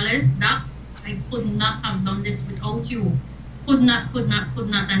 Gonzalez, Doc, I could not have done this without you. Could not.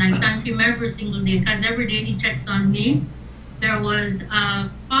 And I thank him every single day, because every day he checks on me. There was a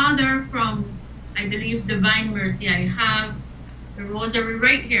father from, I believe, Divine Mercy. I have the rosary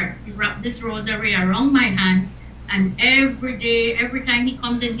right here. He wrapped this rosary around my hand, and every day, every time he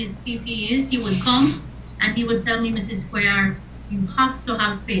comes in his PPEs, he would come and he would tell me, Mrs. Square, you have to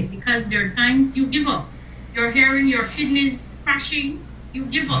have faith, because there are times you give up. You're hearing your kidneys crashing, you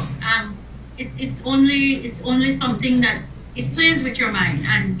give up. It's only something that it plays with your mind,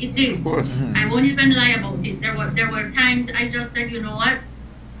 and it did. I won't even lie about it. There were times I just said, you know what,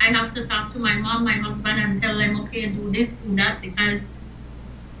 I have to talk to my mom, my husband, and tell them, okay, do this, do that, because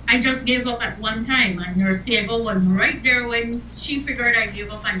I just gave up at one time. And Nurse Diego was right there when she figured I gave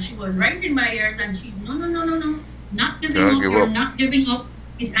up, and she was right in my ears, and she, no, not giving up, you're not giving up.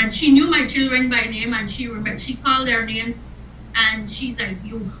 And she knew my children by name, and she called their names, and she's like,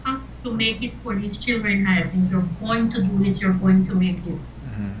 you have to make it for these children, guys. If you're going to do this, you're going to make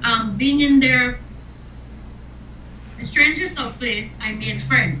it. Being in there, the strangest of place, I made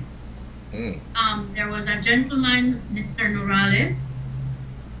friends. There was a gentleman, Mr. Norales,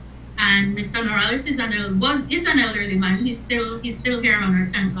 and Mr. Norales is an elderly man. He's still here on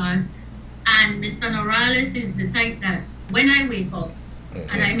earth, thank God. And Mr. Norales is the type that when I wake up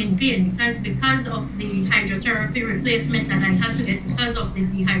and I'm in pain, because of the hydrotherapy replacement that I had to get because of the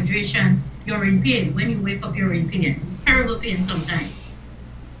dehydration, you're in pain. When you wake up, you're in pain. Terrible pain sometimes.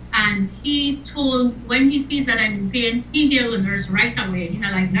 And when he sees that I'm in pain, he hailed the nurse right away. You know,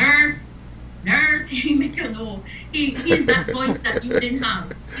 like, nurse, he make you know. He's that voice that you didn't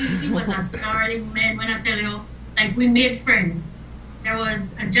have. He was a darling man. When I tell you, like, we made friends. There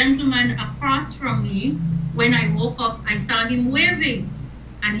was a gentleman across from me. When I woke up, I saw him waving,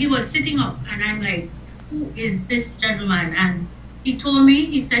 and he was sitting up, and I'm like, who is this gentleman? And he told me,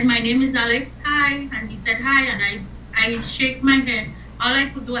 he said, my name is Alex, hi. And he said, hi, and I shake my head. All I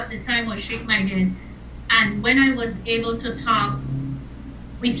could do at the time was shake my head. And when I was able to talk,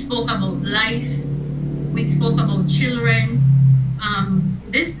 we spoke about life, we spoke about children.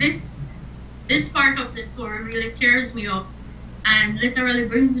 This part of the story really tears me up and literally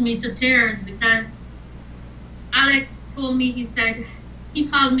brings me to tears, because Alex told me, he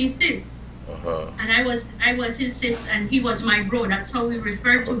called me sis. And I was his sis, and he was my bro. That's how we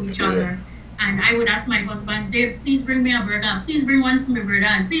referred to each other. And I would ask my husband, Dave, please bring me a brother. Please bring one for me, brother.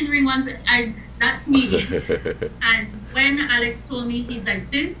 And please bring one for, that's me. And when Alex told me, he's like,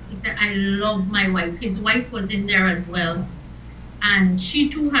 sis, he said, I love my wife. His wife was in there as well. And she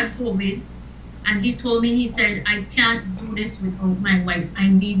too had COVID. And he told me, he said, I can't do this without my wife. I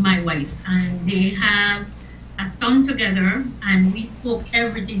need my wife. And they have a son together, and we spoke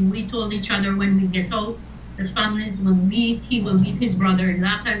everything. We told each other, when we get out, the families will meet. He will meet his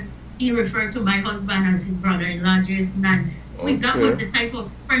brother-in-law, because he referred to my husband as his brother-in-law, Jason. And that was the type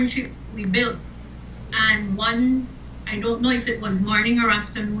of friendship we built. And I don't know if it was morning or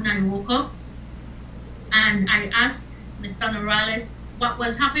afternoon, I woke up, and I asked Mr. Norales what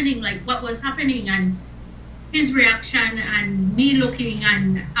was happening, and his reaction, and me looking,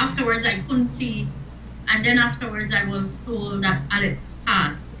 and afterwards I couldn't see. And then afterwards, I was told that Alex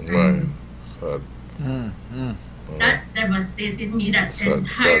passed. Right. Sad. That devastated me that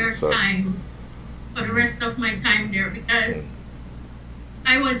entire time, for the rest of my time there, because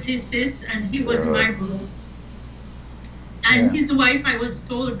I was his sis and he was my bro. And his wife, I was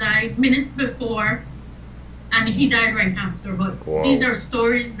told, died minutes before, and he died right after. But these are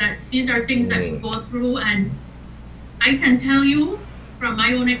these are things that we go through, and I can tell you, from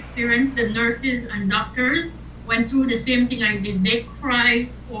my own experience, the nurses and doctors went through the same thing I did. They cry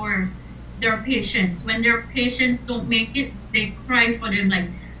for their patients. When their patients don't make it, they cry for them. Like,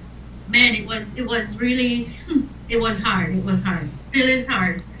 man, it was really, it was hard. It was hard. Still is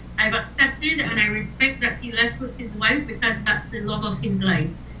hard. I've accepted and I respect that he left with his wife, because that's the love of his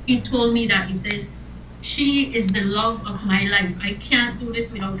life. He told me that. He said, she is the love of my life. I can't do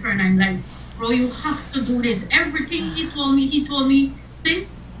this without her. And I'm like, bro, you have to do this. Everything he told me,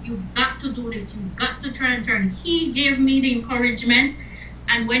 sis, you've got to do this. You've got to try and turn. He gave me the encouragement.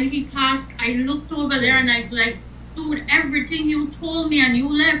 And when he passed, I looked over there and I like, dude, everything you told me and you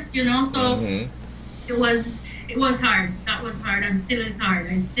left, you know. So it was hard. That was hard, and still is hard.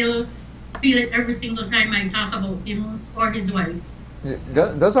 I still feel it every single time I talk about him or his wife.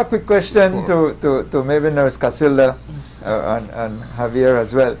 Just a quick question to maybe Nurse Casilda and Javier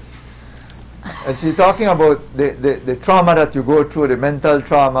as well. And she's talking about the trauma that you go through, the mental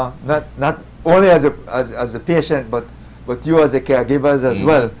trauma, not only as a patient, but you as a caregivers as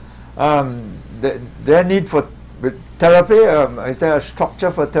well. Their need for therapy, is there a structure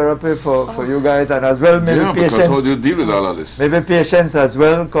for therapy for you guys, and as well maybe patients? Because how do you deal with all of this? Maybe patients as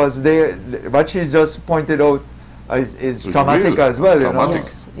well, because what she just pointed out is traumatic as well. Traumatic.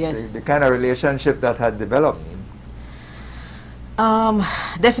 You know, yes. The kind of relationship that had developed.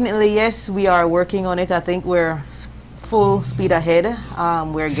 Definitely, yes, we are working on it. I think we're full speed ahead.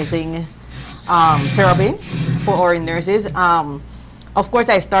 We're getting therapy for our nurses. Of course,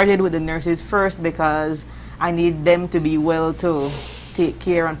 I started with the nurses first because I need them to be well to take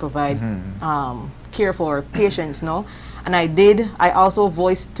care and provide care for patients, no? And I also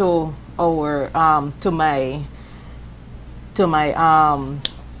voiced to our, to my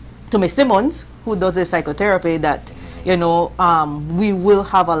Simmons, who does the psychotherapy, that, you know, we will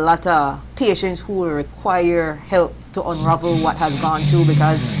have a lot of patients who will require help to unravel what has gone through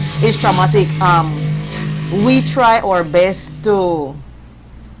because it's traumatic. We try our best to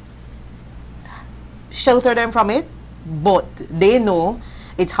shelter them from it, but they know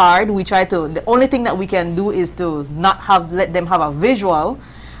it's hard. We try to, the only thing that we can do is to not let them have a visual,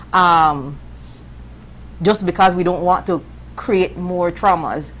 just because we don't want to create more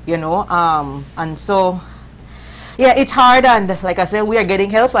traumas, you know. And so, yeah, it's hard, and like I said, we are getting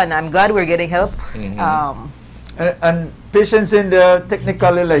help, and I'm glad we're getting help. And patients in there,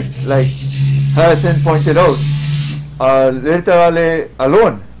 technically, like Harrison pointed out, are literally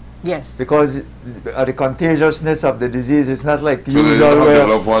alone. Yes. Because the contagiousness of the disease is not like so usual where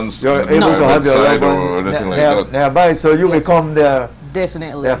loved ones you're able to have your loved ones nearby, so you become their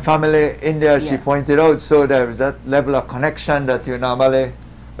family in there. She pointed out, so there is that level of connection that you normally,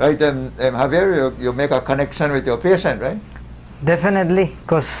 right? Javier, you make a connection with your patient, right? Definitely,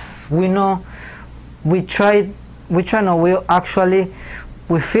 because we know, we feel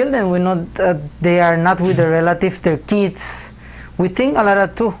them. We know that they are not with their relatives, their kids. We think a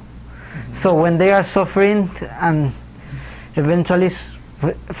lot too. So when they are suffering, and eventually,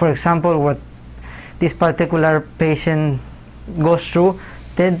 for example, what this particular patient goes through,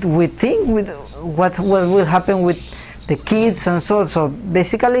 then we think with what will happen with the kids and so. So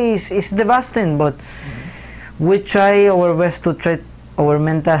basically, it's devastating. But we try our best to treat our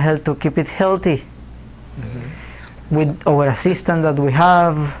mental health, to keep it healthy. With our assistant that we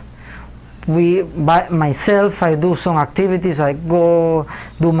have, by myself, I do some activities. I go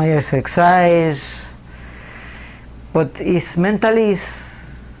do my exercise, but it's mentally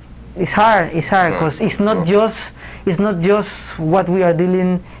it's hard. It's hard because it's not just what we are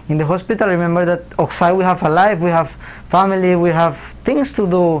dealing in the hospital. Remember that outside we have a life, we have family, we have things to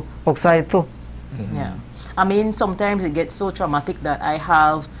do outside too. Yeah, I mean, sometimes it gets so traumatic that I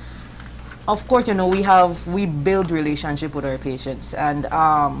have. Of course, you know, we build relationship with our patients, and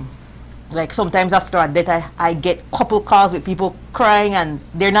like sometimes after a death, I get couple calls with people crying, and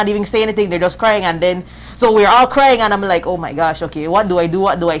they're not even saying anything, they're just crying, and then so we're all crying, and I'm like, oh my gosh, okay, what do I do?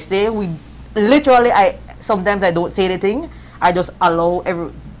 What do I say? Sometimes I don't say anything. I just allow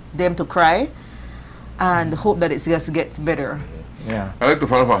them to cry, and hope that it just gets better. Yeah. I'd like to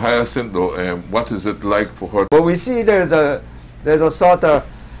find out from Hyacinth though, what is it like for her? But we see there's a sort of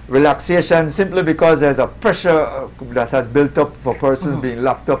relaxation simply because there's a pressure that has built up for persons being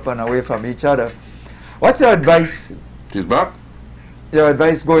locked up and away from each other. What's your advice? She's back? Your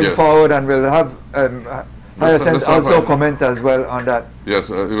advice going forward, and we'll have Hyacinth also comment as well on that. Yes,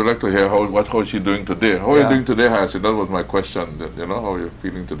 we would like to hear how she's doing today. How are you doing today, Hyacinth? That was my question. You know, how are you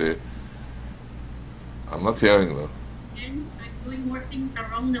feeling today? I'm not hearing though. I'm doing more things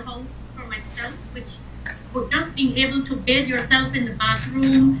around the house for myself, which just being able to bathe yourself in the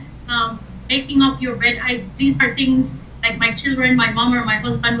bathroom, making up your bed. These are things like my children, my mom or my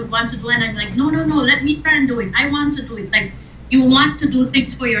husband would want to do, and I'm like, no, let me try and do it. I want to do it. Like, you want to do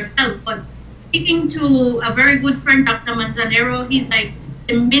things for yourself. But speaking to a very good friend, Dr. Manzanero, he's like,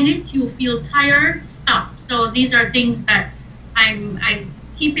 the minute you feel tired, stop. So these are things that I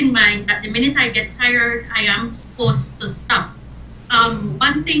keep in mind, that the minute I get tired, I am supposed to stop.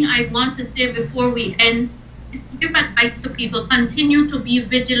 One thing I want to say before we end is to give advice to people. Continue to be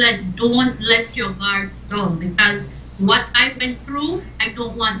vigilant. Don't let your guards down, because what I went through, I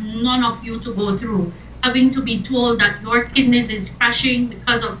don't want none of you to go through. Having to be told that your kidneys is crashing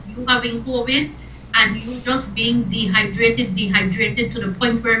because of you having COVID, and you just being dehydrated to the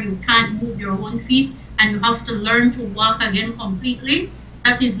point where you can't move your own feet, and you have to learn to walk again completely.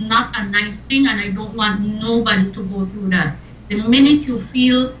 That is not a nice thing, and I don't want nobody to go through that. The minute you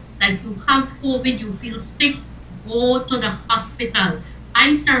feel like you have COVID, you feel sick, go to the hospital.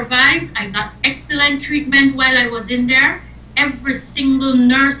 I survived. I got excellent treatment while I was in there. Every single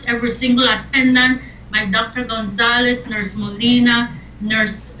nurse, every single attendant, my Dr. Gonzalez, Nurse Molina,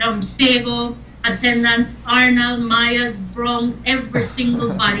 Nurse Sego, attendants Arnold, Myers, Brown, every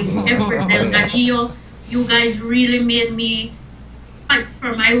single body, every Delgadillo, you guys really made me fight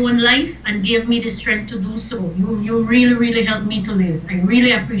for my own life and gave me the strength to do so. You really, really helped me to live. I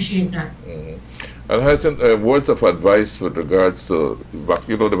really appreciate that. And Hyacinth, words of advice with regards to,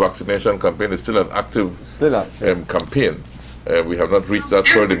 the vaccination campaign is still an active campaign. We have not reached that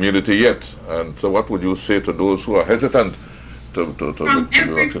herd immunity yet. And so what would you say to those who are hesitant to be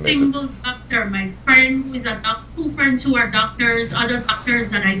every vaccinated? single doctor, my friend who is a doctor, 2 friends who are doctors, other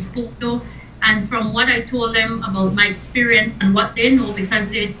doctors that I spoke to, and from what I told them about my experience and what they know, because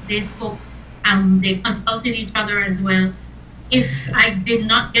they spoke, they consulted each other as well. If I did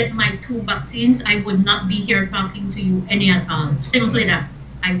not get my 2 vaccines, I would not be here talking to you any at all. Simply that.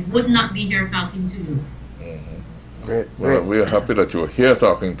 I would not be here talking to you. Great. Well, we are happy that you're here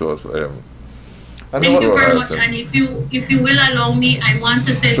talking to us. Thank you very much. And if you will allow me, I want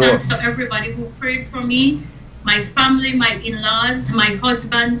to say thanks to everybody who prayed for me, my family, my in-laws, my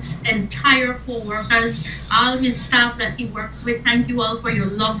husband's entire co-workers, all his staff that he works with. Thank you all for your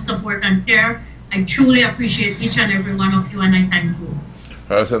love, support, and care. I truly appreciate each and every one of you, and I thank you.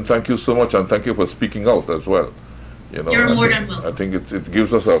 Harrison, thank you so much, and thank you for speaking out as well. You're more than welcome. I think it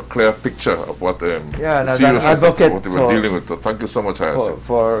gives us a clear picture of what and as an advocate what we're dealing with. So thank you so much, Harrison.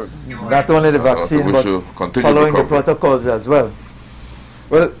 For not only the vaccine, but following the protocols as well.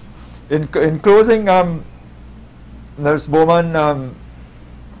 Well, in closing, Nurse Bowman,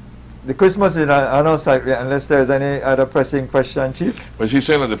 the Christmas is on our side, unless there's any other pressing question, Chief. But she's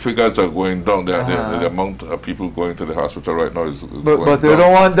saying that the figures are going down. The amount of people going to the hospital right now is going down. But they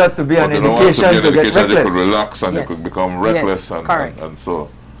don't want that to be an indication to get reckless. They could relax and they could become reckless. Yes, and so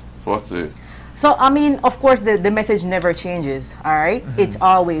what's the... So, I mean, of course, the message never changes, all right? It's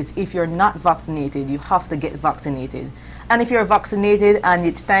always, if you're not vaccinated, you have to get vaccinated. And if you're vaccinated and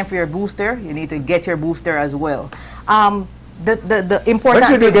it's time for your booster, you need to get your booster as well. The important.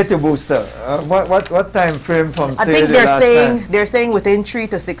 When should you get your booster? What time frame from? I think they're saying within 3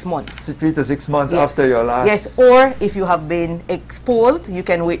 to 6 months. 3 to 6 months after your last. Yes, or if you have been exposed, you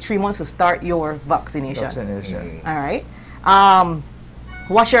can wait 3 months to start your vaccination. All right.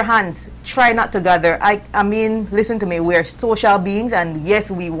 Wash your hands. Try not to gather. I mean, listen to me. We're social beings, and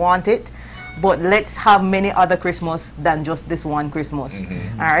yes, we want it, but let's have many other Christmas than just this one Christmas.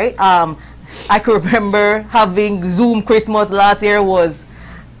 All right. I could remember having Zoom Christmas last year was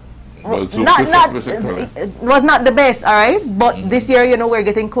not the best, all right? But this year, we're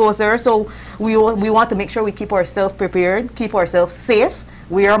getting closer, so we want to make sure we keep ourselves prepared, keep ourselves safe,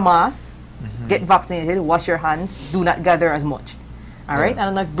 wear a mask, get vaccinated, wash your hands, do not gather as much. All right? I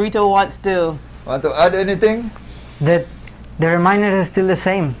don't know if Brito wants to add anything? That the reminder is still the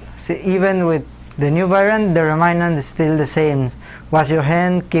same. See, even with the new variant, the reminder is still the same. Wash your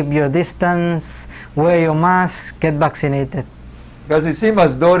hand, keep your distance, wear your mask, get vaccinated. Because it seems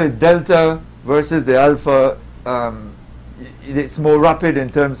as though the Delta versus the Alpha, it's more rapid in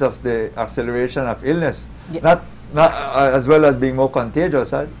terms of the acceleration of illness. Not as well as being more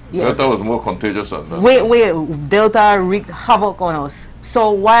contagious, huh? Yes. Delta was more contagious than that. Delta wreaked havoc on us.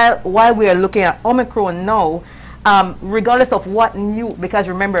 So while we are looking at Omicron now, regardless of what new, because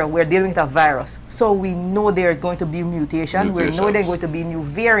remember, we're dealing with a virus, so we know there's going to be mutation, we know there's going to be new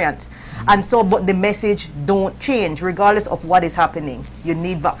variants, and so, but the message don't change regardless of what is happening. You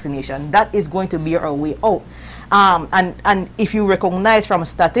need vaccination. That is going to be our way out. And if you recognize from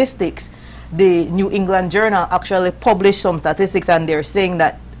statistics, the New England Journal actually published some statistics, and they're saying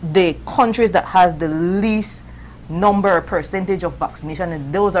that the countries that has the least percentage of vaccination,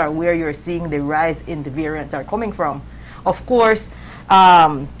 and those are where you're seeing the rise in the variants are coming from. Of course,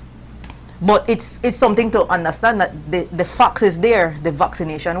 but it's something to understand that the facts is there, the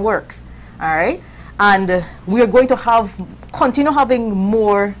vaccination works, all right? And we are going to continue having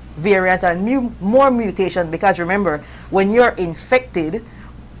more variants and more mutation, because remember, when you're infected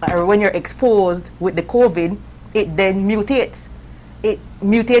or when you're exposed with the COVID, it then mutates. It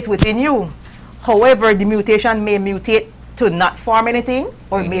mutates within you. However, the mutation may mutate to not form anything,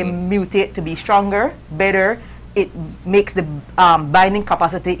 or may mutate to be stronger, better. It makes the binding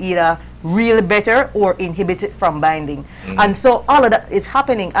capacity either really better or inhibit it from binding. And so all of that is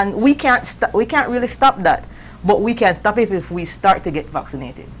happening, and we can't really stop that. But we can stop it if we start to get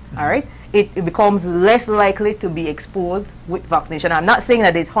vaccinated. All right? it becomes less likely to be exposed with vaccination. I'm not saying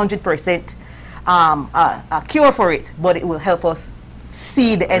that it's 100% a cure for it, but it will help us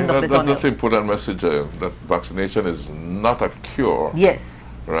see the end of the tunnel. That's the important message, that vaccination is not a cure. Yes.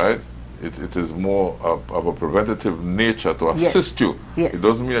 Right? It is more of a preventative nature to assist you. Yes. It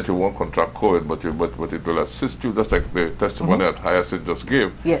doesn't mean that you won't contract COVID, but it will assist you, just like the testimony that Hyacinth just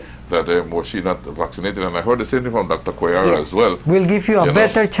gave. Yes. That was she not vaccinated? And I heard the same thing from Dr. Koyara as well. We'll give you a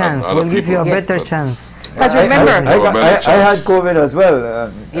better chance. We'll give you a better chance. Because remember, I had COVID as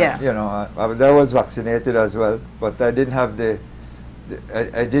well. Yeah. You know, I was vaccinated as well, but I didn't have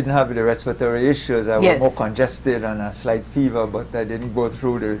I didn't have the respiratory issues. I was more congested and a slight fever, but I didn't go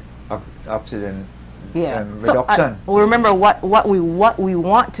through the oxygen reduction. So remember, what we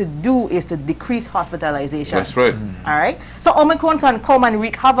want to do is to decrease hospitalization. That's right. All right. So Omicron can come and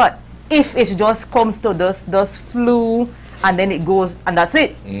wreak havoc if it just comes to this flu, and then it goes, and that's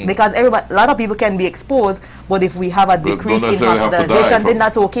it. Because a lot of people can be exposed, but if we have a decrease in hospitalization, then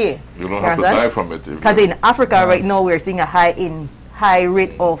that's okay. You don't have to die from it. Because in Africa right now, we're seeing a high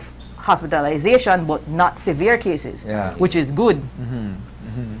rate of hospitalization, but not severe cases, which is good.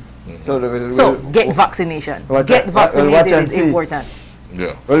 So get vaccination. Get vaccinated is important.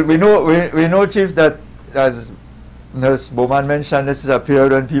 Yeah. Well, we know, Chief, that as Nurse Bowman mentioned, this is a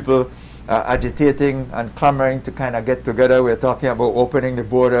period when people are agitating and clamoring to kind of get together. We're talking about opening the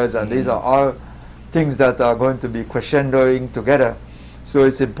borders, and these are all things that are going to be crescendoing together. So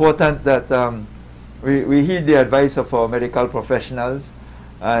it's important that we heed the advice of our medical professionals,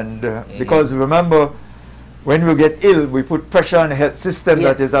 and because remember, when we get ill, we put pressure on the health system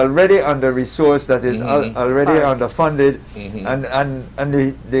that is already under-resourced, that is already underfunded, and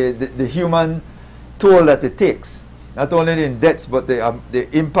the human toll that it takes, not only in deaths, but the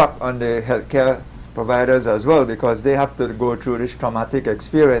impact on the healthcare providers as well, because they have to go through this traumatic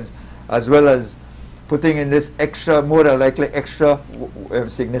experience, as well as putting in this extra, more than likely extra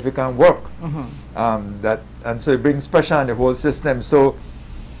significant work. And so it brings pressure on the whole system. So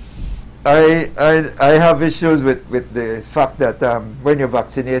I have issues with the fact that when you're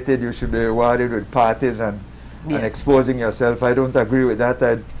vaccinated, you should be rewarded with parties and exposing yourself. I don't agree with that.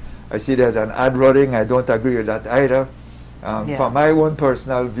 I see there's an ad running. I don't agree with that either. From my own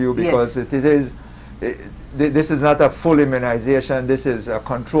personal view, because this is not a full immunization. This is a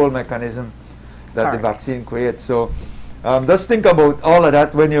control mechanism that the vaccine creates. So just think about all of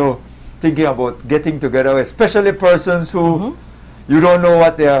that when you're thinking about getting together, especially persons who you don't know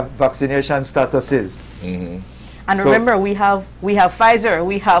what their vaccination status is. And so remember, we have Pfizer.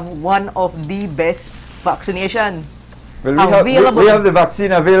 We have one of the best vaccination available. We have the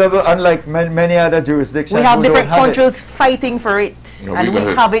vaccine available, unlike many other jurisdictions. We have different countries fighting for it, and we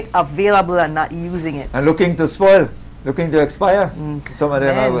have it available and not using it. And looking to spoil, looking to expire. Some of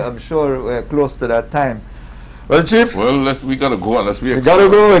them, I'm sure, were close to that time. Well, Chief. Well, we gotta go unless we expire. We gotta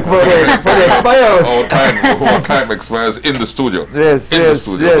go before the expires. Our time expires in the studio. Yes.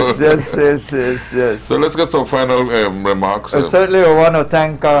 So let's get some final remarks. Certainly, we want to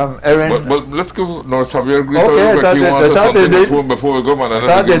thank Erin. But let's give Nurse Javier before we go, man. I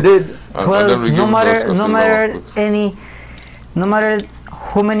thought they did. Well, no matter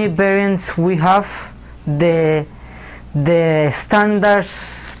how many variants we have, the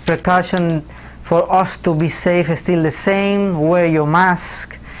standards precaution for us to be safe is still the same. Wear your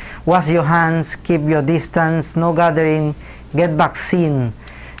mask, wash your hands, keep your distance, no gathering, get vaccine.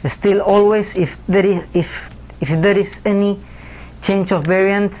 Still always, if there is any change of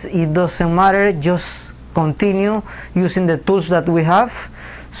variant, it doesn't matter, just continue using the tools that we have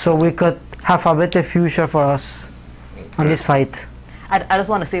so we could have a better future for us on this fight. I just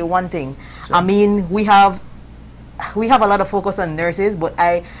want to say one thing. Sure. I mean, we have a lot of focus on nurses, but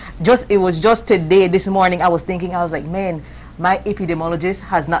it was just today, this morning, I was thinking, I was like, man, my epidemiologist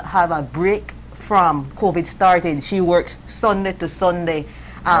has not had a break from COVID started. She works Sunday to Sunday.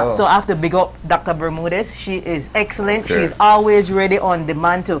 So I have to big up Dr. Bermudez. She is excellent. Okay. She's always ready on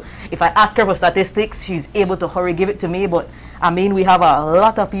demand to, if I ask her for statistics, she's able to hurry give it to me. But I mean, we have a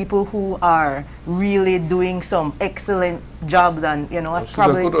lot of people who are really doing some excellent jobs, and she's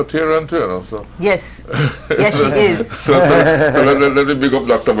probably a good Otarian too, so. Yes, yes, she is. so let me big up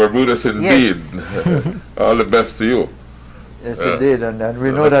Dr. Bermudez indeed. Yes. All the best to you. Yes, indeed, and we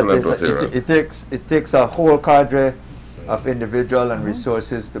know that it takes a whole cadre of individual and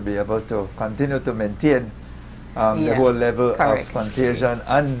resources to be able to continue to maintain the whole level of contagion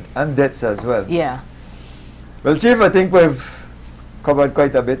and deaths as well. Yeah. Well, Chief, I think we've covered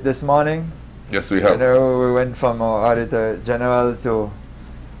quite a bit this morning. Yes, we have. We went from our Auditor General to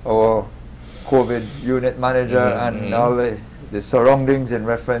our COVID unit manager and all the the surroundings in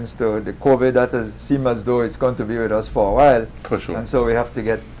reference to the COVID that seems as though it's going to be with us for a while. For sure. And so we have to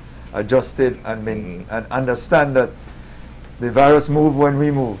get adjusted and, and understand that the virus moves when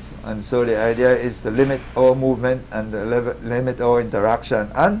we move. And so the idea is to limit our movement and limit our interaction.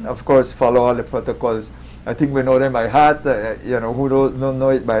 And, of course, follow all the protocols. I think we know them by heart. You know, who don't know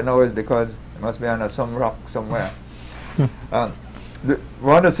it by now is because it must be under some rock somewhere.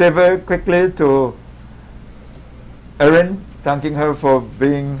 Want to say very quickly to Erin, thanking her for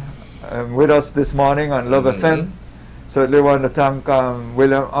being with us this morning on Love FM. Certainly want to thank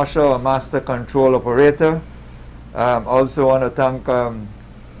William Usher, our master control operator. Also want to thank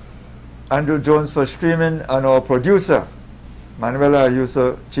Andrew Jones for streaming, and our producer, Manuela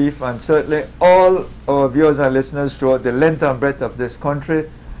Ayuso, Chief, and certainly all our viewers and listeners throughout the length and breadth of this country,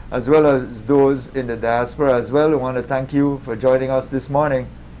 as well as those in the diaspora as well. We want to thank you for joining us this morning.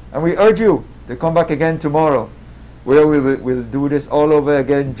 And we urge you to come back again tomorrow, where we'll do this all over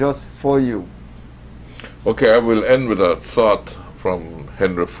again just for you. Okay, I will end with a thought from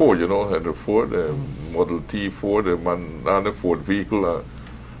Henry Ford. You know Henry Ford, Model T Ford, the man on the Ford vehicle.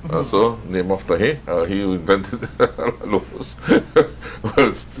 So, name after him. He invented those.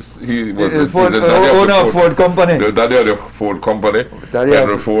 He was the owner of Ford Company. The daddy of the Ford Company,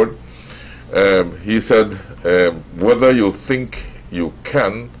 Henry Ford. He said, whether you think you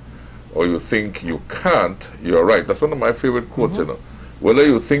can or you think you can't, you're right. That's one of my favorite quotes, you know. Whether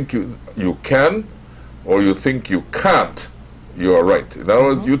you think you can or you think you can't, you're right. In other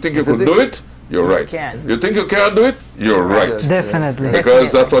words, you think you can do it, you're right. You think you can't do it, you're right. Definitely.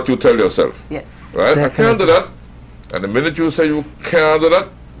 Because that's what you tell yourself. Yes. Right? Definitely. I can't do that. And the minute you say you can't do that,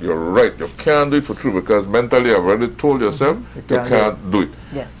 you're right. You can't do it for true, because mentally you've already told yourself you can't do it.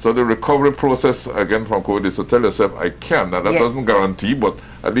 Yes. So the recovery process, again, from COVID is to tell yourself, I can. Now, that doesn't guarantee, but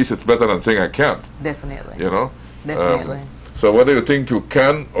at least it's better than saying I can't. Definitely. You know? Definitely. So whether you think you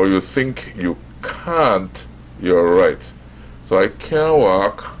can or you think you can't, you're right. So I can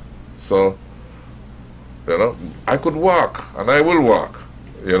walk, so, you know, I could walk, and I will walk,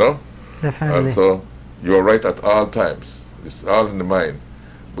 you know? Definitely. And so you're right at all times. It's all in the mind,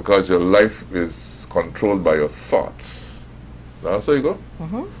 because your life is controlled by your thoughts. That's how you go,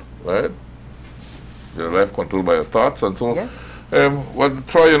 right? Your life controlled by your thoughts, and so.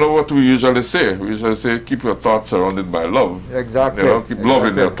 Try, you know what we usually say. We usually say, keep your thoughts surrounded by love. Exactly. You know, keep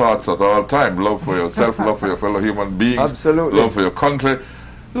loving your thoughts at all time. Love for yourself, love for your fellow human beings. Absolutely. Love for your country.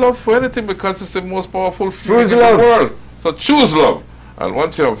 Love for anything, because it's the most powerful feeling Choose in love. the world. So choose love. And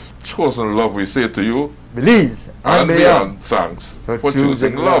once you have chosen love, we say to you, Belize and beyond. Thanks for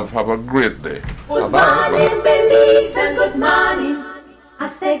choosing love. Have a great day. Good morning, Belize, and good morning. I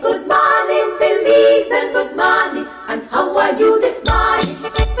say good morning, Belize, and good morning. And how are you this morning?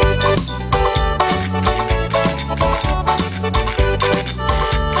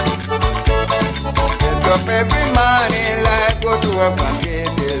 Get up every morning, like go to work from day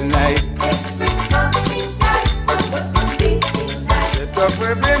till night. Get up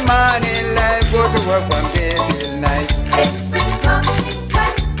every morning, like go to work from day till night.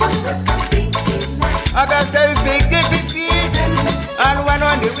 I got 7 big feet and one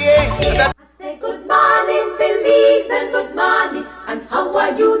on the way. I say good morning, Belize, and good morning. And how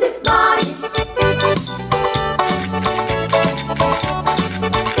are you this morning?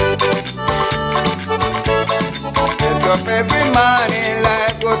 Get up every morning,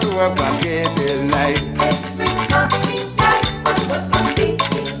 like go to work from day till night.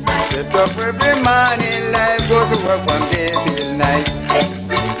 Get up every morning, like go to work from day till night.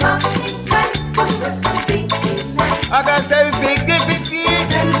 I got 7 big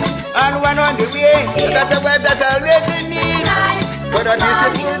feet and one on the way. That's a word that I always need. What a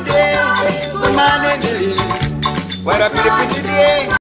beautiful day. Good morning, Belize. What a beautiful day.